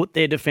not put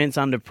their defence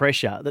under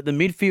pressure that the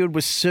midfield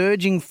was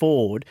surging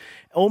forward,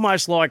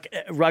 almost like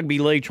rugby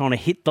league trying to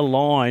hit the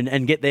line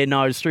and get their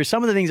nose through.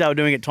 Some of the things they were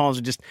doing at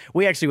times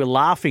we actually were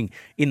laughing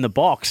in the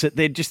box that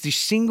they're just this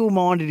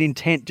single-minded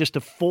intent just to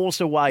force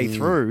a way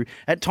through,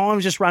 at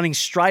times just running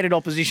straight at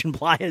opposition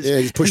players. Yeah,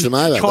 just push them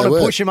over. Trying to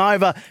push them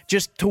over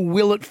just to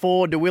will it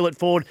forward.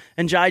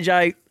 And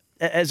JJ,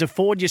 as a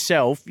forward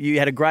yourself, you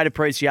had a great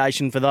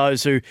appreciation for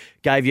those who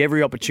gave you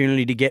every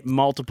opportunity to get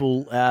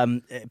multiple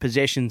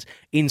possessions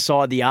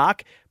inside the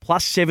arc,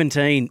 plus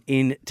 17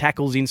 in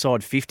tackles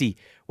inside 50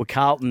 were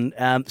Carlton.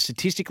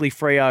 Statistically,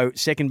 Freo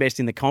second best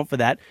in the comp for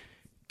that.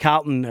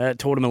 Carlton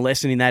taught him a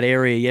lesson in that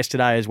area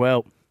yesterday as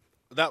well.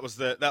 That was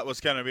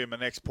going to be my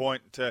next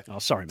point to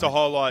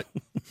highlight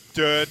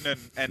Durden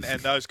and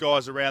those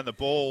guys around the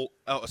ball.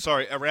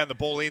 Around the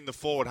ball in the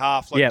forward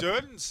half. Like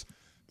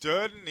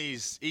Durden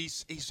is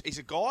he's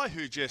a guy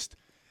who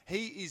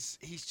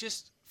he's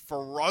just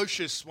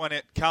ferocious when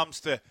it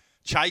comes to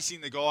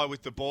chasing the guy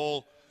with the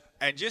ball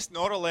and just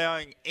not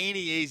allowing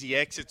any easy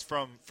exits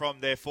from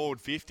their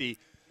forward 50.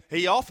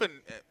 He often,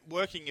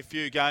 working a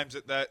few games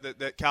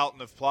that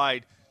Carlton have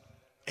played,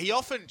 he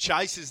often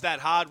chases that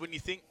hard when you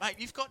think, mate,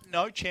 you've got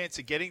no chance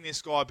of getting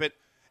this guy. But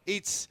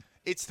it's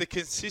the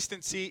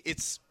consistency.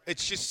 It's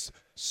just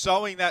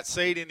sowing that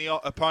seed in the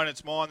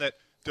opponent's mind that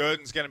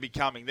Durden's going to be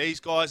coming. These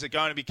guys are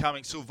going to be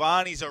coming.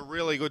 Silvani's a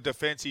really good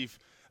defensive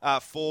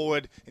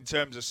forward in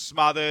terms of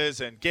smothers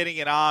and getting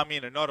an arm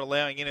in and not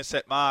allowing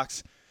intercept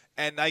marks.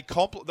 And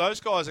those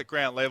guys at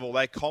ground level,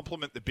 they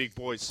complement the big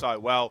boys so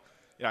well.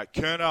 You know,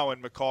 Curnow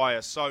and Mackay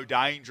are so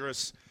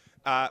dangerous.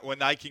 When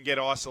they can get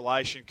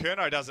isolation.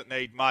 Curnow doesn't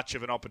need much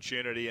of an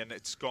opportunity, and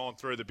it's gone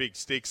through the big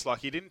sticks. Like,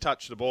 he didn't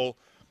touch the ball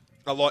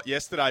a lot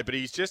yesterday, but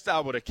he's just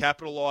able to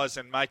capitalise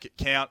and make it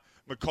count.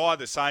 Mackay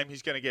the same.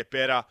 He's going to get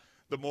better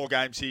the more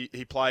games he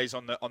plays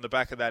on the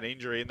back of that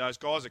injury. And those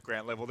guys at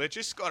ground level, they've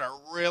just got a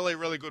really,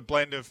 really good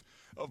blend of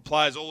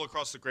players all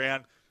across the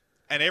ground.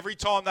 And every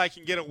time they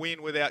can get a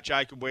win without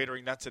Jacob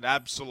Wiedering, that's an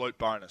absolute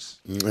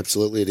bonus.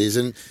 Absolutely it is.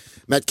 And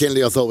Matt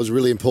Kennedy, I thought, was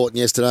really important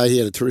yesterday. He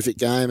had a terrific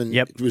game, and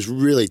it was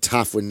really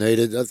tough when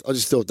needed. I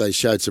just thought they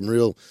showed some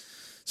real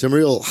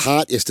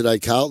heart yesterday,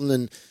 Carlton.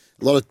 And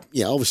a lot of,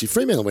 obviously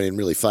Fremantle went in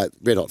really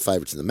red-hot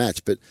favourites in the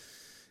match. But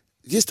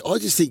I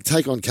just think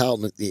take on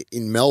Carlton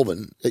in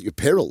Melbourne at your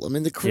peril. I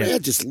mean, the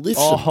crowd just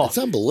lifts them. It's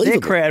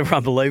unbelievable. Their crowd were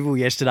unbelievable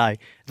yesterday.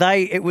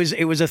 It was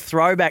a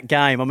throwback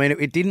game. I mean,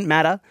 it didn't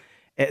matter.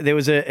 There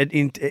was an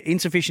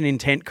insufficient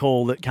intent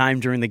call that came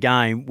during the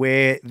game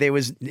where there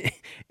was.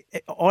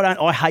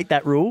 I hate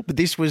that rule, but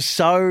this was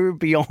so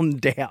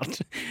beyond doubt,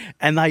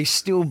 and they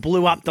still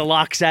blew up the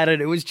Lux at it.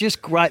 It was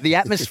just great. The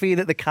atmosphere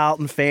that the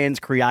Carlton fans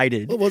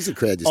created. What was the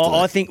crowd yesterday?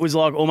 I think it was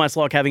almost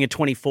like having a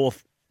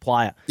 24th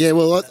player. Yeah,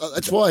 well,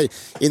 that's why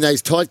in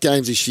those tight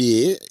games this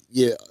year,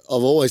 I've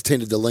always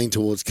tended to lean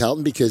towards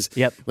Carlton because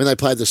when they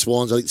played the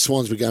Swans, I think the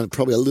Swans were going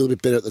probably a little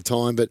bit better at the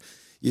time, but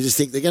you just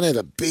think they're going to have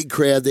a big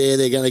crowd there.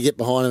 They're going to get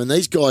behind them. And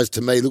these guys,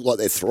 to me, look like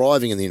they're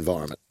thriving in the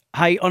environment.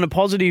 Hey, on a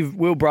positive,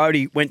 Will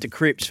Brodie went to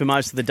Cripps for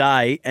most of the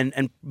day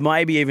and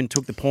maybe even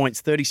took the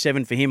points.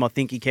 37 for him. I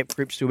think he kept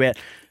Cripps to about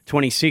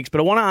 26. But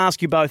I want to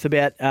ask you both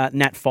about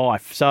Nat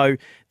Fyfe. So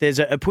there's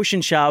a push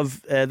and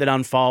shove that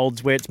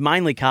unfolds where it's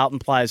mainly Carlton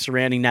players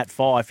surrounding Nat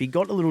Fyfe. He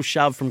got a little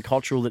shove from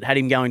Cottrell that had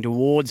him going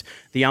towards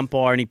the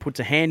umpire, and he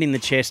puts a hand in the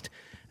chest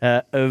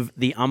of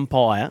the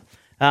umpire.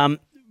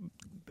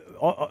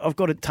 I've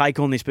got a take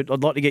on this, but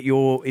I'd like to get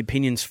your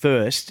opinions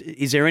first.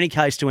 Is there any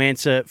case to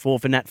answer for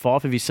Nat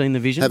Fyfe? Have you seen the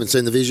vision? Haven't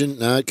seen the vision.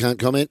 No, can't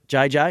comment.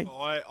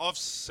 JJ? I've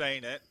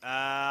seen it.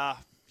 I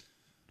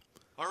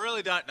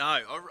really don't know.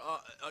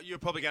 You're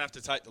probably going to have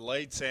to take the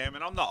lead, Sam.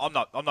 And I'm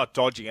not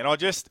dodging it.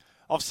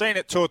 I've seen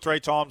it 2 or 3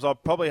 times. I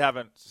probably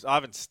haven't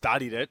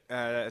studied it.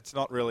 It's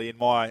not really in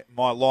my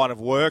line of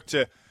work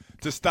to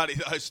study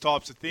those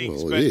types of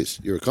things. Well, but it is.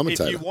 You're a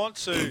commentator. If you want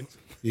to,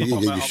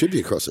 you should be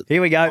across it.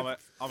 Here we go.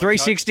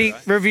 360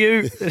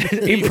 review,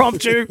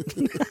 impromptu.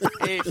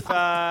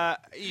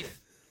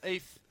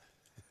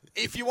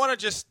 If you want to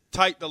just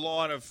take the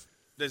line of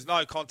there's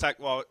no contact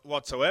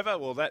whatsoever,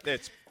 well,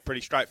 that's pretty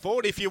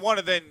straightforward. If you want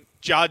to then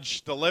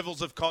judge the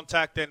levels of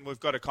contact, then we've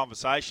got a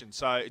conversation.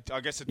 So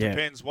I guess it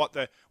depends what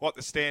the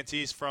stance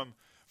is from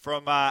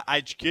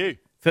HQ.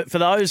 For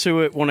those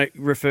who want to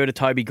refer to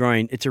Toby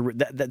Green,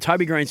 the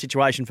Toby Green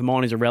situation for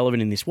mine is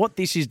irrelevant in this. What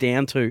this is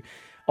down to,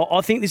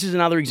 I think this is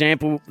another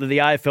example of the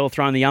AFL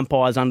throwing the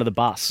umpires under the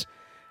bus.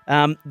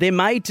 They're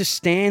made to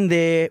stand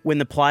there when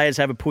the players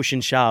have a push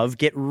and shove,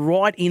 get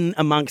right in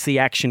amongst the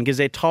action because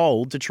they're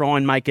told to try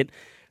and make it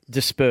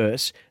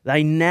disperse.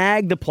 They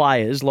nag the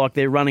players like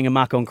they're running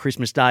amok on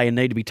Christmas Day and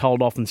need to be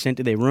told off and sent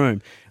to their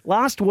room.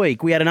 Last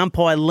week, we had an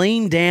umpire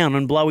lean down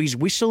and blow his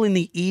whistle in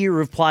the ear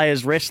of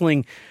players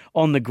wrestling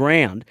on the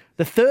ground.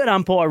 The third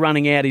umpire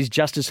running out is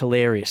just as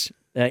hilarious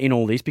in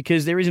all this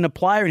because there isn't a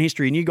player in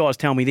history, and you guys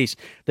tell me this,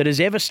 that has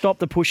ever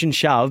stopped the push and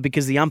shove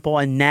because the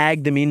umpire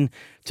nagged them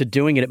into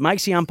doing it. It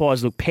makes the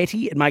umpires look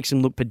petty, it makes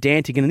them look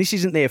pedantic, and this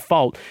isn't their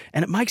fault,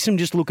 and it makes them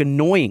just look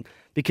annoying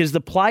because the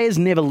players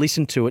never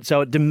listen to it,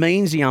 so it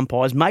demeans the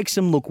umpires, makes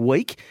them look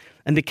weak,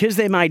 and because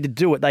they're made to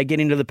do it, they get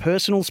into the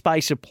personal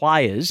space of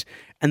players,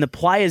 and the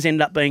players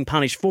end up being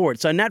punished for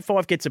it. So Nat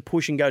Fyfe gets a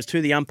push and goes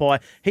to the umpire.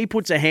 He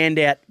puts a hand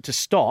out to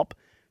stop,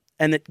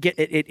 and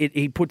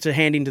he puts a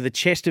hand into the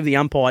chest of the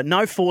umpire.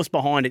 No force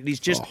behind it. It is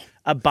just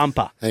a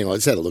bumper. Hang on,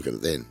 let's have a look at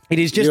it then. It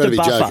is just a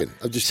bumper.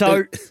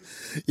 So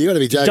you got to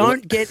be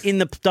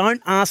joking.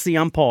 Don't ask the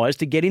umpires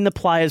to get in the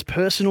player's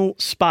personal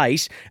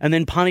space and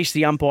then punish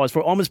the umpires for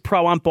it. I'm as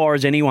pro umpire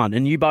as anyone,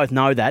 and you both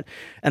know that,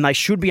 and they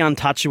should be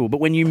untouchable. But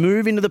when you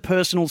move into the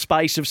personal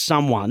space of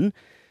someone,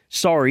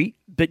 sorry,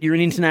 but you're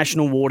in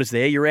international waters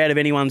there. You're out of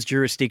anyone's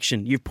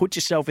jurisdiction. You've put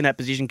yourself in that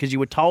position because you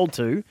were told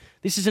to.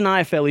 This is an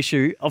AFL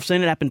issue. I've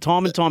seen it happen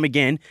time and time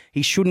again.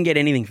 He shouldn't get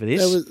anything for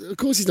this. Of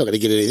course he's not going to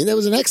get anything. That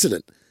was an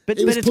accident.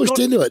 He was pushed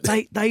into it.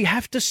 They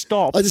have to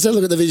stop. I just had a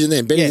look at the vision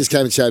then. Benny just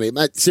came and showed me.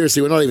 Mate,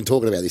 seriously, we're not even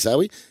talking about this, are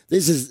we?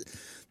 This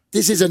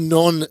is a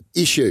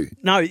non-issue.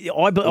 No,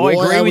 I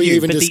agree with you.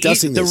 But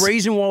the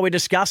reason why we're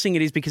discussing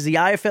it is because the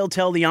AFL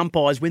tell the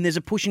umpires when there's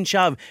a push and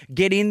shove,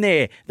 get in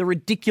there. The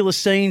ridiculous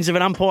scenes of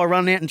an umpire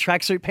running out in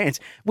tracksuit pants.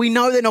 We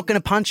know they're not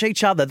going to punch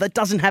each other. That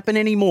doesn't happen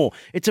anymore.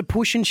 It's a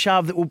push and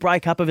shove that will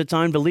break up of its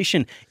own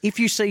volition. If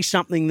you see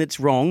something that's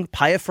wrong,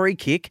 pay a free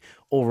kick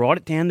or write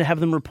it down to have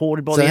them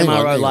reported by the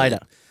MRO later.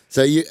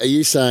 So are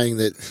you saying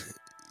that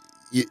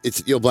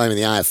you're blaming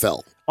the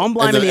AFL? I'm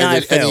blaming the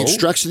AFL. And the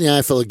instruction the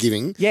AFL are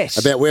giving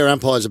about where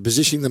umpires are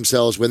positioning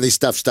themselves when this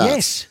stuff starts.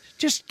 Yes.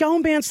 Just go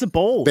and bounce the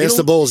ball.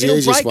 The ball is the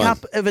easiest one. It'll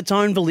break up of its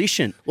own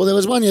volition. Well, there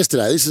was one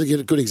yesterday. This is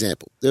a good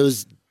example.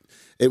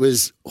 It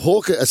was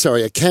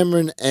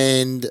Cameron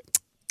and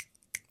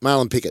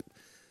Marlon Pickett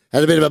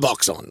had a bit of a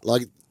box on.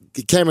 Like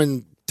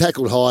Cameron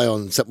tackled high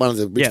on one of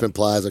the Richmond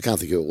players. I can't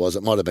think who it was.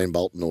 It might have been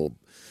Bolton or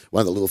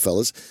one of the little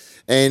fellas.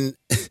 And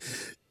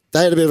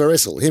they had a bit of a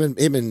wrestle. Him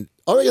and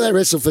I reckon they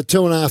wrestled for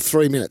 2.5,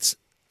 3 minutes.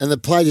 And the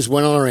play just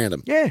went on around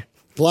him. Yeah.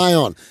 Play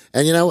on.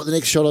 And you know what the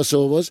next shot I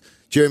saw was?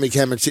 Jeremy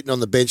Cameron sitting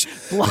on the bench.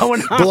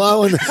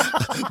 Blowing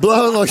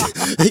like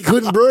he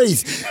couldn't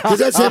breathe. Because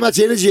that's how much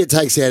energy it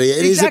takes out of you.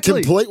 It is a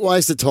complete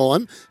waste of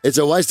time. It's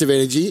a waste of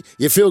energy.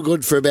 You feel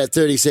good for about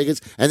 30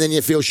 seconds, and then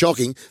you feel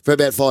shocking for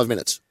about 5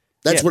 minutes.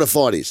 That's what a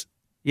fight is.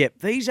 Yep,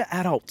 these are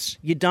adults.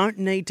 You don't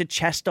need to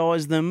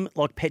chastise them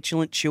like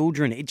petulant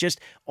children. I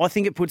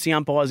think it puts the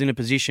umpires in a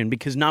position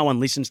because no one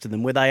listens to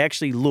them where they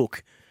actually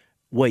look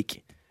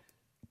weak.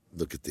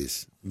 Look at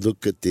this.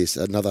 Look at this.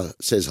 Another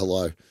says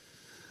hello.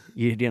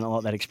 You don't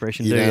like that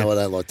expression, do you? I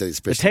don't like that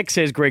expression. The text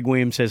says Greg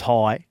Williams says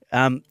hi.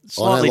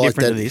 Slightly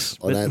different to this.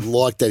 I don't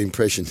like that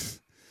impression.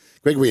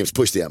 Greg Williams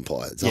pushed the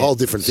umpire. It's a whole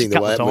different thing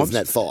the way it was in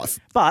that five.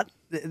 But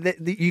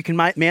you can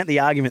mount the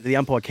argument that the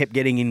umpire kept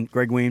getting in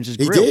Greg Williams'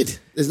 grill. He did.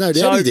 There's no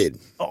doubt he did.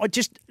 I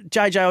just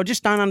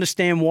don't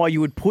understand why you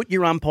would put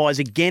your umpires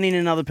again in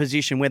another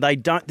position where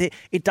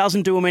it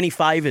doesn't do them any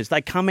favours.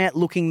 They come out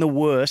looking the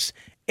worst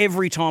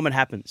every time it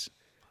happens.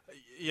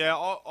 Yeah,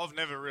 I've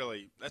never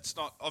really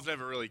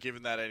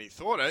given that any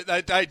thought.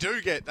 They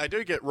do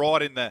get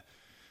right in the,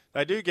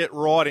 they do get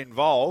right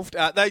involved.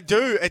 They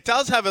do. It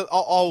does have a.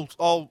 I'll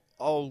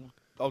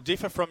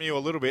differ from you a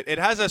little bit. It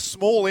has a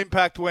small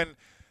impact when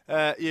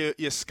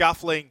you're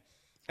scuffling,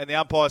 and the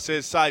umpire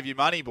says, "Save your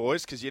money,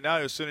 boys," because you know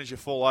as soon as you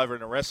fall over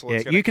in a wrestle,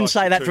 it's going to you can cost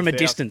say you that from a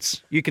 2,000.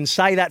 distance. You can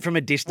say that from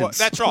a distance.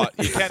 Well, that's right.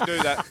 You can do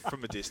that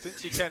from a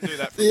distance. You can do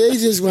that. From the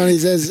easiest one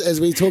is,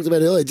 as we talked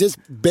about earlier, just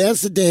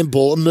bounce the damn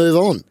ball and move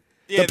on.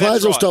 Yeah, the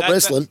players will stop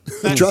wrestling.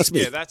 Trust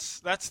me. Yeah,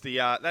 that's the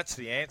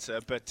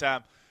answer. But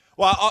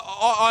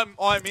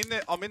I'm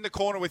in the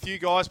corner with you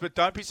guys. But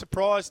don't be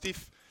surprised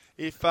if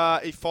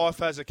Fife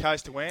has a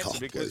case to answer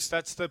because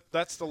that's the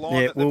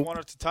line that they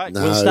wanted to take.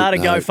 We'll start a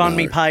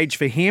GoFundMe page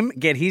for him,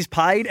 get his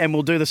paid, and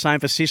we'll do the same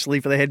for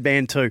Sicily for the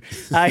headband too.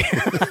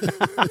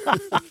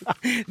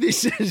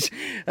 This is.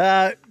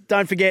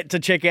 Don't forget to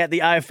check out the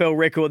AFL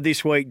record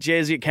this week.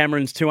 Jez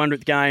Cameron's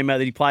 200th game that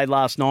he played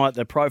last night.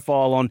 The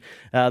profile on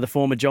the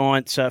former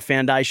Giants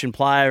Foundation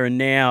player and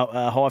now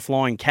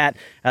high-flying cat.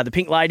 The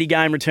Pink Lady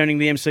game returning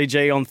to the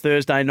MCG on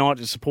Thursday night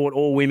to support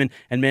all women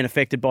and men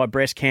affected by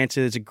breast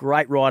cancer. There's a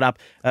great write-up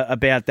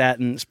about that.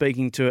 And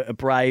speaking to a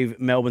brave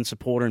Melbourne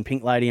supporter and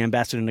Pink Lady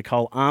ambassador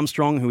Nicole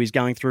Armstrong, who is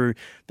going through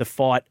the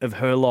fight of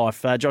her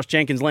life. Josh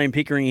Jenkins, Liam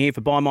Pickering here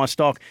for Buy My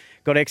Stock.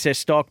 Got excess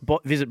stock?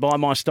 Visit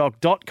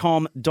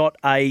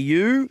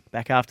buymystock.com.au.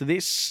 Back after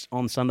this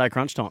on Sunday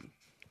Crunch Time.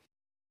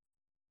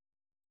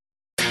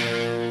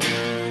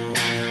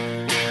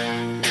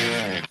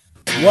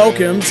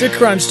 Welcome to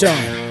Crunch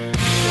Time.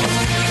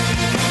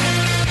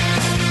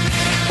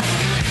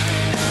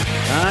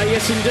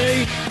 Yes,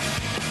 indeed.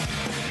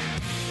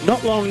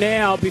 Not long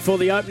now before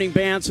the opening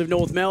bounce of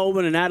North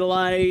Melbourne and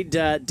Adelaide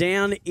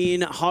down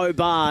in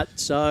Hobart.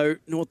 So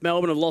North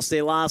Melbourne have lost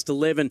their last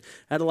 11.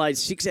 Adelaide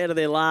 6 out of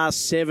their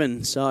last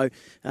 7. So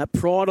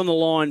pride on the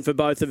line for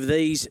both of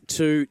these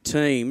two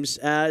teams.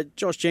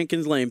 Josh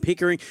Jenkins, Liam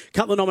Pickering. A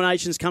couple of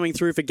nominations coming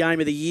through for Game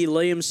of the Year.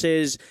 Liam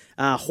says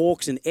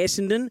Hawks and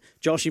Essendon.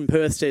 Josh in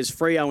Perth says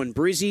Freo and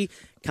Brizzy.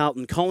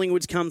 Carlton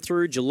Collingwood's come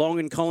through. Geelong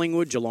and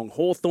Collingwood. Geelong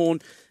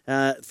Hawthorn.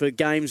 for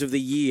games of the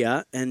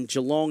year, and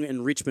Geelong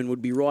and Richmond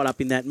would be right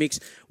up in that mix.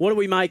 What do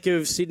we make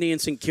of Sydney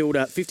and St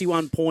Kilda?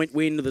 51-point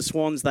win to the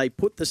Swans. They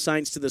put the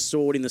Saints to the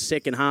sword in the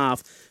second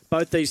half.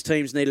 Both these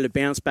teams needed a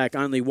bounce back.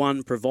 Only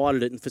one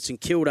provided it. And for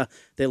St Kilda,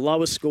 their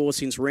lowest score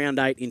since round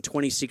 8 in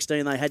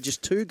 2016. They had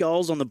just 2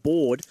 goals on the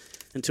board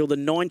until the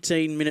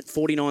 19-minute,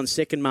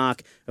 49-second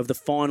mark of the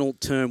final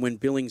term when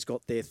Billings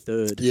got their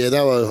third. Yeah,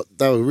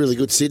 they were really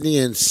good, Sydney,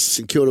 and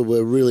St Kilda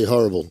were really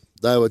horrible.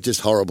 They were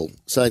just horrible.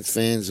 Saints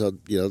fans, I'd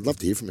love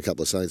to hear from a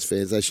couple of Saints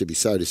fans. They should be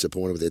so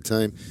disappointed with their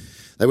team.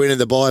 They went in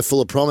the bye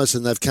full of promise,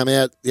 and they've come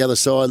out the other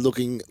side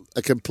looking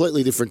a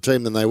completely different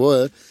team than they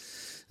were.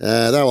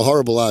 They were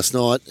horrible last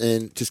night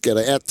and just got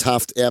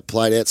out-toughed,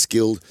 outplayed,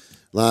 out-skilled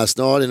last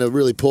night in a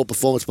really poor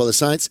performance by the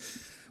Saints.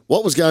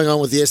 What was going on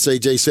with the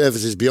SCG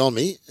surface is beyond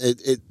me.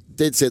 It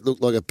dead set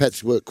looked like a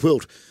patchwork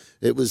quilt.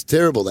 It was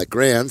terrible, that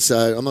ground,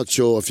 so I'm not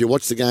sure if you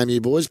watched the game, you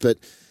boys, but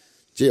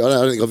gee, I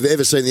don't think I've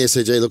ever seen the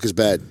SCG look as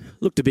bad.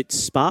 Looked a bit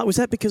sparse. Was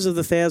that because of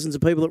the thousands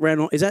of people that ran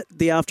on? Is that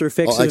the after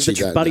effects of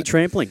the buddy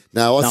trampling?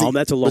 No, I think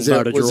that's a long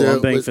bow to draw.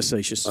 I'm being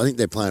facetious. I think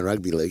they're playing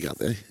rugby league up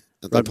there.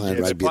 They're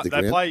playing rugby at the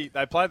ground.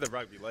 They play the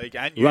rugby league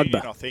and union,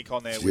 I think,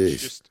 on there,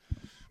 which just.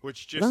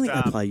 I don't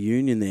think they play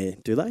union there,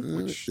 do they?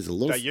 There's a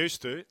lot. They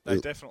used to. They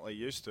definitely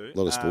used to. A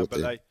lot of sport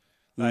but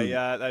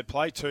there. They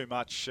play too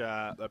much.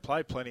 They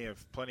play plenty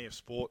of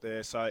sport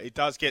there, so it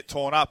does get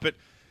torn up. But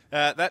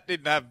that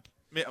didn't have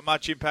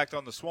much impact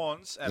on the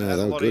Swans, and had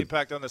a lot of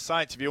impact on the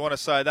Saints. If you want to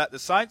say that, the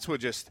Saints were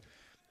just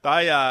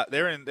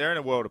they're in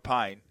a world of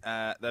pain.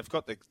 They've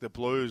got the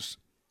Blues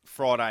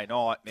Friday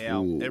night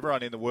now. Ooh.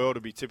 Everyone in the world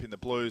will be tipping the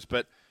Blues,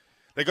 but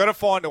they've got to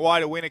find a way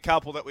to win a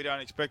couple that we don't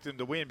expect them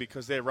to win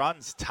because their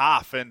run's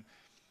tough and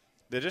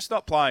they're just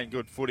not playing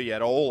good footy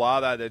at all, are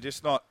they? They're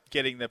just not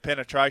getting the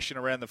penetration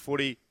around the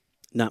footy.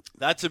 No.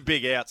 That's a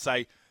big outs.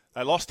 They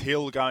lost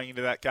Hill going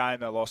into that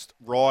game. They lost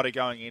Ryder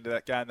going into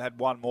that game. They had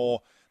one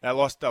more.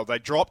 They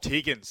dropped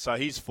Higgins, so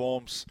his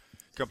form's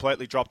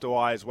completely dropped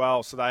away as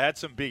well. So they had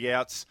some big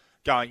outs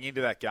going into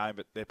that game,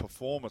 but their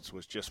performance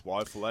was just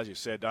woeful. As you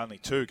said, only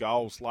 2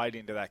 goals late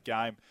into that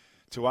game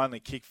to only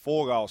kick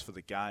 4 goals for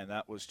the game.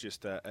 That was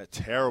just a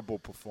terrible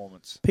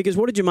performance. Pickers,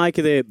 what did you make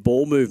of their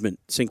ball movement?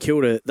 St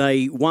Kilda,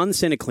 they won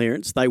centre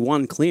clearance, they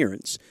won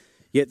clearance,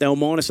 yet they were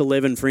minus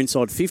 11 for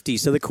inside 50.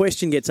 So the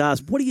question gets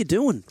asked, what are you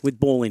doing with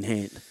ball in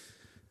hand?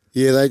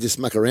 Yeah, they just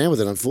muck around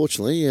with it,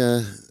 unfortunately.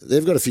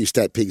 They've got a few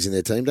stat pigs in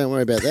their team. Don't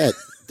worry about that.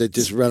 They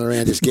just run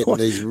around just getting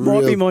these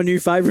might be my new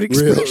favourite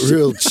expression.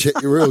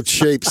 real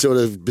cheap sort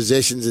of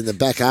possessions in the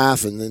back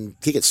half and then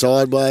kick it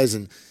sideways.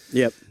 And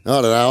yep.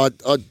 I don't know.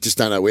 I just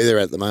don't know where they're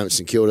at the moment,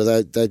 St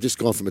Kilda. They've just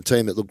gone from a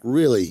team that looked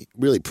really,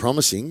 really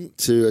promising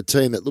to a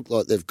team that looked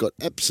like they've got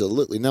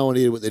absolutely no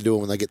idea what they're doing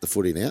when they get the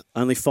footy now.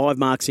 Only 5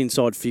 marks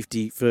inside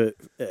 50 for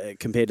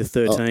compared to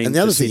 13. And the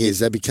other thing is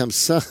they become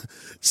so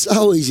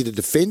easy to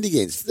defend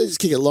against. They just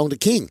kick it long to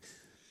King.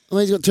 I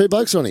mean, he's got 2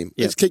 blokes on him.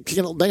 Yep. Just keep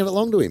kicking it, banging it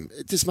long to him.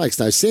 It just makes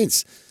no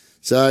sense.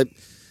 So,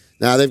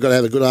 no, they've got to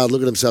have a good hard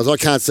look at themselves. I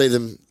can't see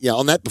them,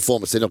 on that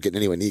performance, they're not getting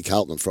anywhere near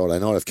Carlton on Friday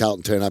night. If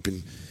Carlton turn up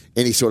in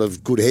any sort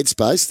of good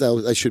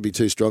headspace, they should be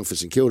too strong for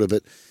St Kilda.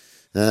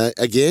 But,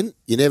 again,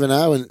 you never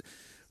know. And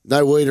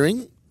no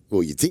Wiedering.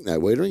 Well, you'd think no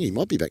Wiedering. He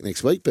might be back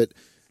next week. But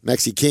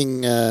Maxi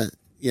King,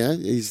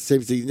 he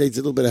seems he needs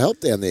a little bit of help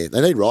down there.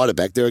 They need Ryder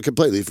back. They're a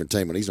completely different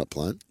team when he's not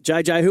playing.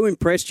 JJ, who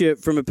impressed you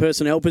from a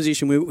personnel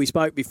position? We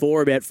spoke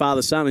before about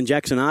father-son and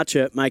Jackson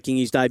Archer making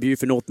his debut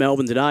for North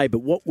Melbourne today, but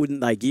what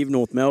wouldn't they give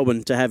North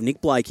Melbourne to have Nick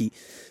Blakey,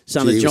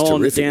 son of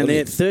John, down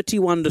there?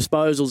 31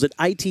 disposals at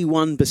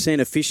 81%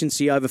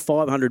 efficiency over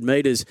 500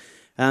 metres.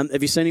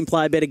 Have you seen him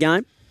play a better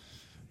game?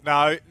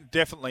 No,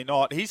 definitely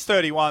not. His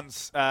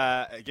 31s,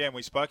 again,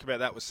 we spoke about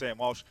that with Sam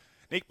Walsh.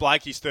 Nick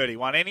Blakey's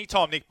 31.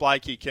 Anytime Nick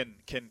Blakey can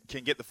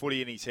get the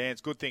footy in his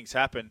hands, good things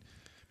happen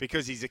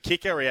because he's a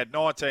kicker. He had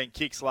 19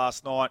 kicks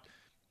last night.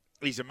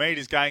 He's a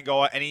metres gain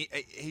guy, and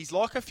he's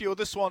like a few of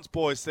the Swans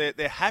boys. They're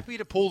happy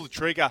to pull the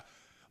trigger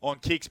on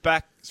kicks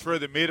back through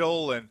the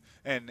middle and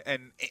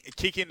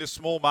kick into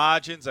small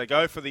margins. They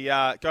go for the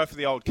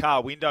old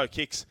car window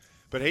kicks.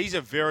 But he's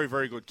a very,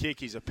 very good kick.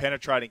 He's a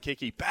penetrating kick.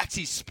 He backs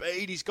his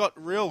speed. He's got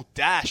real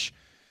dash.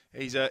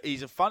 He's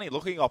a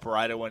funny-looking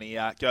operator when he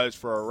goes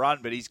for a run,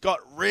 but he's got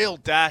real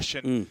dash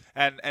and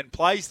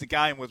plays the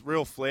game with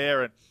real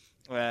flair. And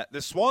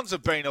the Swans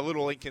have been a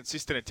little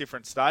inconsistent at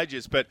different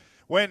stages, but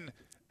when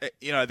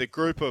the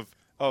group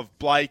of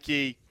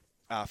Blakey,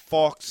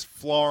 Fox,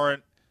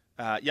 Florent,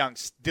 young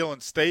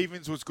Dylan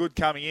Stevens was good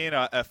coming in,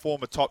 a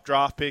former top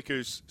draft pick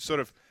who's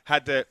sort of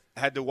had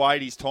to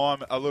wait his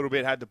time a little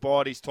bit, had to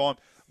bide his time.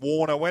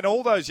 Warner, when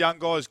all those young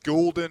guys,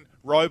 Goulden,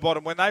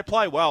 Rowbottom, when they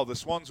play well, the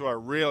Swans were a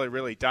really,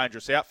 really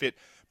dangerous outfit.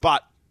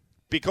 But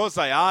because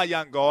they are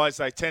young guys,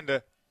 they tend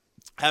to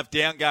have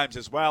down games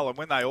as well. And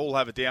when they all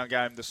have a down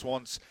game, the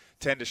Swans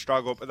tend to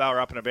struggle. But they were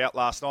up and about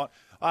last night.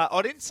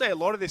 I didn't see a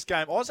lot of this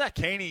game. Isaac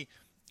Heaney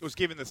was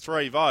given the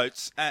 3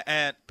 votes,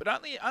 but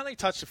only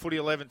touched the footy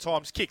 11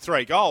 times, kicked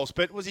 3 goals.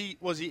 But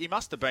he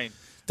must have been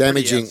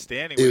damaging,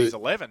 outstanding when he's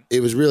 11. It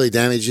was really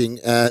damaging.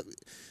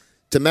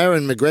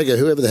 Tamarin McGregor,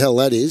 whoever the hell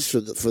that is,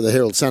 for the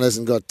Herald Sun,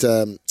 hasn't got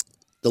the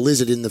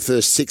Lizard in the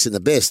first 6 in the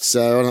best.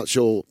 So I'm not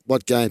sure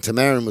what game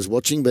Tamarin was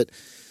watching, but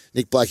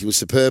Nick Blakey was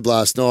superb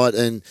last night.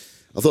 And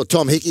I thought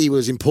Tom Hickey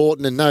was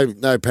important, and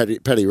no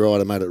Paddy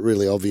Ryder made it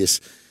really obvious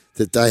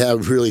that they are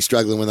really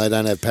struggling when they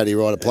don't have Paddy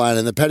Ryder playing.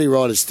 And the Paddy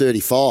Ryder's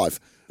 35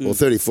 or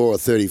 34 or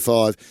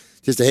 35.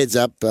 Just a heads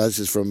up, this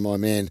is from my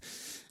man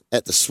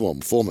at the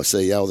Swan, former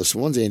CEO of the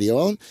Swans, Andy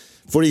Island.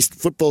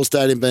 Football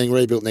stadium being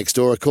rebuilt next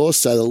door, of course,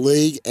 so the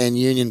league and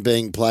union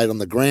being played on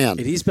the ground.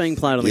 It is being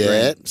played on the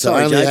ground. Yeah, so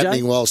only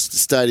happening whilst the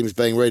stadium's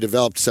being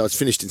redeveloped, so it's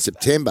finished in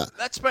September.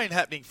 That's been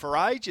happening for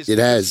ages. It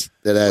has.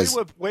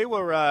 We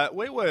were. I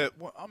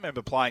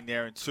remember playing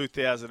there in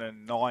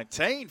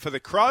 2019 for the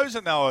Crows,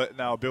 and they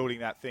were building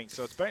that thing.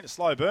 So it's been a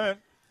slow burn.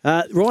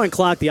 Ryan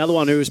Clark, the other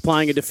one who was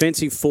playing a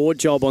defensive forward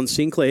job on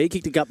Sinclair, he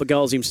kicked a couple of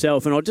goals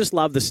himself, and I just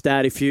love the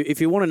stat. If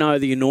you want to know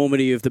the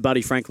enormity of the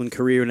Buddy Franklin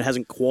career, and it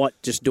hasn't quite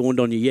just dawned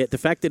on you yet, the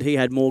fact that he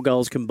had more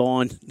goals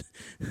combined,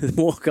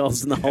 more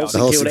goals than the whole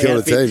St Kilda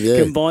outfit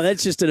team, combined,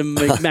 that's just a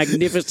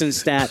magnificent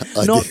stat.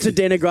 Not to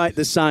denigrate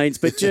the Saints,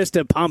 but just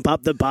to pump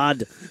up the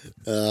Bud.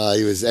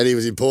 He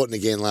was important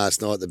again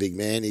last night, the big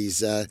man.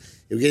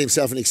 He'll get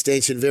himself an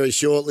extension very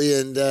shortly,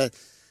 and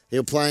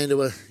he'll play into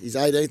his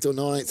 18th or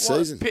 19th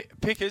season.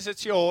 Pickers,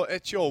 it's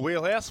your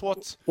wheelhouse. Why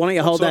don't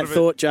you hold that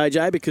thought,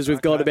 JJ, because we've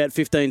got about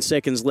 15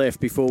 seconds left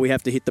before we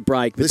have to hit the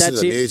break. But Listen to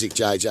the music,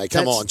 JJ.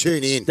 Come on,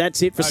 tune in.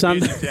 That's it for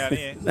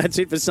Sunday. That's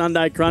it for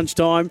Sunday Crunch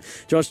Time.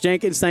 Josh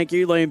Jenkins, thank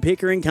you. Liam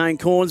Pickering, Kane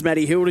Corns,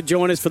 Matty Hill to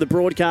join us for the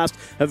broadcast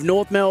of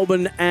North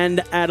Melbourne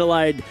and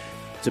Adelaide.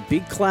 It's a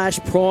big clash,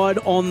 pride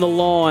on the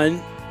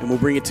line, and we'll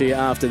bring it to you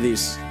after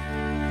this.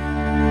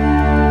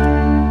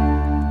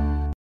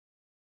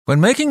 When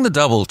making the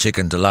double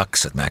chicken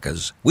deluxe at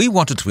Macca's, we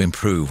wanted to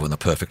improve on the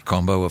perfect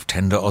combo of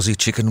tender Aussie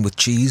chicken with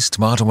cheese,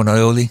 tomato and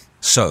aioli.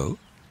 So,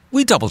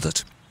 we doubled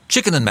it.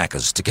 Chicken and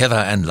Macca's, together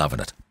and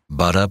loving it.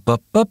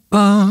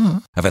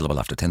 Ba-da-ba-ba-ba. Available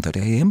after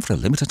 10:30 a.m. for a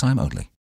limited time only.